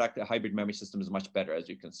delay product, a hybrid memory system is much better, as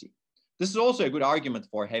you can see. This is also a good argument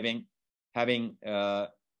for having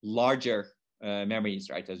larger memories,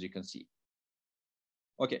 right, as you can see.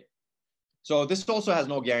 Okay, so this also has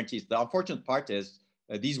no guarantees. The unfortunate part is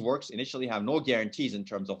these works initially have no guarantees in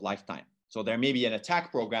terms of lifetime. So there may be an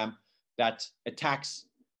attack program that attacks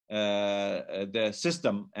the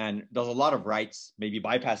system and does a lot of writes, maybe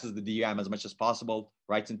bypasses the DRAM as much as possible,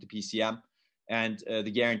 writes into PCM, and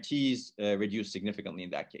the guarantees reduce significantly in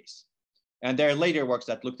that case. And there are later works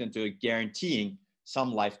that looked into guaranteeing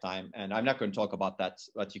some lifetime, and I'm not going to talk about that,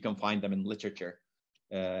 but you can find them in literature,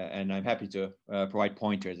 and I'm happy to provide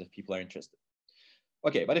pointers if people are interested.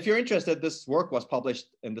 Okay, but if you're interested, this work was published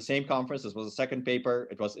in the same conference. This was the second paper.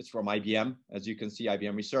 It's from IBM, as you can see,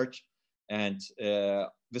 IBM Research. And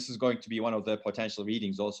this is going to be one of the potential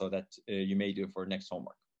readings also that you may do for next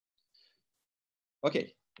homework.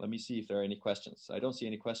 Okay, let me see if there are any questions. I don't see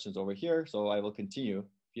any questions over here, so I will continue.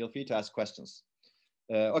 Feel free to ask questions.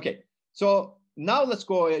 Okay, so now let's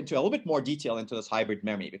go into a little bit more detail into this hybrid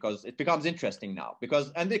memory because it becomes interesting now.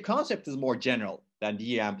 And the concept is more general than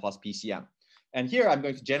DRAM plus PCM. And here I'm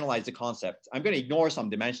going to generalize the concept. I'm going to ignore some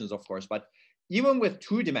dimensions, of course, but even with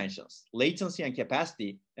 2 dimensions, latency and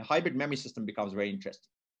capacity, a hybrid memory system becomes very interesting.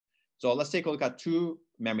 So let's take a look at 2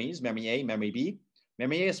 memories, memory A, memory B.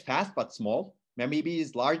 Memory A is fast but small. Memory B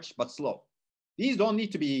is large but slow. These don't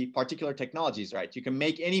need to be particular technologies, right? You can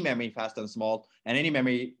make any memory fast and small and any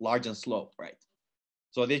memory large and slow, right?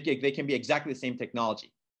 So they can be exactly the same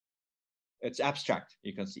technology. It's abstract,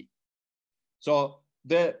 you can see. So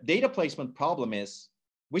the data placement problem is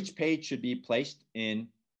which page should be placed in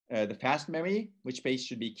the fast memory, which page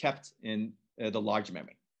should be kept in the large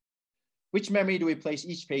memory. Which memory do we place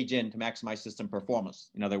each page in to maximize system performance,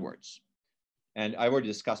 in other words? And I already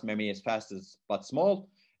discussed memory as fast as but small.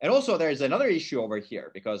 And also there's another issue over here,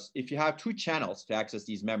 because if you have 2 channels to access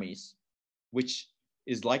these memories, which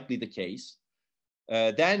is likely the case,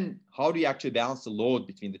 then how do you actually balance the load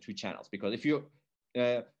between the 2 channels? Because if you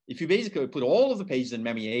basically put all of the pages in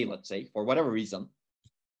memory A, let's say, for whatever reason,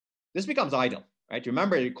 this becomes idle, right?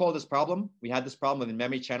 Remember, recall this problem? We had this problem in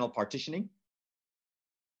memory channel partitioning.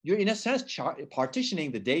 You're, in a sense,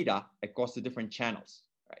 partitioning the data across the different channels,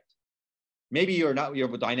 right? maybe you're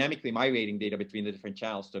dynamically migrating data between the different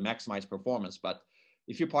channels to maximize performance, but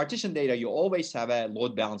if you partition data, you always have a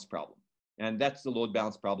load balance problem. And that's the load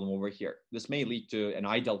balance problem over here. This may lead to an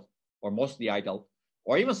idle or mostly idle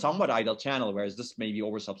or even somewhat idle channel, whereas this may be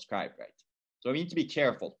oversubscribed, right? So we need to be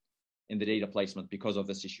careful in the data placement because of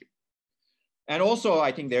this issue. And also,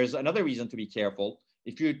 I think there's another reason to be careful.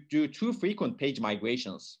 If you do too frequent page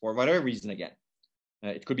migrations, for whatever reason, again,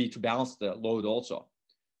 it could be to balance the load also.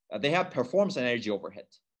 They have performance and energy overhead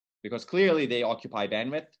because clearly they occupy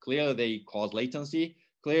bandwidth, clearly they cause latency,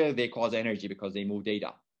 clearly they cause energy because they move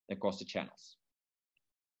data across the channels.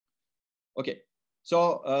 Okay,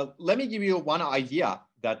 so let me give you one idea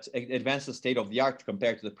that advances state of the art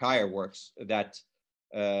compared to the prior works that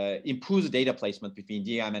improves data placement between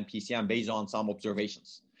DRAM and PCM based on some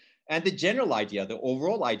observations. And the general idea, the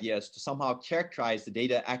overall idea is to somehow characterize the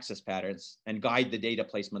data access patterns and guide the data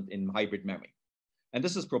placement in hybrid memory. And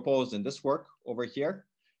this is proposed in this work over here.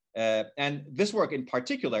 And this work in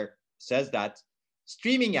particular says that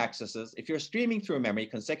streaming accesses, if you're streaming through memory,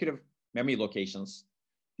 consecutive memory locations,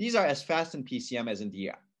 these are as fast in PCM as in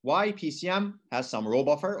DRAM. Why? PCM has some row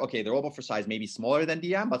buffer. Okay, the row buffer size may be smaller than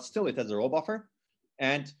DRAM, but still it has a row buffer.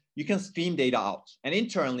 And you can stream data out. And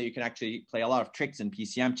internally, you can actually play a lot of tricks in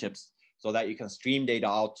PCM chips so that you can stream data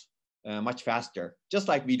out much faster, just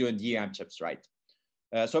like we do in DRAM chips, right?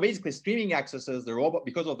 So basically, streaming accesses,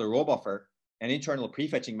 because of the row buffer and internal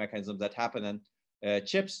prefetching mechanisms that happen in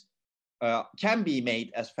chips, can be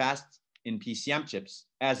made as fast in PCM chips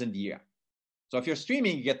as in DRAM. So if you're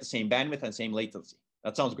streaming, you get the same bandwidth and same latency.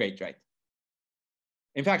 That sounds great, right?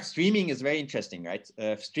 In fact, streaming is very interesting, right?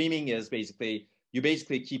 Streaming is basically, you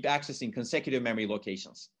basically keep accessing consecutive memory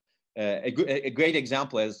locations. A great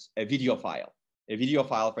example is a video file. A video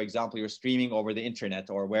file, for example, you're streaming over the internet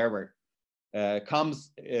or wherever,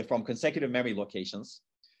 comes from consecutive memory locations.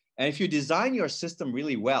 And if you design your system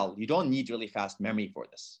really well, you don't need really fast memory for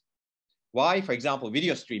this. Why? For example,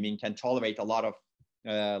 video streaming can tolerate a lot of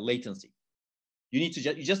latency. You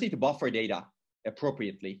just need to buffer data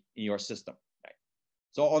appropriately in your system, right?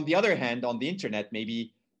 So on the other hand, on the internet,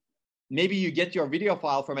 maybe you get your video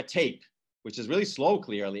file from a tape, which is really slow,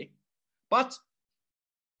 clearly, but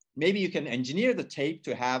maybe you can engineer the tape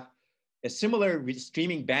to have a similar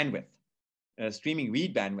streaming bandwidth, streaming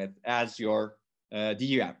read bandwidth as your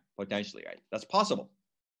DRAM, potentially, right? That's possible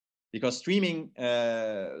because streaming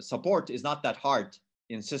support is not that hard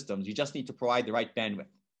in systems. You just need to provide the right bandwidth.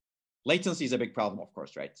 Latency is a big problem, of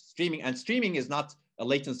course, right? Streaming is not a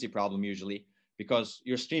latency problem usually because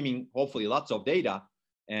you're streaming hopefully lots of data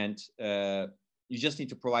and you just need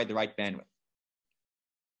to provide the right bandwidth.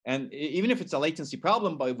 And even if it's a latency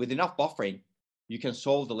problem, but with enough buffering, you can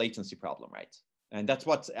solve the latency problem, right? And that's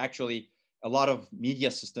what actually a lot of media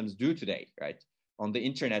systems do today, right? On the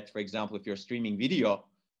internet, for example, if you're streaming video,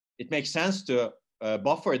 it makes sense to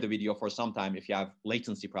buffer the video for some time if you have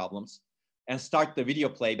latency problems and start the video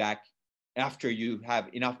playback after you have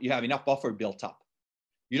enough buffer built up.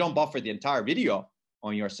 You don't buffer the entire video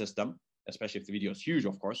on your system, especially if the video is huge,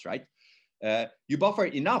 of course, right? You buffer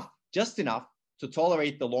enough, just enough to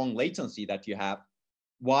tolerate the long latency that you have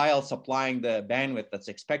while supplying the bandwidth that's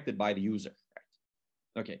expected by the user,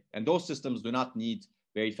 right? Okay, and those systems do not need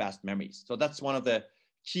very fast memories. So that's one of the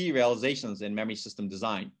key realizations in memory system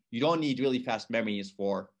design. You don't need really fast memories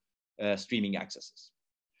for streaming accesses.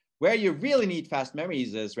 Where you really need fast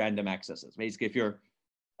memories is random accesses. Basically, if you're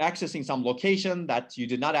accessing some location that you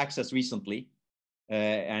did not access recently,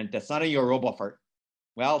 and that's not in your row buffer,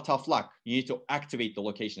 well, tough luck. You need to activate the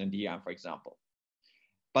location in DRAM, for example.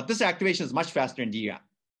 But this activation is much faster in DRAM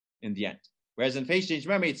in the end. Whereas in phase change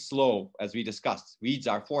memory, it's slow, as we discussed. Reads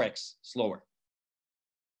are 4x slower.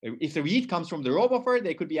 If the read comes from the row buffer,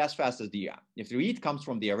 they could be as fast as DRAM. If the read comes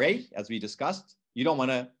from the array, as we discussed, you don't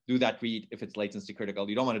want to do that read if it's latency critical.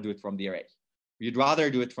 You don't want to do it from the array. You'd rather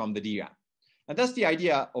do it from the DRAM. And that's the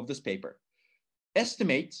idea of this paper.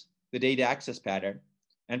 Estimate the data access pattern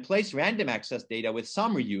and place random access data with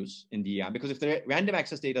some reuse in DRAM, because if the random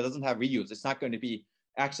access data doesn't have reuse, it's not going to be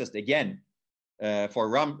accessed again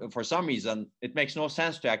for some reason. It makes no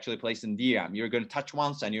sense to actually place in DRAM. You're going to touch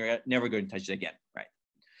once and you're never going to touch it again, right?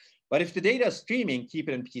 But if the data is streaming, keep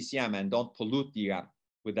it in PCM and don't pollute DRAM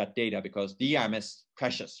with that data, because DRAM is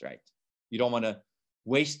precious, right? You don't want to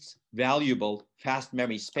waste valuable fast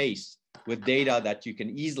memory space with data that you can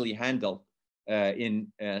easily handle in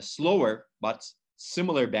slower but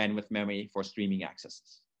similar bandwidth memory for streaming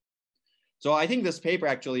accesses. So I think this paper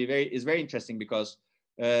actually is very interesting because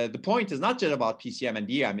the point is not just about PCM and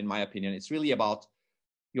DRAM, in my opinion. It's really about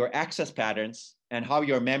your access patterns and how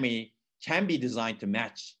your memory can be designed to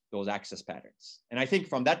match those access patterns. And I think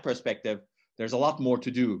from that perspective, there's a lot more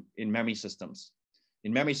to do in memory systems.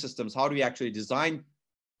 In memory systems, how do we actually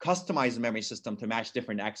customize the memory system to match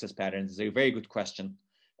different access patterns? Is a very good question.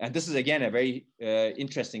 And this is, again, a very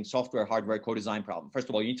interesting software hardware co-design problem. First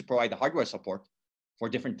of all, you need to provide the hardware support for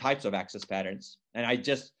different types of access patterns. And I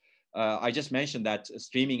just mentioned that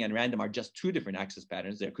streaming and random are just two different access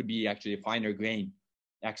patterns. There could be actually finer grain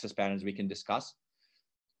access patterns we can discuss.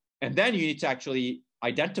 And then you need to actually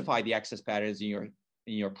identify the access patterns in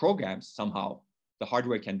your programs somehow. The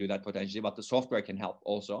hardware can do that potentially, but the software can help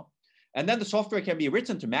also. And then the software can be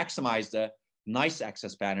written to maximize the nice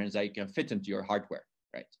access patterns that you can fit into your hardware,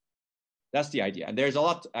 right? That's the idea. And there's a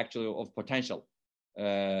lot actually of potential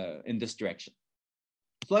in this direction.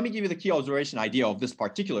 So let me give you the key observation idea of this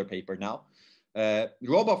particular paper now.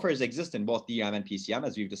 Row buffers exist in both DRAM and PCM,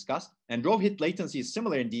 as we've discussed. And row hit latency is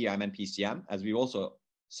similar in DRAM and PCM, as we also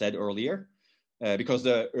said earlier, because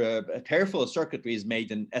the peripheral circuitry is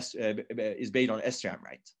based on SRAM,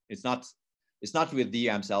 right? It's not with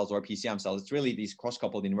DRAM cells or PCM cells. It's really these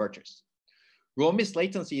cross-coupled inverters. Row miss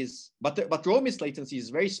latency but row miss latency is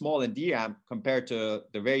very small in DRAM compared to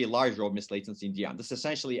the very large row miss latency in DRAM. This is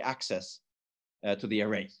essentially access to the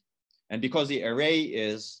array. And because the array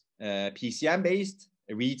is PCM based,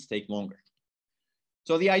 reads take longer.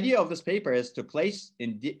 So the idea of this paper is to place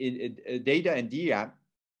in data in DRAM,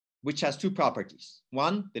 which has two properties.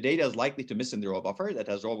 One, the data is likely to miss in the row buffer, that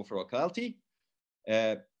has row buffer locality.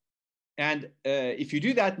 And if you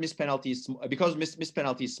do that, miss penalty is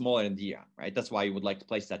smaller in DRAM, right? That's why you would like to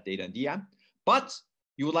place that data in DRAM. But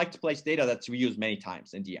you would like to place data that's reused many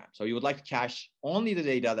times in DRAM. So you would like to cache only the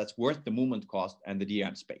data that's worth the movement cost and the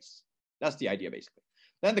DRAM space. That's the idea, basically.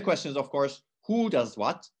 Then the question is, of course, who does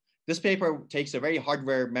what? This paper takes a very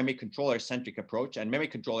hardware memory controller centric approach, and memory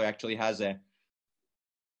controller actually has a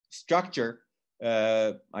structure.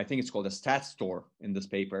 I think it's called a stat store in this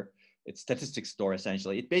paper. It's statistics store,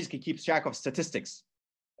 essentially. It basically keeps track of statistics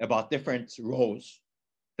about different rows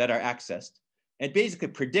that are accessed. It basically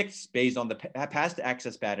predicts, based on the past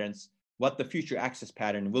access patterns, what the future access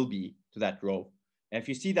pattern will be to that row. And if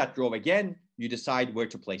you see that row again, you decide where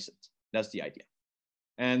to place it. That's the idea.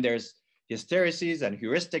 And there's hystereses and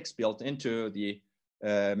heuristics built into the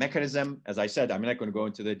mechanism. As I said, I'm not going to go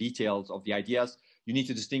into the details of the ideas. You need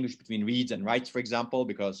to distinguish between reads and writes, for example,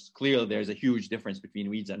 because clearly there's a huge difference between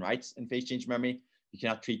reads and writes in phase change memory. You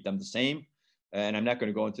cannot treat them the same. And I'm not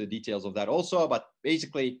going to go into the details of that also. But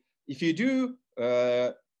basically, if you do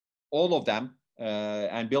all of them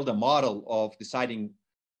and build a model of deciding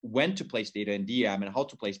when to place data in DRAM and how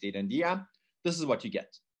to place data in DRAM, this is what you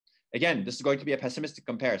get. Again, this is going to be a pessimistic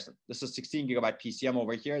comparison. This is 16 gigabyte PCM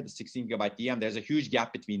over here, the 16 gigabyte DRAM. There's a huge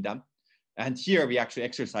gap between them. And here we actually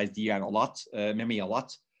exercise DRAM a lot, memory a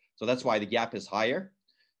lot. So that's why the gap is higher.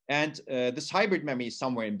 And this hybrid memory is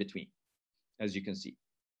somewhere in between, as you can see.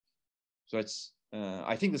 So it's,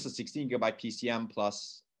 I think this is 16 gigabyte PCM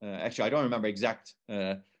plus, actually, I don't remember exact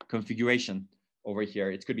configuration over here.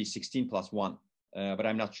 It could be 16 plus 1, but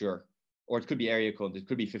I'm not sure. Or it could be area code. It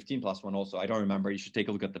could be 15 plus 1 also. I don't remember. You should take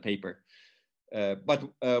a look at the paper. But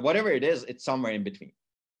whatever it is, it's somewhere in between.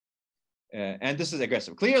 And this is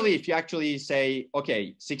aggressive. Clearly, if you actually say,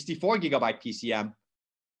 okay, 64 gigabyte PCM,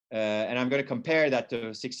 and I'm going to compare that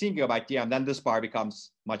to 16 gigabyte DRAM, then this bar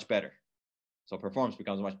becomes much better. So performance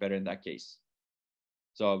becomes much better in that case.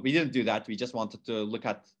 So we didn't do that. We just wanted to look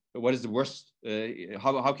at what is the worst,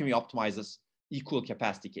 how can we optimize this equal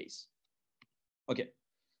capacity case? Okay.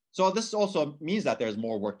 So this also means that there's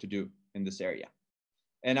more work to do in this area.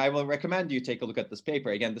 And I will recommend you take a look at this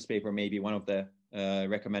paper. Again, this paper may be one of the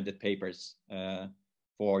recommended papers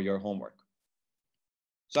for your homework.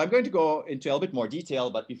 So I'm going to go into a little bit more detail,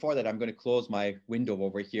 but before that, I'm going to close my window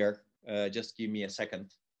over here. Just give me a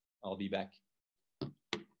second. I'll be back.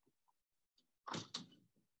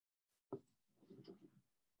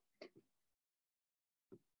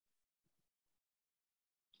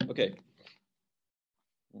 Okay.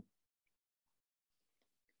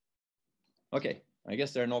 Okay, I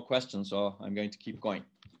guess there are no questions, so I'm going to keep going.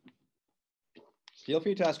 Feel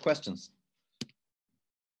free to ask questions.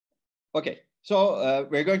 Okay, so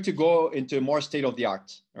we're going to go into more state of the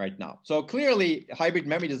art right now. So clearly, hybrid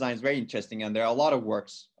memory design is very interesting, and there are a lot of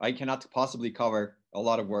works. I cannot possibly cover a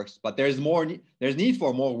lot of works, but there's need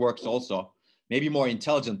for more works also. Maybe more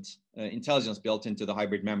intelligence built into the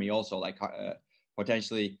hybrid memory also, like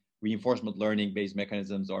potentially reinforcement learning-based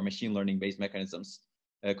mechanisms or machine learning-based mechanisms.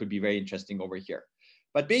 Could be very interesting over here.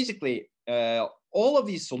 But basically, all of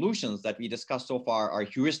these solutions that we discussed so far are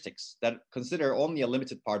heuristics that consider only a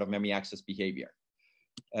limited part of memory access behavior.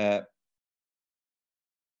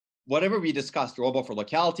 whatever we discussed, robo for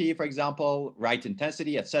locality, for example, write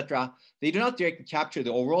intensity, etc., they do not directly capture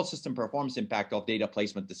the overall system performance impact of data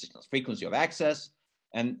placement decisions, frequency of access,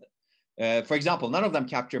 and for example, none of them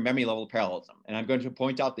capture memory level parallelism. And I'm going to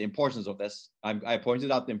point out the importance of this. I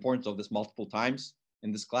pointed out the importance of this multiple times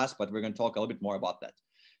in this class, but we're going to talk a little bit more about that.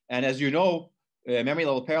 And as you know, memory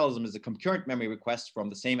level parallelism is a concurrent memory request from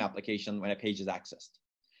the same application when a page is accessed.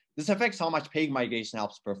 This affects how much page migration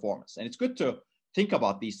helps performance. And it's good to think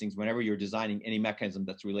about these things whenever you're designing any mechanism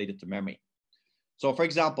that's related to memory. So for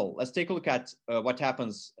example, let's take a look at what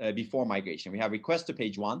happens before migration. We have request to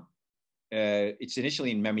page 1. It's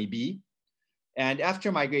initially in memory B. And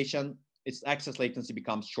after migration, its access latency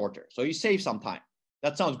becomes shorter. So you save some time.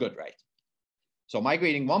 That sounds good, right? So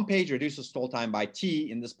migrating one page reduces stall time by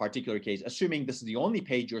T in this particular case, assuming this is the only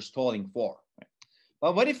page you're stalling for. Right?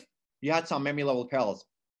 But what if you had some memory level parallelism?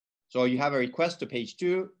 So you have a request to page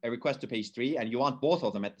 2, a request to page 3, and you want both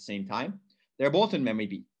of them at the same time. They're both in memory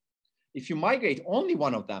B. If you migrate only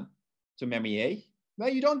one of them to memory A, well,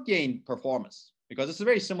 you don't gain performance, because this is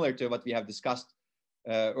very similar to what we have discussed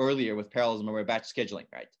earlier with parallelism or batch scheduling,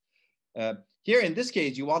 right? Here in this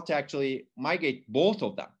case, you want to actually migrate both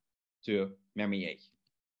of them to memory A.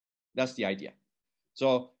 That's the idea.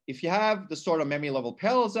 So if you have the sort of memory level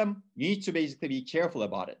parallelism, you need to basically be careful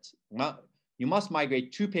about it. You must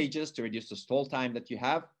migrate 2 pages to reduce the stall time that you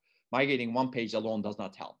have. Migrating 1 page alone does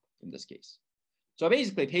not help in this case. So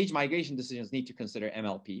basically, page migration decisions need to consider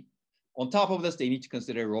MLP. On top of this, they need to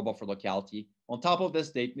consider robo for locality. On top of this,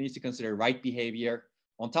 they need to consider write behavior.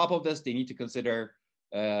 On top of this, they need to consider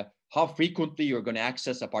how frequently you're going to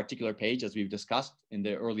access a particular page, as we've discussed in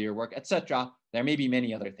the earlier work, etc. There may be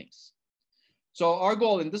many other things. So our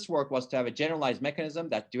goal in this work was to have a generalized mechanism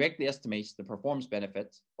that directly estimates the performance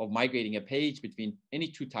benefits of migrating a page between any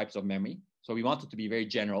 2 types of memory. So we wanted to be very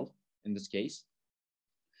general in this case.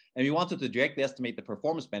 And we wanted to directly estimate the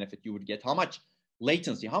performance benefit you would get, how much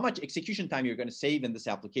latency, how much execution time you're going to save in this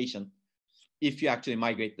application if you actually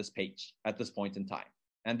migrate this page at this point in time.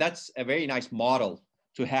 And that's a very nice model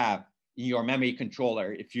to have in your memory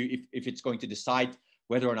controller if it's going to decide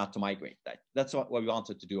whether or not to migrate that. That's what we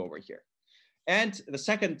wanted to do over here. And the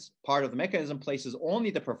second part of the mechanism places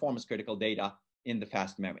only the performance critical data in the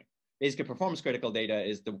fast memory. Basically, performance critical data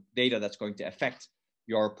is the data that's going to affect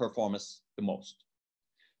your performance the most.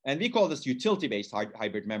 And we call this utility-based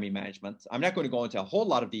hybrid memory management. I'm not going to go into a whole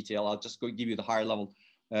lot of detail. I'll just go give you the higher level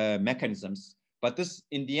mechanisms. But this,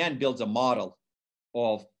 in the end, builds a model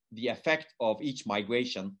of the effect of each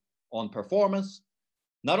migration on performance,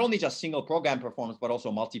 not only just single program performance, but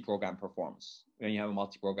also multi-program performance when you have a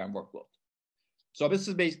multi-program workload. So this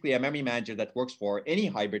is basically a memory manager that works for any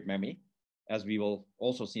hybrid memory, as we will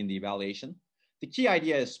also see in the evaluation. The key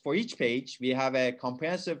idea is for each page, we have a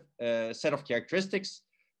comprehensive set of characteristics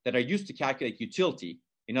that are used to calculate utility,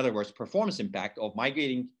 in other words, performance impact of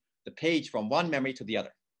migrating the page from one memory to the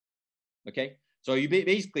other. Okay, so you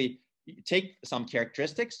basically take some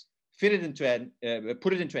characteristics, fit it into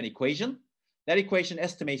put it into an equation. That equation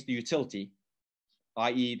estimates the utility,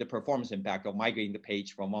 i.e. the performance impact of migrating the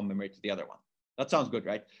page from one memory to the other one. That sounds good,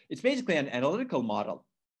 right? It's basically an analytical model,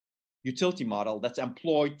 utility model that's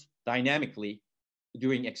employed dynamically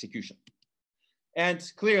during execution. And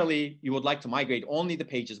clearly, you would like to migrate only the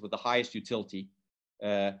pages with the highest utility.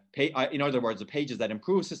 In other words, the pages that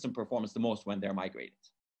improve system performance the most when they're migrated.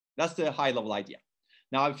 That's the high level idea.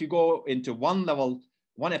 Now, if you go into one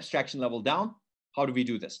abstraction level down, how do we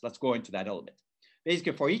do this? Let's go into that a little bit.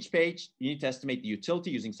 Basically, for each page, you need to estimate the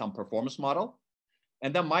utility using some performance model,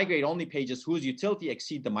 and then migrate only pages whose utility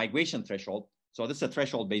exceed the migration threshold. So this is a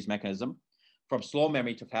threshold-based mechanism from slow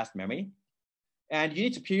memory to fast memory. And you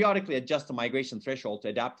need to periodically adjust the migration threshold to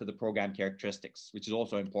adapt to the program characteristics, which is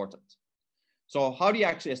also important. So how do you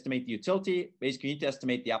actually estimate the utility? Basically, you need to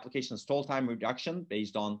estimate the application stall time reduction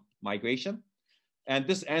based on migration. And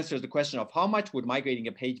this answers the question of how much would migrating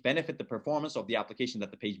a page benefit the performance of the application that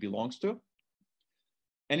the page belongs to.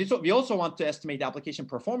 And we also want to estimate application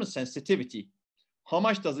performance sensitivity. How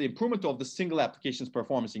much does the improvement of the single application's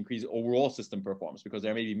performance increase overall system performance? Because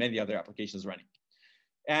there may be many other applications running.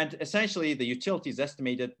 And essentially, the utility is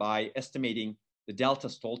estimated by estimating the delta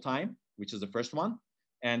stall time, which is the first one,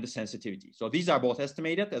 and the sensitivity. So these are both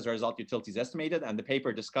estimated. As a result, utility is estimated. And the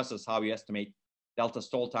paper discusses how we estimate delta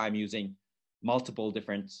stall time using multiple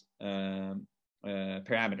different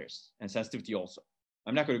parameters and sensitivity also.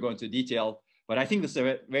 I'm not going to go into detail, but I think this is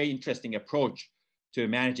a very interesting approach to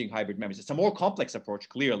managing hybrid memories. It's a more complex approach,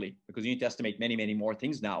 clearly, because you need to estimate many, many more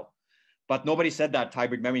things now. But nobody said that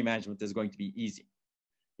hybrid memory management is going to be easy.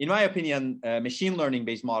 In my opinion, machine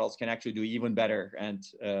learning-based models can actually do even better, and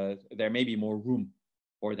there may be more room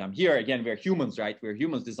for them. Here, again, we're humans, right? We're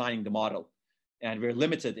humans designing the model, and we're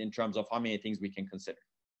limited in terms of how many things we can consider.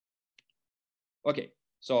 Okay,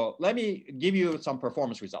 so let me give you some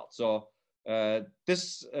performance results. So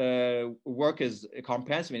this work is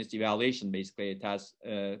comprehensive in its evaluation. Basically, it has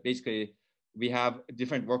we have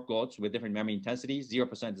different workloads with different memory intensities.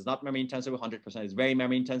 0% is not memory intensive, 100% is very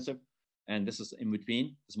memory intensive, and this is in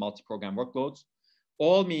between, this multi-program workloads.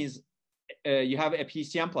 All means you have a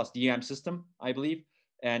PCM plus DRAM system, I believe.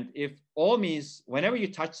 And if all means whenever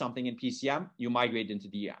you touch something in PCM, you migrate into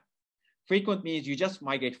DRAM. Frequent means you just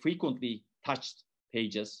migrate frequently touched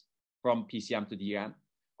pages from PCM to DRAM.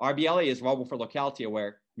 RBLA is robot for locality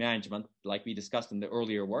aware management, like we discussed in the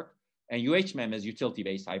earlier work. And UHMEM is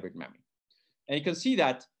utility-based hybrid memory. And you can see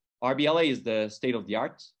that RBLA is the state of the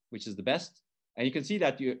art, which is the best. And you can see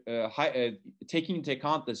that you, taking into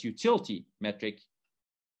account this utility metric,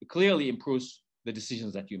 it clearly improves the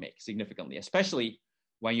decisions that you make significantly, especially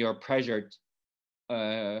when you're pressured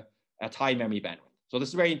at high memory bandwidth. So this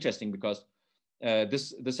is very interesting because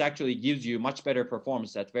this actually gives you much better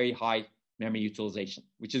performance at very high memory utilization,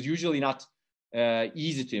 which is usually not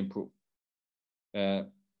easy to improve.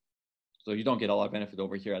 So you don't get a lot of benefit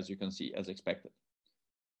over here, as you can see, as expected.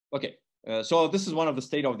 Okay, so this is one of the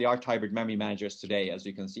state-of-the-art hybrid memory managers today, as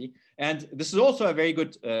you can see. And this is also a very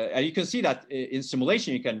good, and you can see that in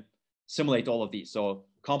simulation, you can simulate all of these. So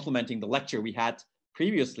complementing the lecture we had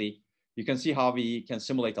previously, you can see how we can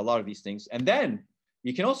simulate a lot of these things. And then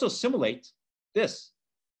you can also simulate this,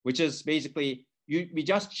 which is basically, we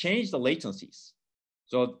just change the latencies.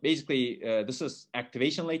 So basically, this is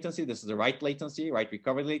activation latency. This is the write latency, write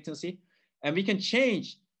recovery latency. And we can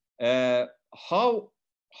change how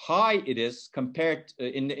high it is compared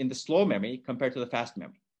in the slow memory compared to the fast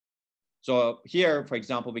memory. So here, for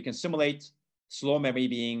example, we can simulate slow memory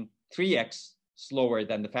being 3x slower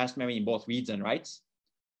than the fast memory in both reads and writes.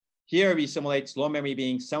 Here we simulate slow memory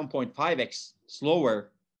being 7.5x slower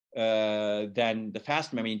than the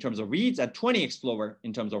fast memory in terms of reads and 20x slower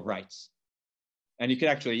in terms of writes. And you can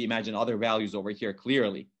actually imagine other values over here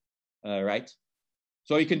clearly, right?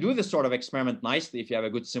 So you can do this sort of experiment nicely if you have a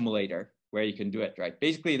good simulator where you can do it, right?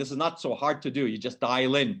 Basically, this is not so hard to do. You just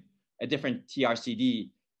dial in a different TRCD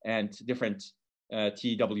and different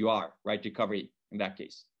TWR, right? Recovery in that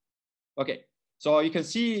case. Okay, so you can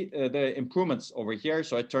see the improvements over here.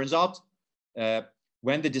 So it turns out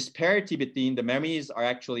when the disparity between the memories are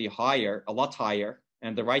actually higher, a lot higher,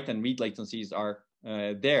 and the write and read latencies are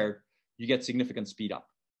there, you get significant speed up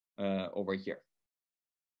over here.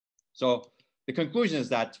 So the conclusion is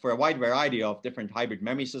that for a wide variety of different hybrid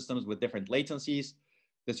memory systems with different latencies,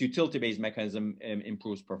 this utility-based mechanism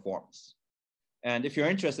improves performance. And if you're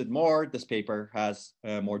interested more, this paper has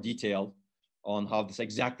more detail on how this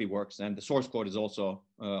exactly works. And the source code is also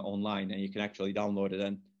online, and you can actually download it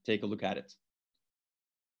and take a look at it.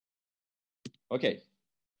 Okay,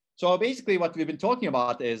 so basically what we've been talking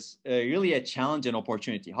about is really a challenge and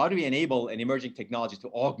opportunity. How do we enable an emerging technology to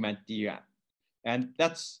augment DRAM? And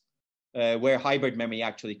that's where hybrid memory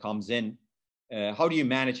actually comes in. How do you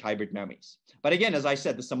manage hybrid memories? But again, as I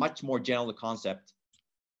said, this is a much more general concept.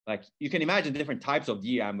 Like you can imagine different types of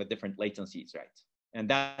DRAM with different latencies, right? And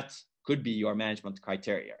that could be your management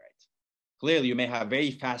criteria, right? Clearly, you may have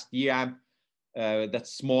very fast DRAM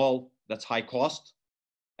that's small, that's high cost,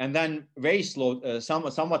 and then very slow,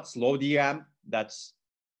 somewhat slow DRAM that's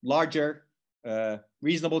larger,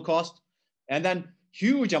 reasonable cost, and then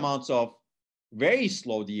huge amounts of very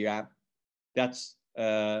slow DRAM that's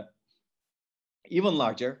even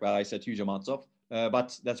larger. Well, I said huge amounts of,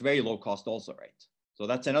 but that's very low cost also, right? So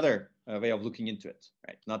that's another way of looking into it,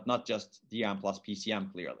 right? Not just DRAM plus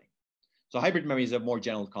PCM clearly. So hybrid memory is a more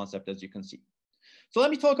general concept, as you can see. So let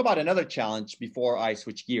me talk about another challenge before I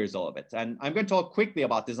switch gears a little bit. And I'm going to talk quickly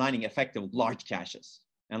about designing effective large caches.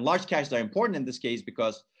 And large caches are important in this case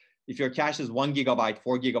because if your cache is 1 gigabyte,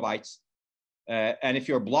 4 gigabytes, and if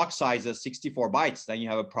your block size is 64 bytes, then you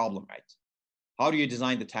have a problem, right? How do you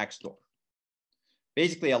design the tag store?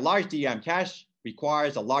 Basically, a large DRAM cache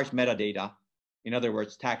requires a large metadata, in other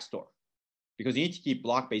words, tag store, because you need to keep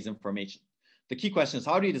block-based information. The key question is,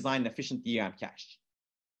 how do you design an efficient DRAM cache?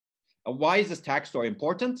 Why is this tag store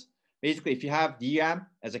important? Basically, if you have DRAM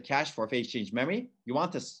as a cache for phase change memory, you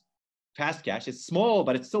want this fast cache. It's small,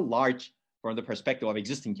 but it's still large from the perspective of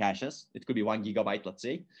existing caches. It could be 1 gigabyte, let's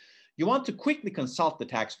say. You want to quickly consult the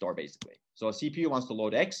tag store, basically. So a CPU wants to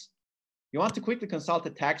load X. You want to quickly consult the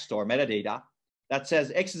tag store metadata that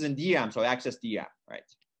says X is in DRAM, so access DRAM, right?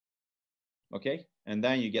 Okay, and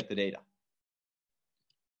then you get the data.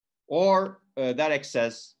 Or that X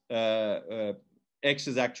says X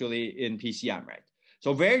is actually in PCM, right?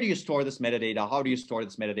 So where do you store this metadata? How do you store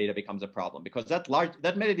this metadata becomes a problem, because that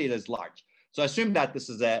metadata is large. So assume that this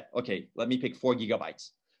is okay, let me pick 4 gigabytes.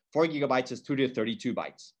 4 gigabytes is 2 to the 32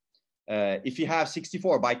 bytes. If you have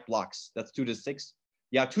 64 byte blocks, that's 2 to the 6.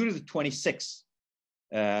 You have 2 to the 26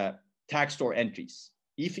 tag store entries.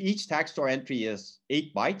 If each tag store entry is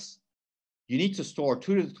 8 bytes, you need to store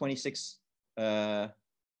 2 to the 26.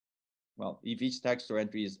 Well, if each tag store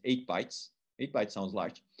entry is 8 bytes, 8 bytes sounds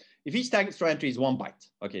large. If each tag store entry is 1 byte,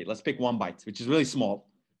 okay, let's pick 1 byte, which is really small.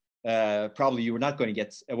 Probably you were not going to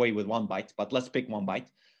get away with 1 byte, but let's pick 1 byte.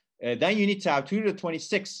 Then you need to have 2 to the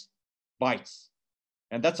 26 bytes,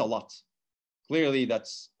 and that's a lot. Clearly,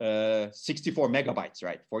 that's 64 megabytes,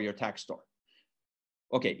 right, for your tag store.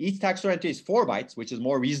 Okay, each tag store entry is 4 bytes, which is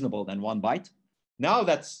more reasonable than 1 byte. Now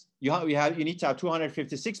that's you need to have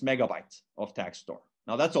 256 megabytes of tag store.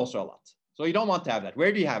 Now that's also a lot. So you don't want to have that.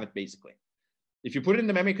 Where do you have it basically? If you put it in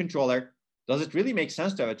the memory controller, does it really make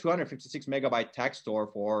sense to have a 256 megabyte tag store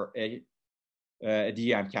for a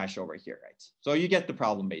DRAM cache over here, right? So you get the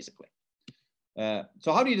problem basically.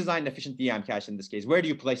 So how do you design an efficient DRAM cache in this case? Where do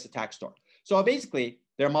you place the tag store? So basically,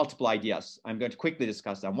 there are multiple ideas. I'm going to quickly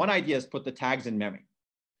discuss them. One idea is put the tags in memory.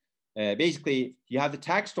 Basically, you have the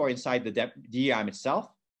tag store inside the DRAM itself,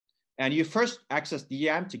 and you first access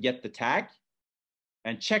DRAM to get the tag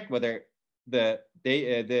and check whether the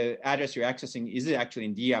address you're accessing is it actually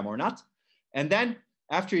in DRAM or not. And then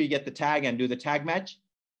after you get the tag and do the tag match,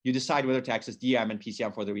 you decide whether to access DRAM and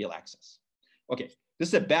PCM for the real access. Okay, this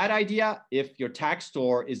is a bad idea if your tag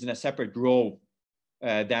store is in a separate row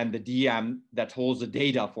than the DRAM that holds the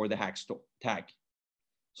data for the tag.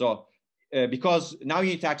 So because now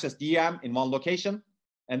you need to access DRAM in one location,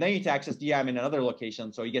 and then you need to access DRAM in another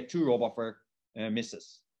location, so you get 2 row buffer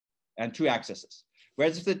misses and 2 accesses.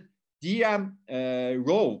 Whereas if the DRAM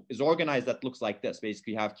row is organized that looks like this,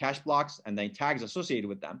 basically you have cache blocks and then tags associated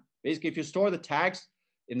with them. Basically, if you store the tags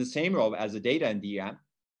in the same row as the data in DRAM,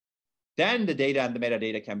 then the data and the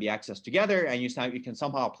metadata can be accessed together, and you can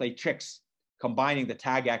somehow play tricks combining the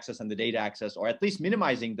tag access and the data access, or at least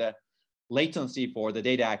minimizing the latency for the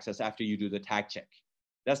data access after you do the tag check.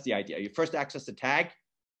 That's the idea. You first access the tag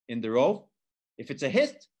in the row. If it's a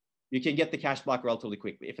hit, you can get the cache block relatively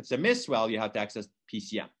quickly. If it's a miss, well, you have to access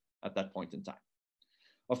PCM at that point in time.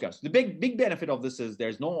 Of course, the big benefit of this is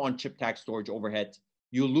there's no on-chip tag storage overhead.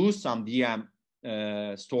 You lose some DRAM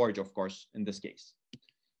storage, of course, in this case.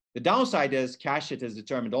 The downside is cache hit is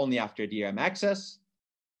determined only after DRAM access.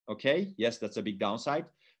 Okay, yes, that's a big downside.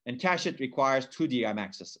 And cache hit requires 2 DRAM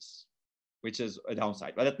accesses, which is a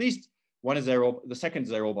downside. But at least one is the second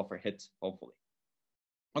is a row buffer hit, hopefully.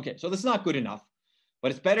 Okay, so this is not good enough,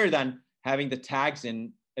 but it's better than having the tags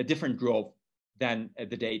in a different row than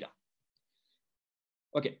the data.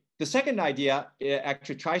 Okay, the second idea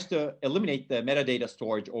actually tries to eliminate the metadata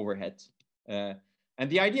storage overhead. And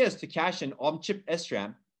the idea is to cache in on-chip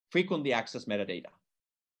SRAM frequently access metadata.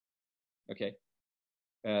 Okay.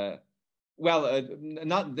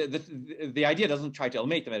 Not the idea doesn't try to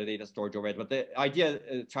eliminate the metadata storage overhead, but the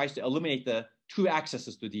idea tries to eliminate the 2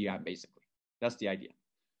 accesses to DRAM, basically. That's the idea.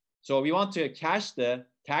 So we want to cache the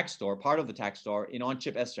tag store, part of the tag store, in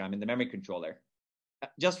on-chip SRAM in the memory controller,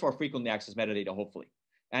 just for frequently accessed metadata, hopefully.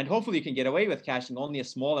 And hopefully you can get away with caching only a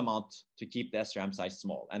small amount to keep the SRAM size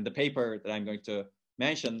small. And the paper that I'm going to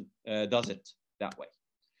mention does it that way.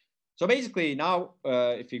 So basically now,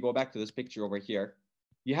 if you go back to this picture over here,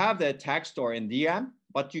 you have the tag store in DRAM,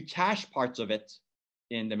 but you cache parts of it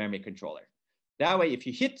in the memory controller. That way, if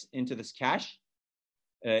you hit into this cache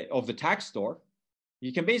of the tag store,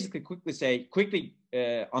 you can basically quickly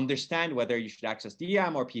understand whether you should access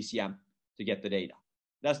DRAM or PCM to get the data.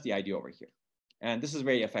 That's the idea over here. And this is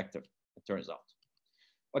very effective, it turns out.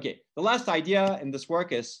 Okay, the last idea in this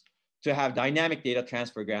work is to have dynamic data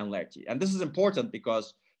transfer granularity. And this is important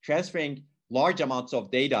because transferring large amounts of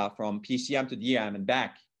data from PCM to DRAM and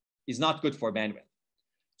back is not good for bandwidth.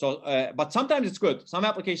 So, but sometimes it's good. Some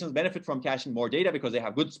applications benefit from caching more data because they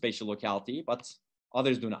have good spatial locality, but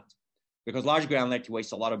others do not, because large granularity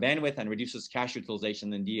wastes a lot of bandwidth and reduces cache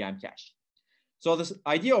utilization in DRAM cache. So this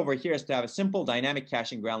idea over here is to have a simple dynamic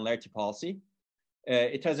caching granularity policy.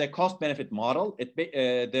 It has a cost-benefit model.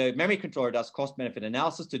 The memory controller does cost-benefit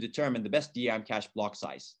analysis to determine the best DRAM cache block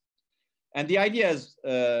size. And the idea is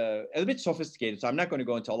a bit sophisticated, so I'm not going to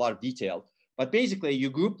go into a lot of detail. But basically, you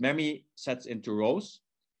group memory sets into rows,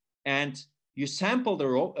 and you sample the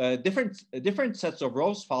row. Different sets of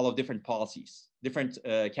rows follow different policies, different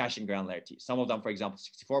caching granularity. Some of them, for example,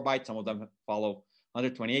 64 bytes. Some of them follow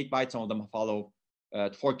 128 bytes. Some of them follow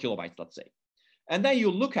 4 kilobytes, let's say. And then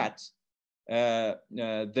you look at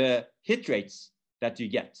the hit rates that you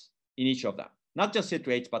get in each of them. not just hit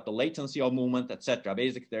rates, but the latency of movement, etc.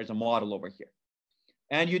 Basically, there's a model over here.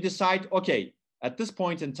 And you decide, okay, at this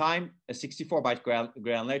point in time, a 64-byte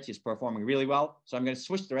granularity is performing really well. So I'm going to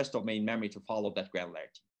switch the rest of main memory to follow that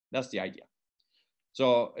granularity. That's the idea.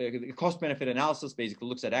 So cost-benefit analysis basically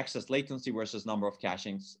looks at access latency versus number of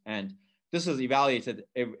cachings. And this is evaluated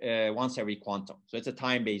once every quantum. So it's a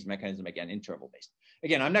time-based mechanism, again, interval-based.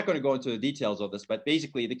 Again, I'm not going to go into the details of this, but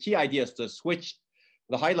basically the key idea is to switch,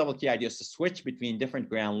 the high-level key idea is to switch between different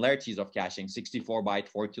granularities of caching, 64-byte,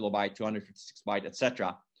 4 kilobyte, 256-byte,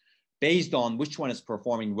 etc., based on which one is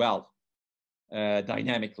performing well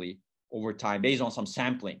dynamically over time, based on some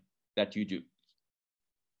sampling that you do.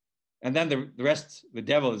 And then the rest, the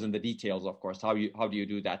devil is in the details, of course. How do you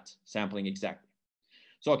do that sampling exactly?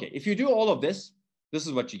 So, okay, if you do all of this, this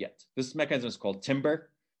is what you get. This mechanism is called timber,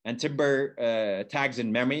 and timber tags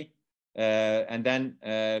in memory. And then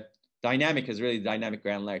dynamic is really dynamic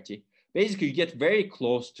granularity. Basically, you get very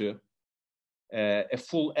close to a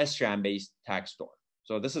full SRAM-based tag store.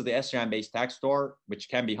 So this is the SRAM-based tag store, which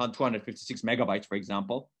can be 256 megabytes, for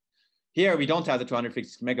example. Here, we don't have the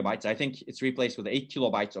 256 megabytes. I think it's replaced with 8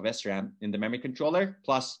 kilobytes of SRAM in the memory controller,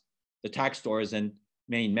 plus the tag stores in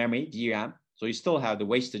main memory, DRAM. So you still have the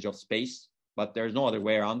wastage of space, but there's no other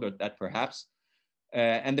way around that, perhaps.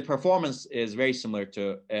 And the performance is very similar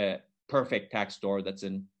to a perfect tag store that's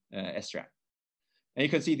in SRAM. And you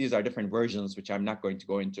can see these are different versions, which I'm not going to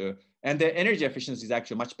go into. And the energy efficiency is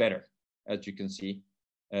actually much better, as you can see,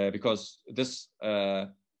 because this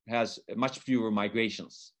has much fewer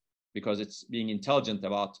migrations, because it's being intelligent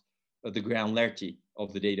about the granularity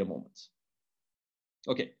of the data moments.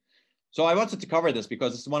 Okay, so I wanted to cover this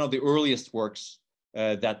because it's one of the earliest works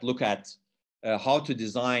that look at how to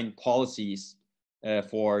design policies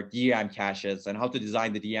for DRAM caches and how to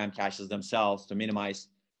design the DRAM caches themselves to minimize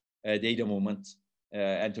data movement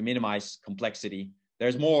and to minimize complexity.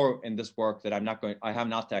 There's more in this work that I have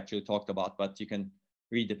not actually talked about, but you can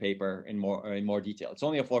read the paper in more detail. It's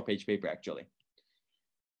only a 4-page paper, actually.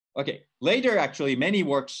 Okay, later, actually, many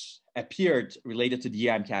works appeared related to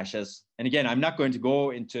DRAM caches. And again, I'm not going to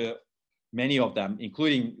go into many of them,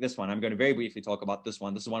 including this one. I'm going to very briefly talk about this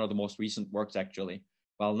one. This is one of the most recent works, actually.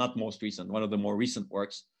 Well, not most recent, one of the more recent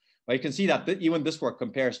works. But you can see that even this work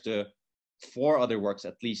compares to 4 other works,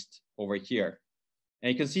 at least, over here.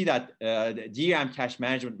 And you can see that the DRAM cache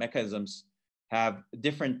management mechanisms have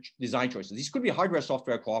different design choices. These could be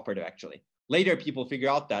hardware-software cooperative, actually. Later, people figure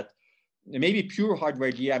out that maybe pure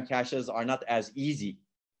hardware DRAM caches are not as easy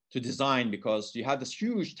to design because you have this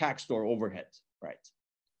huge tag store overhead, right?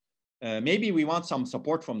 Maybe we want some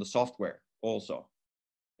support from the software also.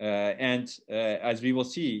 And as we will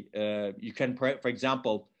see, you can, for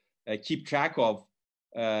example, keep track of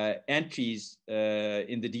entries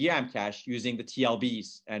in the DRAM cache using the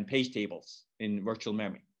TLBs and page tables in virtual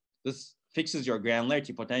memory. This fixes your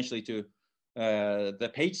granularity potentially to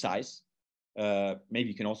the page size. Maybe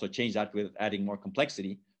you can also change that with adding more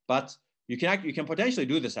complexity, but you can potentially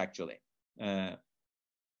do this actually.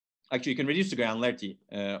 Actually, you can reduce the granularity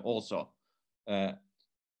also.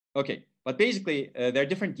 Okay, but basically, there are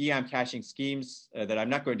different DRAM caching schemes that I'm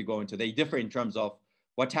not going to go into. They differ in terms of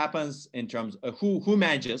what happens in terms of who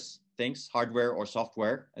manages things, hardware or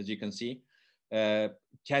software, as you can see.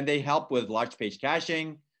 Can they help with large page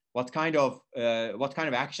caching? What kind of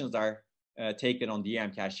actions are taken on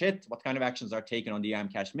DRAM cache hit? What kind of actions are taken on DRAM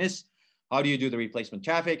cache miss? How do you do the replacement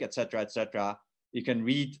traffic, et cetera, et cetera? You can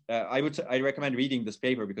read, I recommend reading this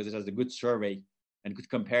paper because it has a good survey and good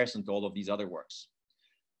comparison to all of these other works.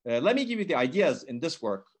 Let me give you the ideas in this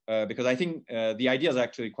work because I think the idea is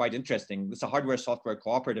actually quite interesting. This is a hardware-software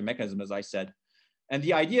cooperative mechanism, as I said. And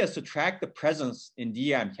the idea is to track the presence in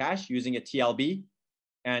DRAM cache using a TLB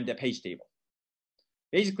and a page table.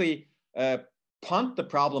 Basically, punt the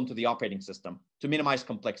problem to the operating system to minimize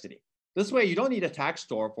complexity. This way, you don't need a tag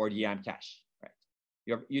store for DRAM cache, right?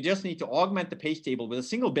 You just need to augment the page table with a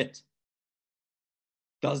single bit.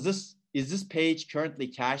 Is this page currently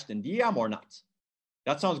cached in DRAM or not?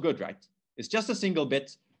 That sounds good, right? It's just a single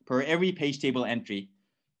bit per every page table entry.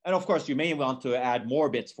 And of course, you may want to add more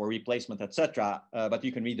bits for replacement, et cetera, but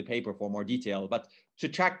you can read the paper for more detail. But to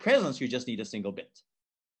track presence, you just need a single bit,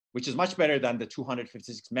 which is much better than the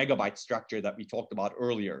 256 megabyte structure that we talked about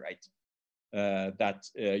earlier, right? That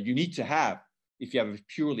you need to have if you have a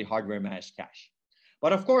purely hardware managed cache.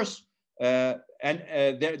 But of course, there's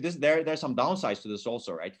some downsides to this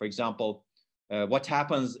also, right? For example, what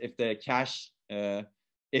happens if the cache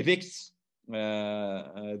evicts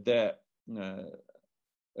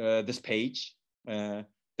this page? Then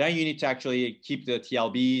you need to actually keep the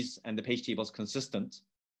TLBs and the page tables consistent.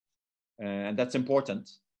 And that's important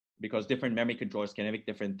because different memory controllers can evict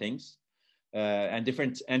different things. And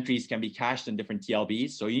different entries can be cached in different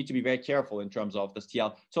TLBs. So you need to be very careful in terms of this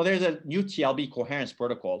TL. So there's a new TLB coherence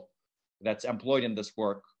protocol that's employed in this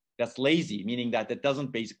work that's lazy, meaning that it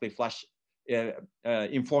doesn't basically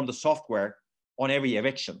inform the software on every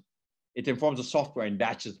eviction. It informs the software in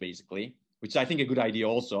batches, basically, which I think a good idea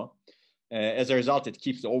also. As a result, it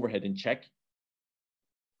keeps the overhead in check.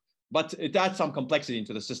 But it adds some complexity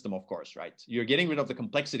into the system, of course, right? You're getting rid of the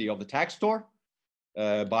complexity of the tag store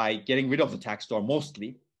by getting rid of the tag store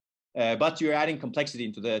mostly, but you're adding complexity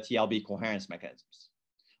into the TLB coherence mechanisms.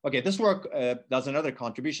 Okay, this work does another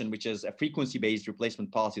contribution, which is a frequency-based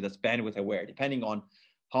replacement policy that's bandwidth aware. Depending on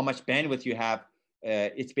how much bandwidth you have,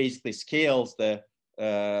 it basically scales the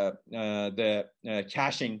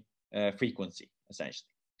caching frequency, essentially.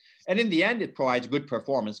 And in the end, it provides good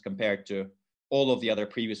performance compared to all of the other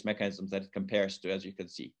previous mechanisms that it compares to, as you can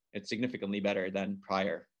see. It's significantly better than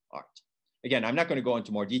prior art. Again, I'm not going to go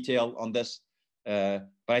into more detail on this, but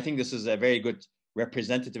I think this is a very good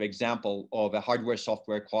representative example of a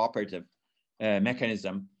hardware-software cooperative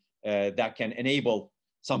mechanism that can enable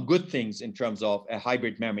some good things in terms of a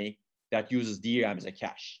hybrid memory that uses DRAM as a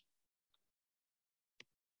cache.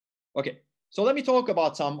 Okay, so let me talk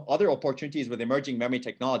about some other opportunities with emerging memory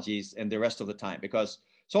technologies in the rest of the time, because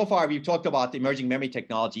so far we've talked about emerging memory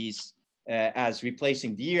technologies as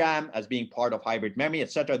replacing DRAM, as being part of hybrid memory,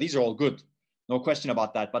 etc. These are all good, no question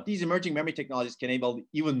about that. But these emerging memory technologies can enable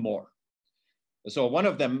even more. So one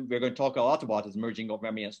of them we're going to talk a lot about is merging of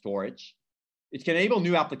memory and storage. It can enable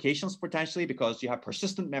new applications potentially because you have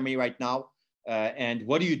persistent memory right now. And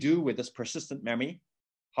what do you do with this persistent memory?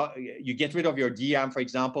 You get rid of your DRAM, for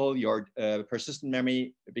example, your persistent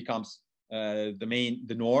memory becomes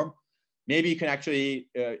the norm. Maybe you can actually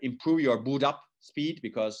improve your boot up speed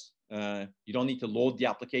because you don't need to load the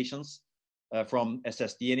applications from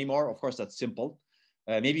SSD anymore. Of course, that's simple.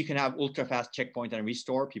 Maybe you can have ultra fast checkpoint and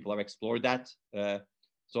restore. People have explored that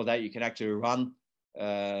so that you can actually run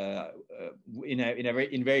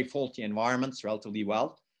in very faulty environments relatively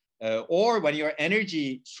well. Or when your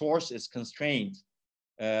energy source is constrained,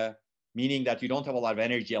 meaning that you don't have a lot of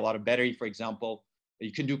energy, a lot of battery, for example,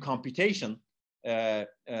 you can do computation and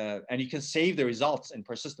you can save the results in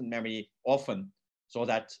persistent memory often so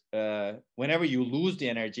that whenever you lose the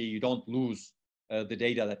energy, you don't lose the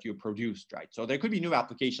data that you produced, right? So there could be new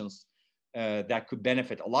applications that could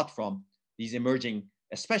benefit a lot from these emerging,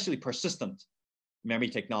 especially persistent memory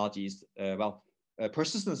technologies.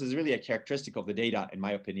 Persistence is really a characteristic of the data, in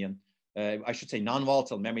my opinion. I should say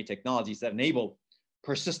non-volatile memory technologies that enable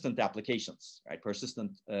persistent applications, right?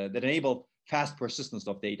 That enable fast persistence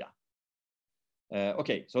of data.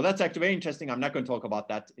 Okay, so that's actually very interesting. I'm not going to talk about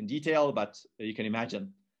that in detail, but you can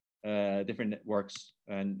imagine different works,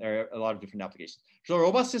 and there are a lot of different applications. So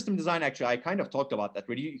robust system design, actually, I kind of talked about that.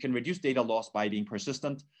 You can reduce data loss by being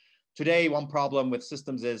persistent. Today, one problem with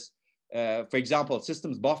systems is, for example,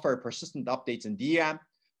 systems buffer persistent updates in DRAM,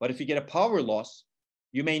 but if you get a power loss,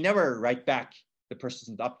 you may never write back the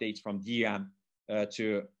persistent updates from DRAM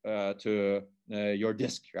to your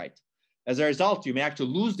disk, right? As a result, you may actually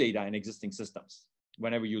lose data in existing systems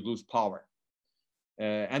whenever you lose power.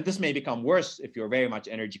 And this may become worse if you're very much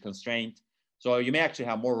energy constrained. So you may actually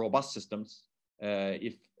have more robust systems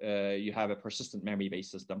if you have a persistent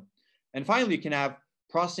memory-based system. And finally, you can have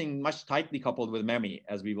processing much tightly coupled with memory,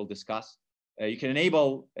 as we will discuss. You can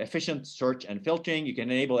enable efficient search and filtering. You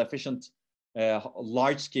can enable efficient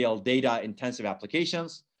large-scale data-intensive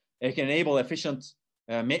applications. It can enable efficient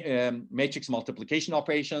matrix multiplication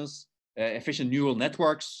operations, efficient neural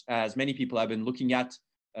networks, as many people have been looking at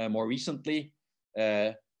more recently.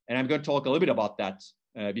 And I'm going to talk a little bit about that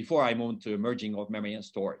before I move to merging of memory and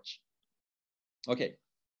storage. Okay,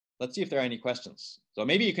 let's see if there are any questions. So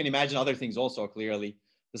maybe you can imagine other things also clearly.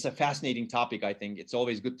 This is a fascinating topic, I think. It's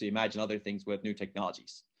always good to imagine other things with new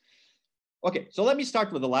technologies. Okay, so let me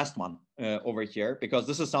start with the last one over here, because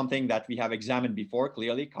this is something that we have examined before,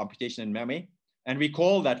 clearly, computation in memory. And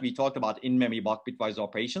recall that we talked about in-memory block bitwise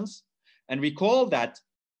operations. And recall that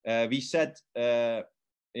we said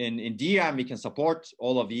in DRAM, we can support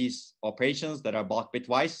all of these operations that are block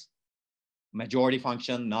bitwise, majority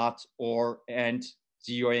function, not, or, and,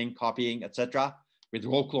 zeroing, copying, etc., with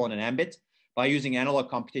row clone and ambit. By using analog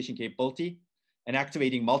computation capability and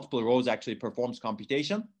activating multiple rows actually performs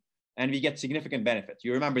computation, and we get significant benefit.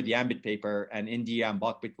 You remember the ambit paper and in DRAM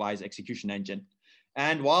block bitwise execution engine.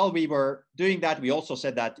 And while we were doing that, we also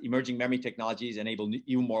said that emerging memory technologies enable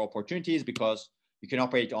even more opportunities because you can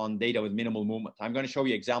operate on data with minimal movement. I'm going to show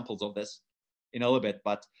you examples of this in a little bit,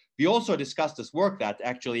 but we also discussed this work that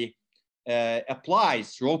actually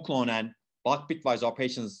applies row clone and bulk bitwise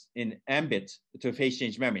operations in Mbit to phase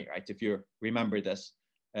change memory, right? If you remember this,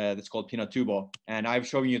 that's called Pinatubo. And I've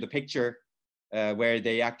shown you the picture where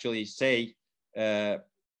they actually say,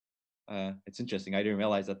 it's interesting. I didn't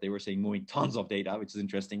realize that they were saying moving tons of data, which is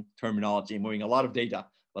interesting terminology, moving a lot of data,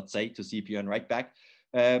 let's say, to CPU and write back.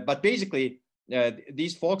 But basically,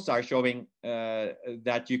 these folks are showing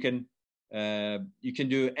that you can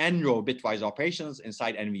do n-row bitwise operations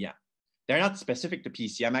inside NVM. They're not specific to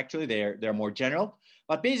PCM, actually. They're more general.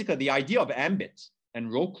 But basically, the idea of Mbit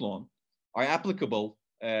and row clone are applicable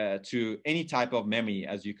to any type of memory,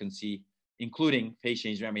 as you can see, including phase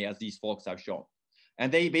change memory, as these folks have shown.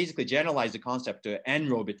 And they basically generalize the concept to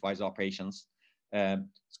n-row bitwise operations.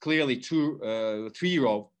 It's clearly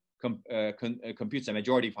 3-row computes a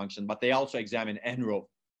majority function, but they also examine n-row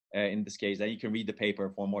in this case. And you can read the paper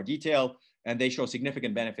for more detail. And they show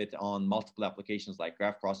significant benefit on multiple applications like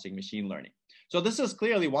graph processing, machine learning. So this is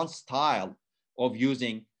clearly one style of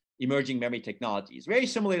using emerging memory technologies, very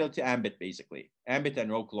similar to Mbit, basically, Mbit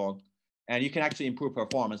and row clone. And you can actually improve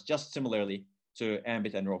performance just similarly to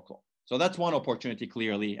Mbit and row clone. So that's one opportunity,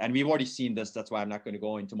 clearly. And we've already seen this. That's why I'm not going to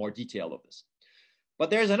go into more detail of this. But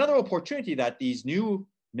there's another opportunity that these new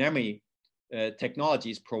memory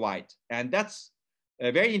technologies provide. And that's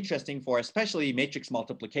very interesting for especially matrix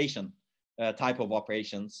multiplication type of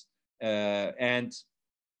operations. And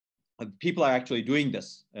people are actually doing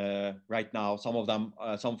this right now. Some of them,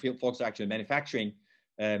 some folks are actually manufacturing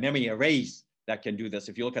memory arrays that can do this.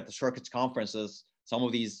 If you look at the circuits conferences, some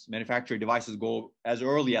of these manufactured devices go as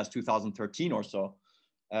early as 2013 or so.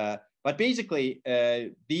 But basically,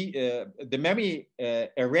 the memory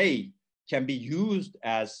array can be used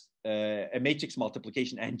as a matrix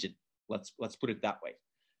multiplication engine. Let's put it that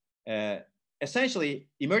way. Essentially,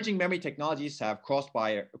 emerging memory technologies have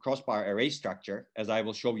crossbar array structure, as I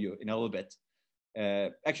will show you in a little bit.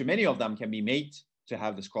 Actually, many of them can be made to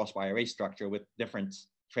have this crossbar array structure with different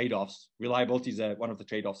trade-offs. Reliability is one of the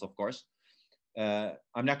trade-offs, of course.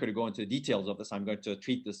 I'm not going to go into the details of this. I'm going to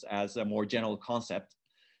treat this as a more general concept.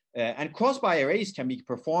 And crossbar arrays can be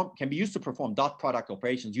used to perform dot product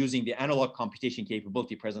operations using the analog computation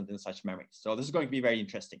capability present in such memories. So this is going to be very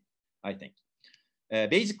interesting, I think.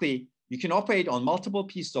 Basically, you can operate on multiple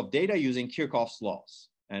pieces of data using Kirchhoff's laws.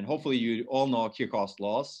 And hopefully you all know Kirchhoff's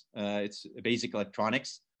laws. It's basic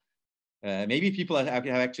electronics. Maybe people have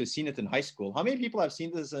actually seen it in high school. How many people have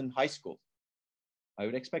seen this in high school? I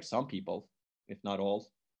would expect some people, if not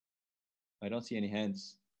all. I don't see any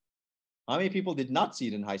hands. How many people did not see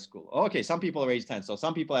it in high school? Okay, some people raised hands. So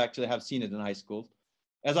some people actually have seen it in high school,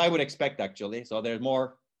 as I would expect, actually. So there's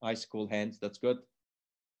more high school hands. That's good.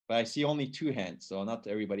 But I see only 2 hands. So not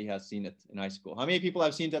everybody has seen it in high school. How many people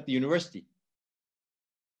have seen it at the university?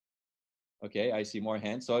 Okay, I see more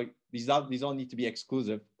hands. So these all need to be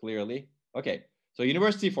exclusive, clearly. Okay, so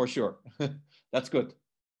university for sure. That's good,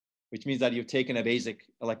 which means that you've taken a basic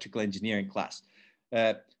electrical engineering class.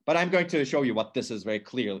 But I'm going to show you what this is very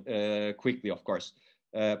clear, quickly, of course.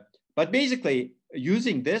 But basically,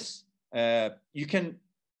 using this, you can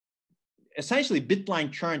essentially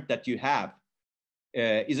bitline current that you have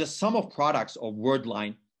is a sum of products of word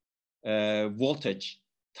line voltage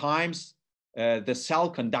times the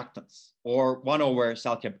cell conductance, or 1 over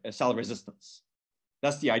cell resistance.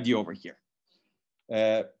 That's the idea over here.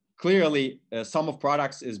 Clearly, sum of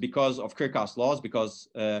products is because of Kirchhoff's laws, because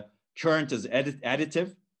current is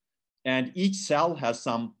additive, and each cell has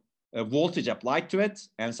some voltage applied to it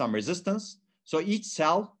and some resistance. So each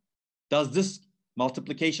cell does this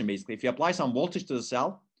multiplication, basically. If you apply some voltage to the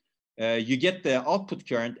cell, you get the output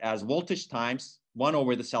current as voltage times 1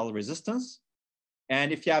 over the cell resistance.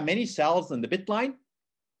 And if you have many cells in the bit line,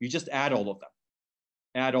 you just add all of them.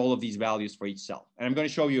 Add all of these values for each cell. And I'm going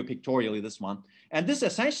to show you pictorially this one. And this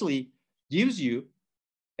essentially gives you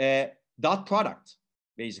a dot product,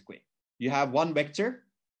 basically. You have one vector,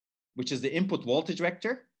 which is the input voltage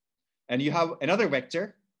vector. And you have another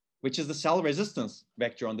vector, which is the cell resistance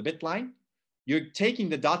vector on the bit line. You're taking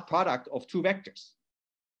the dot product of 2 vectors.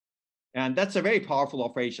 And that's a very powerful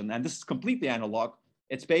operation. And this is completely analog.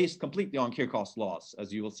 It's based completely on Kirchhoff's laws,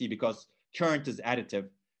 as you will see, because current is additive.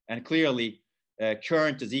 And clearly,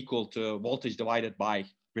 current is equal to voltage divided by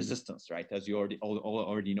resistance, right? As you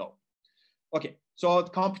already know. Okay, so the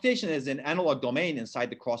computation is in analog domain inside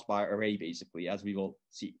the crossbar array, basically, as we will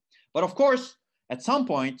see. But of course, at some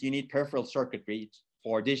point, you need peripheral circuitry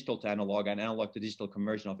for digital to analog and analog to digital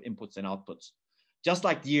conversion of inputs and outputs, just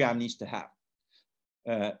like DRAM needs to have.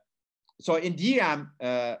 So in DRAM,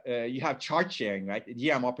 you have charge sharing, right?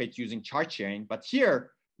 DRAM operates using charge sharing, but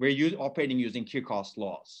here we're operating using Kirchhoff's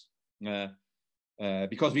laws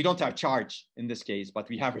because we don't have charge in this case, but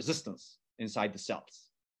we have resistance inside the cells,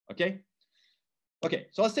 okay? Okay,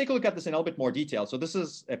 so let's take a look at this in a little bit more detail. So this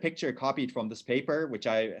is a picture copied from this paper, which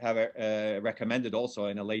I have recommended also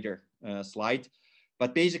in a later slide.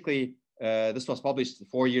 But basically, this was published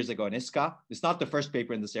 4 years ago in ISCA. It's not the first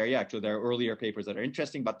paper in this area. Actually, there are earlier papers that are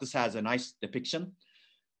interesting, but this has a nice depiction.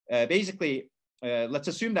 Basically, let's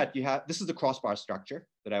assume that you have, this is the crossbar structure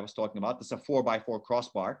that I was talking about. This is a 4x4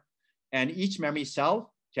 crossbar. And each memory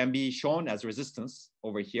cell can be shown as resistance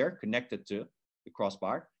over here, connected to the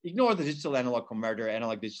crossbar. Ignore the digital analog converter,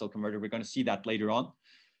 analog digital converter. We're going to see that later on.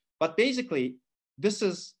 But basically, this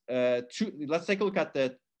is two. Let's take a look at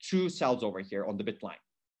the two cells over here on the bit line.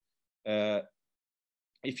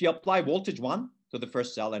 If you apply voltage 1 to the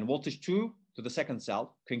first cell and voltage 2 to the second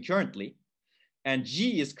cell concurrently, and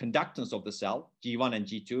G is conductance of the cell, G1 and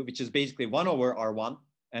G2, which is basically 1 over R1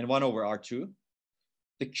 and 1 over R2,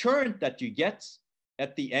 the current that you get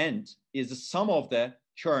at the end is the sum of the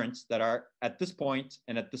currents that are at this point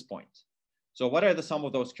and at this point. So what are the sum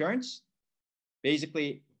of those currents?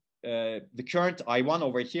 Basically, the current I1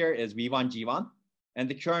 over here is V1 G1, and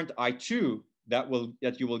the current I2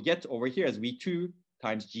 that you will get over here is V2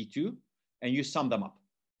 times G2, and you sum them up.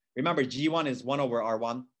 Remember, G1 is 1 over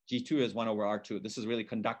R1, G2 is 1 over R2. This is really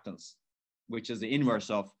conductance, which is the inverse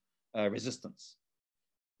of resistance.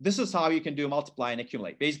 This is how you can do multiply and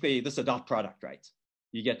accumulate. Basically, this is a dot product, right?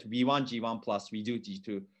 You get V1 G1 plus V2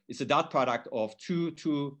 G2. It's a dot product of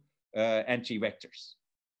two entry vectors.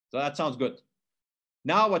 So that sounds good.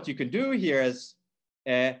 Now what you can do here is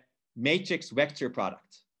a matrix vector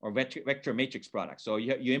product or vector matrix product. So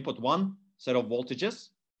you input one set of voltages,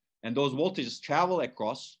 and those voltages travel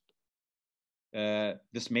across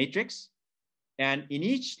this matrix. And in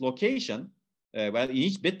each location, in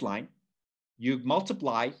each bit line, you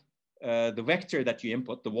multiply the vector that you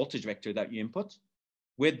input, the voltage vector that you input,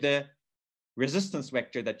 with the resistance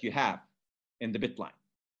vector that you have in the bit line.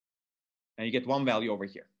 And you get one value over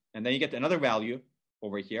here. And then you get another value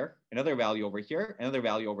over here, another value over here, another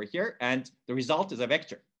value over here, and the result is a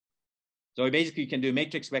vector. So basically you can do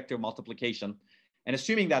matrix vector multiplication. And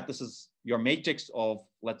assuming that this is your matrix of,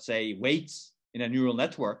 let's say, weights in a neural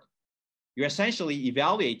network, you're essentially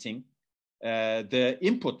evaluating the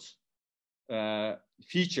input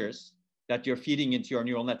features that you're feeding into your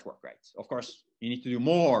neural network, right? Of course, you need to do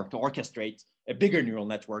more to orchestrate a bigger neural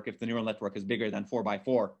network if the neural network is bigger than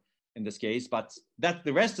 4x4 in this case, but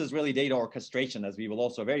the rest is really data orchestration, as we will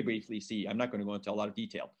also very briefly see. I'm not going to go into a lot of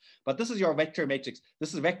detail, but this is your vector matrix.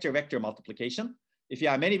 This is vector multiplication. If you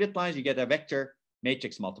have many bit lines, you get a vector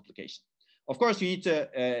matrix multiplication. Of course, you need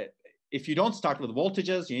to, if you don't start with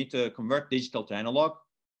voltages, you need to convert digital to analog.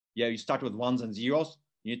 Yeah, you start with ones and zeros.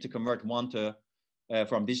 You need to convert one to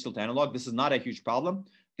from digital to analog. This is not a huge problem.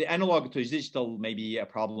 The analog to digital may be a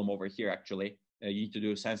problem over here, actually. You need to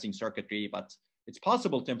do sensing circuitry, but it's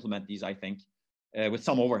possible to implement these, I think, with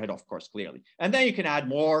some overhead, of course, clearly. And then you can add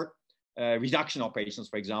more reduction operations.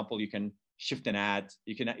 For example, you can shift and add.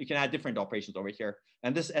 You can add different operations over here.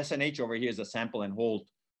 And this SNH over here is a sample and hold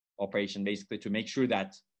operation, basically, to make sure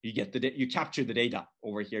that you get you capture the data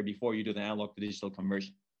over here before you do the analog to digital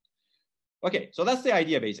conversion. Okay, so that's the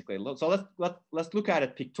idea, basically. So let's look at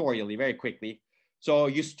it pictorially very quickly. So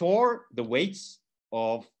you store the weights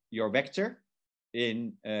of your vector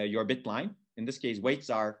in your bit line. In this case, weights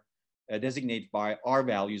are designated by R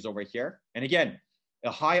values over here. And again,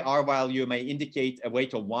 a high R value may indicate a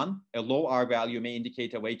weight of 1. A low R value may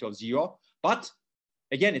indicate a weight of 0. But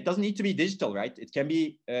again, it doesn't need to be digital, right? It can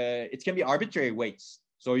be arbitrary weights.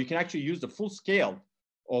 So you can actually use the full scale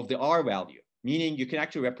of the R value, meaning you can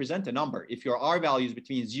actually represent a number. If your R value is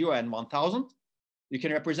between 0 and 1000, you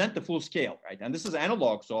can represent the full scale, right? And this is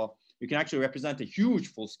analog, so you can actually represent a huge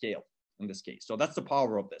full scale in this case. So that's the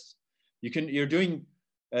power of this. You're doing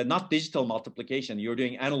not digital multiplication, you're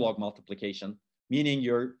doing analog multiplication, meaning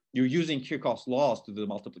you're using Kirchhoff's laws to do the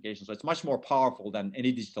multiplication. So it's much more powerful than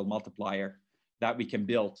any digital multiplier that we can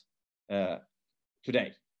build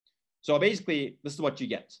today. So basically, this is what you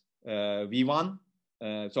get. V1,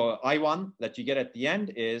 so I1 that you get at the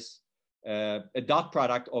end is a dot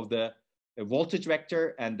product of the voltage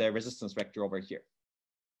vector and the resistance vector over here.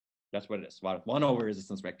 That's what it is, 1 over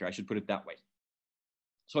resistance vector. I should put it that way.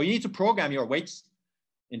 So you need to program your weights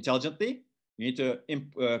intelligently. You need to,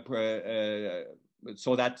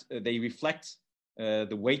 so that they reflect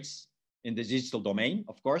the weights in the digital domain,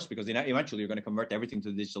 of course, because eventually you're going to convert everything to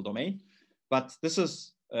the digital domain. But this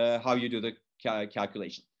is how you do the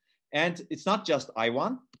calculation. And it's not just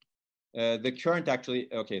I1. The current actually,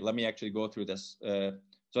 okay, let me actually go through this.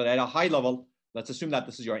 So at a high level, let's assume that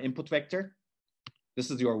this is your input vector. This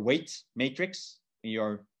is your weight matrix in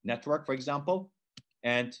your network, for example.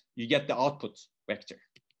 and you get the output vector.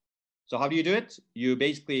 So how do you do it? You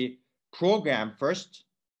basically program first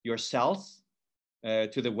your cells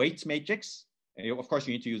to the weights matrix. Of course,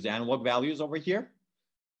 you need to use the analog values over here.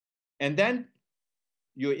 And then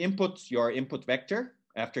you input your input vector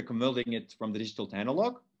after converting it from the digital to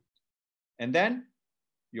analog. And then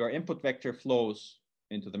your input vector flows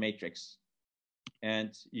into the matrix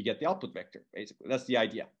and you get the output vector, basically. That's the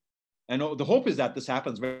idea. And the hope is that this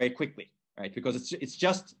happens very quickly, right? Because it's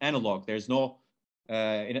just analog. There's no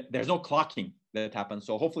clocking that happens.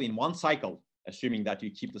 So hopefully in one cycle, assuming that you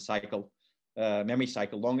keep the cycle, memory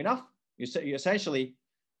cycle long enough, you essentially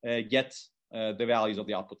get the values of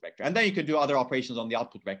the output vector. And then you can do other operations on the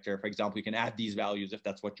output vector. For example, you can add these values if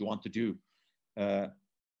that's what you want to do,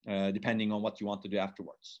 depending on what you want to do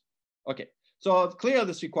afterwards. Okay, so clearly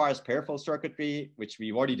this requires peripheral circuitry, which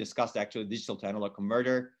we've already discussed, actually, digital to analog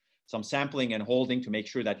converter, some sampling and holding to make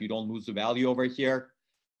sure that you don't lose the value over here.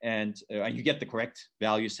 And you get the correct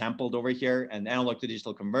value sampled over here, and analog to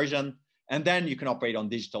digital conversion. And then you can operate on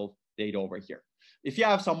digital data over here. If you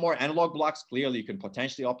have some more analog blocks, clearly you can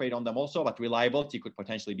potentially operate on them also, but reliability could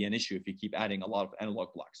potentially be an issue if you keep adding a lot of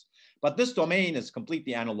analog blocks. But this domain is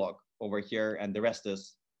completely analog over here, and the rest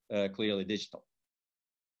is clearly digital.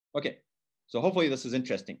 Okay, so hopefully this is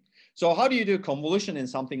interesting. So how do you do convolution in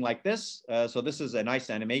something like this? So this is a nice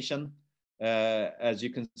animation, as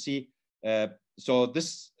you can see. So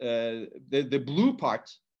this, the blue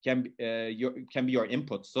part can be your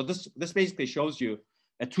input. So this basically shows you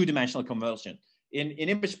a two-dimensional convolution. In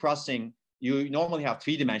image processing, you normally have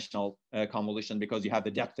three-dimensional convolution because you have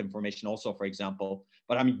the depth information also, for example,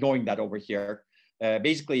 but I'm ignoring that over here.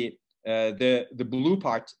 Basically, the blue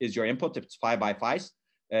part is your input, it's 5 by 5.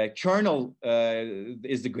 Kernel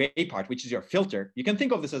is the gray part, which is your filter. You can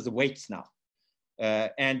think of this as the weights now.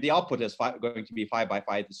 And the output is going to be 5 by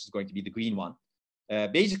 5. This is going to be the green one.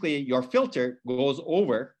 Basically, your filter goes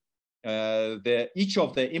over each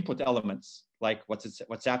of the input elements, like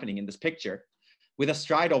what's happening in this picture, with a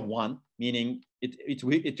stride of 1, meaning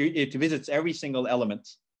it visits every single element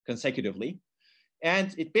consecutively.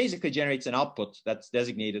 And it basically generates an output that's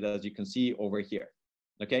designated, as you can see over here.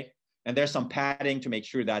 Okay. And there's some padding to make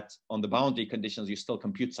sure that on the boundary conditions, you still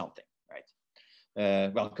compute something, right?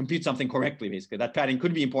 Well, compute something correctly, basically. That padding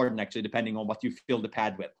could be important, actually, depending on what you fill the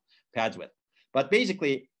pads with. But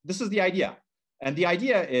basically, this is the idea. And the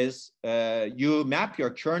idea is you map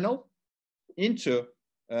your kernel into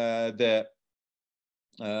the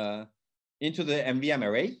MVM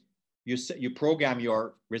array. You program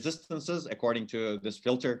your resistances according to this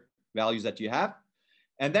filter values that you have.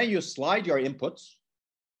 And then you slide your inputs,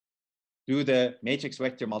 do the matrix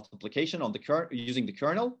vector multiplication on using the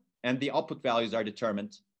kernel, and the output values are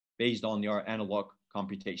determined based on your analog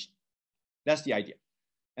computation. That's the idea.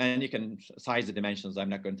 And you can size the dimensions. I'm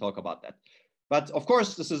not going to talk about that. But of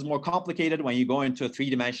course, this is more complicated when you go into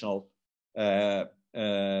three-dimensional inputs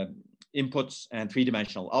and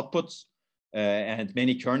three-dimensional outputs and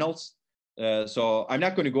many kernels. So I'm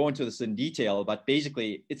not going to go into this in detail, but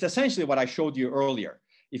basically, it's essentially what I showed you earlier.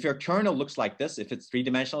 If your kernel looks like this, if it's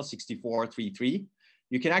three-dimensional, 64, 3, 3,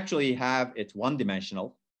 you can actually have it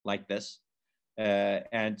one-dimensional like this.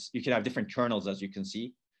 And you can have different kernels, as you can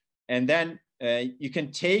see. And then you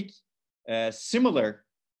can take similar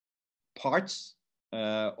parts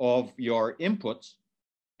of your input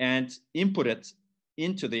and input it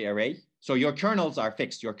into the array. So your kernels are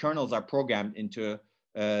fixed. Your kernels are programmed into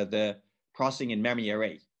the processing in memory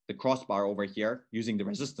array, the crossbar over here using the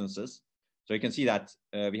resistances. So you can see that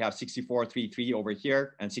we have 64, 3, 3 over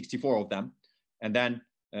here and 64 of them, and then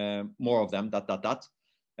more of them, ...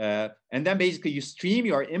 And then basically you stream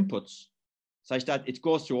your inputs such that it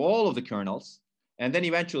goes through all of the kernels, and then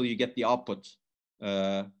eventually you get the output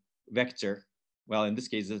vector. Well, in this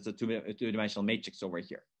case, it's a two-dimensional matrix over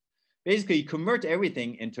here. Basically, you convert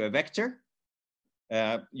everything into a vector.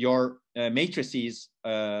 Your matrices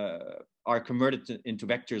are converted into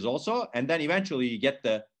vectors also, and then eventually you get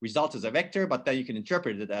the result as a vector, but then you can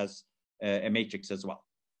interpret it as a matrix as well.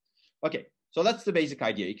 Okay, so that's the basic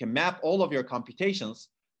idea. You can map all of your computations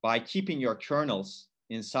by keeping your kernels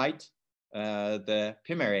inside the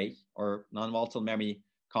PIM array, or non-volatile memory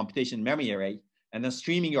computation memory array, and then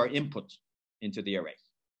streaming your input into the array,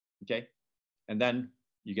 okay? And then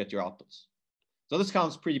you get your outputs. So this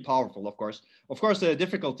sounds pretty powerful, of course. Of course, the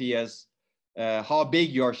difficulty is how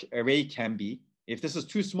big your array can be. If this is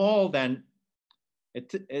too small, then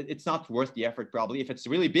it's not worth the effort, probably. If it's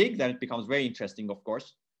really big, then it becomes very interesting, of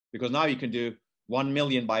course, because now you can do 1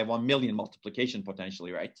 million by 1 million multiplication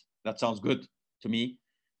potentially, right? That sounds good to me,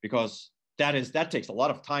 because that takes a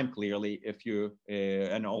lot of time, clearly, if you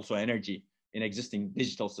and also energy in existing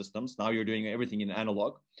digital systems. Now you're doing everything in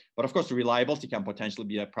analog. But of course, the reliability can potentially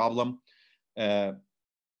be a problem.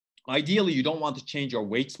 Ideally, you don't want to change your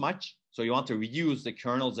weights much. So you want to reuse the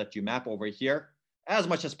kernels that you map over here as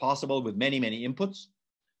much as possible with many, many inputs.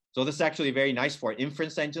 So this is actually very nice for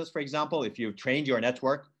inference engines, for example. If you've trained your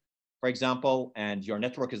network, for example, and your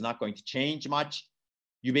network is not going to change much,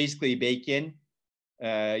 you basically bake in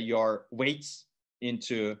your weights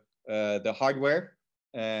into the hardware.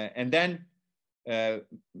 And then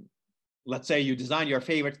let's say you design your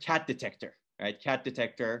favorite cat detector, right? Cat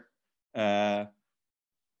detector, I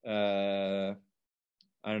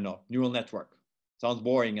don't know, neural network. Sounds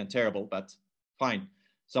boring and terrible, but fine.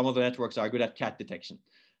 Some of the networks are good at cat detection.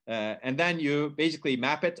 And then you basically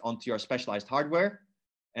map it onto your specialized hardware.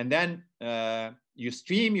 And then you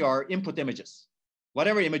stream your input images.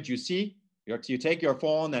 Whatever image you see, you take your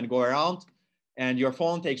phone and go around, and your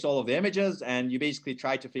phone takes all of the images, and you basically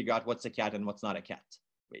try to figure out what's a cat and what's not a cat,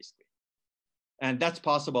 basically. And that's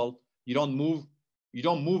possible. You don't move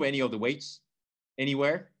any of the weights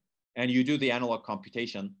anywhere, and you do the analog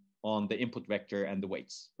computation on the input vector and the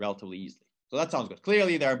weights relatively easily. So that sounds good.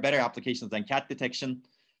 Clearly, there are better applications than cat detection.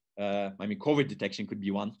 I mean, COVID detection could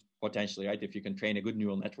be one potentially, right? If you can train a good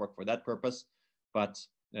neural network for that purpose, but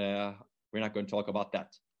we're not going to talk about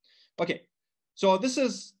that. Okay, so this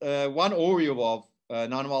is one overview of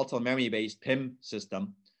non-volatile memory-based PIM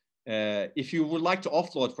system. If you would like to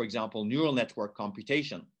offload, for example, neural network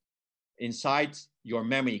computation inside your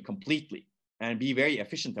memory completely and be very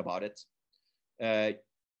efficient about it,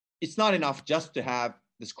 it's not enough just to have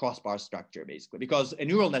this crossbar structure, basically, because a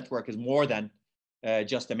neural network is more than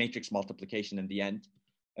just a matrix multiplication in the end.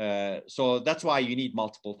 So that's why you need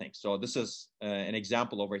multiple things. So this is an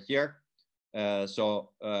example over here.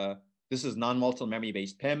 This is non-volatile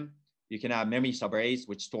memory-based PIM. You can have memory subarrays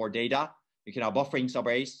which store data. You can have buffering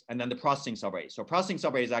subarrays, and then the processing subarray. So processing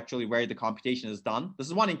subarray is actually where the computation is done. This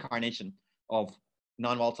is one incarnation of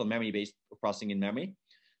non-volatile memory-based processing in memory.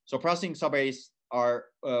 So processing subarrays are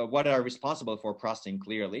what are responsible for processing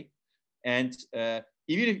clearly. And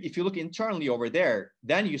even if you look internally over there,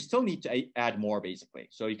 then you still need to add more, basically.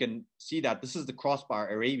 So you can see that this is the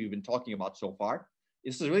crossbar array we've been talking about so far.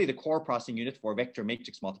 This is really the core processing unit for vector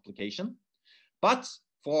matrix multiplication. But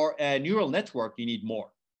for a neural network, you need more.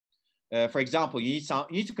 For example, you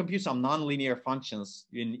need to compute some nonlinear functions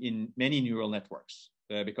in many neural networks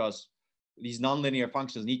because these nonlinear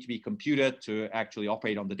functions need to be computed to actually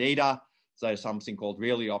operate on the data. So there's something called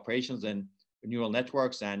Rayleigh operations in neural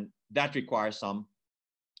networks, and that requires some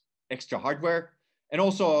extra hardware. And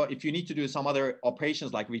also, if you need to do some other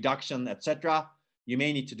operations like reduction, etc., you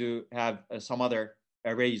may need to have some other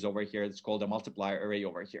arrays over here. It's called a multiplier array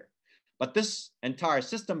over here. But this entire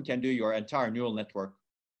system can do your entire neural network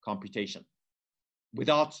computation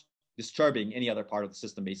without disturbing any other part of the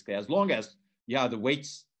system, basically, as long as you have the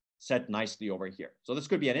weights set nicely over here. So this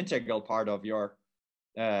could be an integral part of your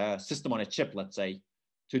system on a chip, let's say,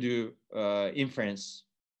 to do inference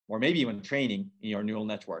or maybe even training in your neural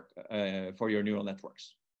network for your neural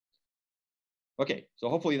networks. Okay, so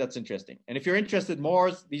hopefully that's interesting. And if you're interested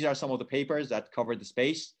more, these are some of the papers that cover the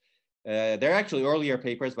space. They're actually earlier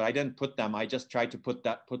papers, but I didn't put them. I just tried to put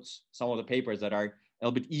some of the papers that are a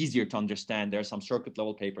little bit easier to understand. There are some circuit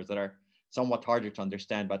level papers that are somewhat harder to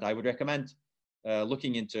understand, but I would recommend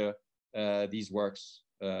looking into these works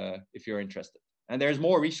if you're interested. And there's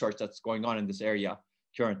more research that's going on in this area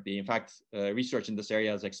currently. In fact, research in this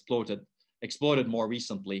area has exploded more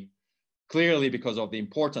recently, clearly because of the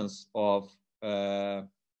importance of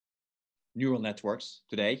neural networks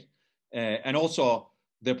today, and also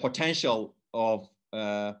the potential of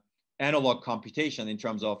analog computation in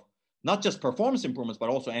terms of not just performance improvements, but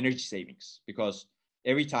also energy savings, because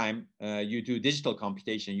every time you do digital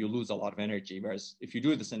computation, you lose a lot of energy. Whereas if you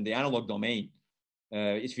do this in the analog domain,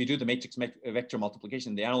 if you do the matrix vector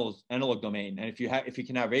multiplication in the analog domain, and if you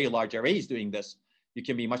can have very large arrays doing this, you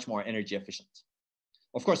can be much more energy efficient.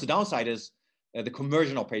 Of course, the downside is the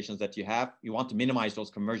conversion operations that you have. You want to minimize those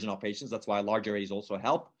conversion operations. That's why large arrays also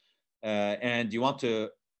help. And you want to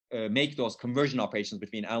make those conversion operations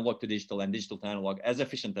between analog to digital and digital to analog as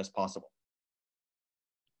efficient as possible.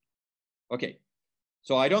 Okay,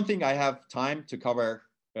 so I don't think I have time to cover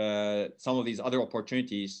some of these other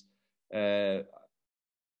opportunities.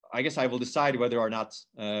 I guess I will decide whether or not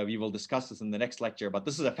we will discuss this in the next lecture, but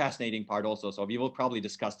this is a fascinating part also, so we will probably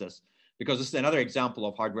discuss this because this is another example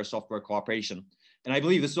of hardware-software cooperation. And I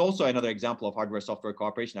believe this is also another example of hardware-software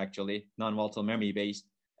cooperation, actually, non-volatile memory-based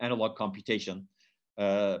analog computation.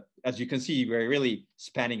 As you can see, we're really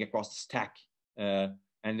spanning across the stack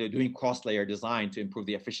and doing cross-layer design to improve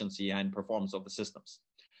the efficiency and performance of the systems.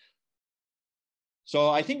 So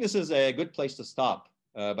I think this is a good place to stop,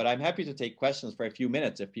 but I'm happy to take questions for a few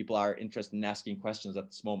minutes if people are interested in asking questions at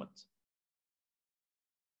this moment.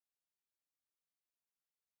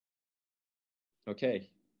 Okay,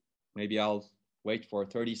 maybe I'll wait for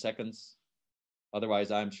 30 seconds. Otherwise,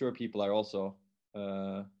 I'm sure people are also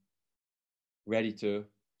ready to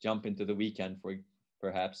jump into the weekend for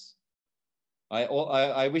perhaps.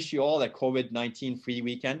 I wish you all a COVID-19 free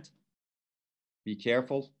weekend. Be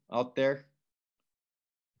careful out there,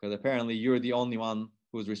 because apparently you're the only one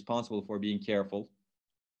who's responsible for being careful,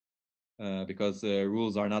 because the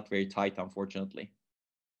rules are not very tight, unfortunately.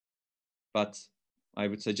 But I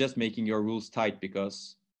would suggest making your rules tight,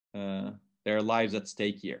 because there are lives at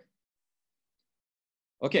stake here.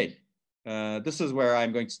 Okay, this is where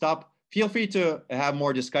I'm going to stop. Feel free to have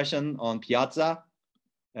more discussion on Piazza,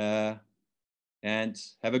 and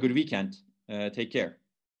have a good weekend. Take care.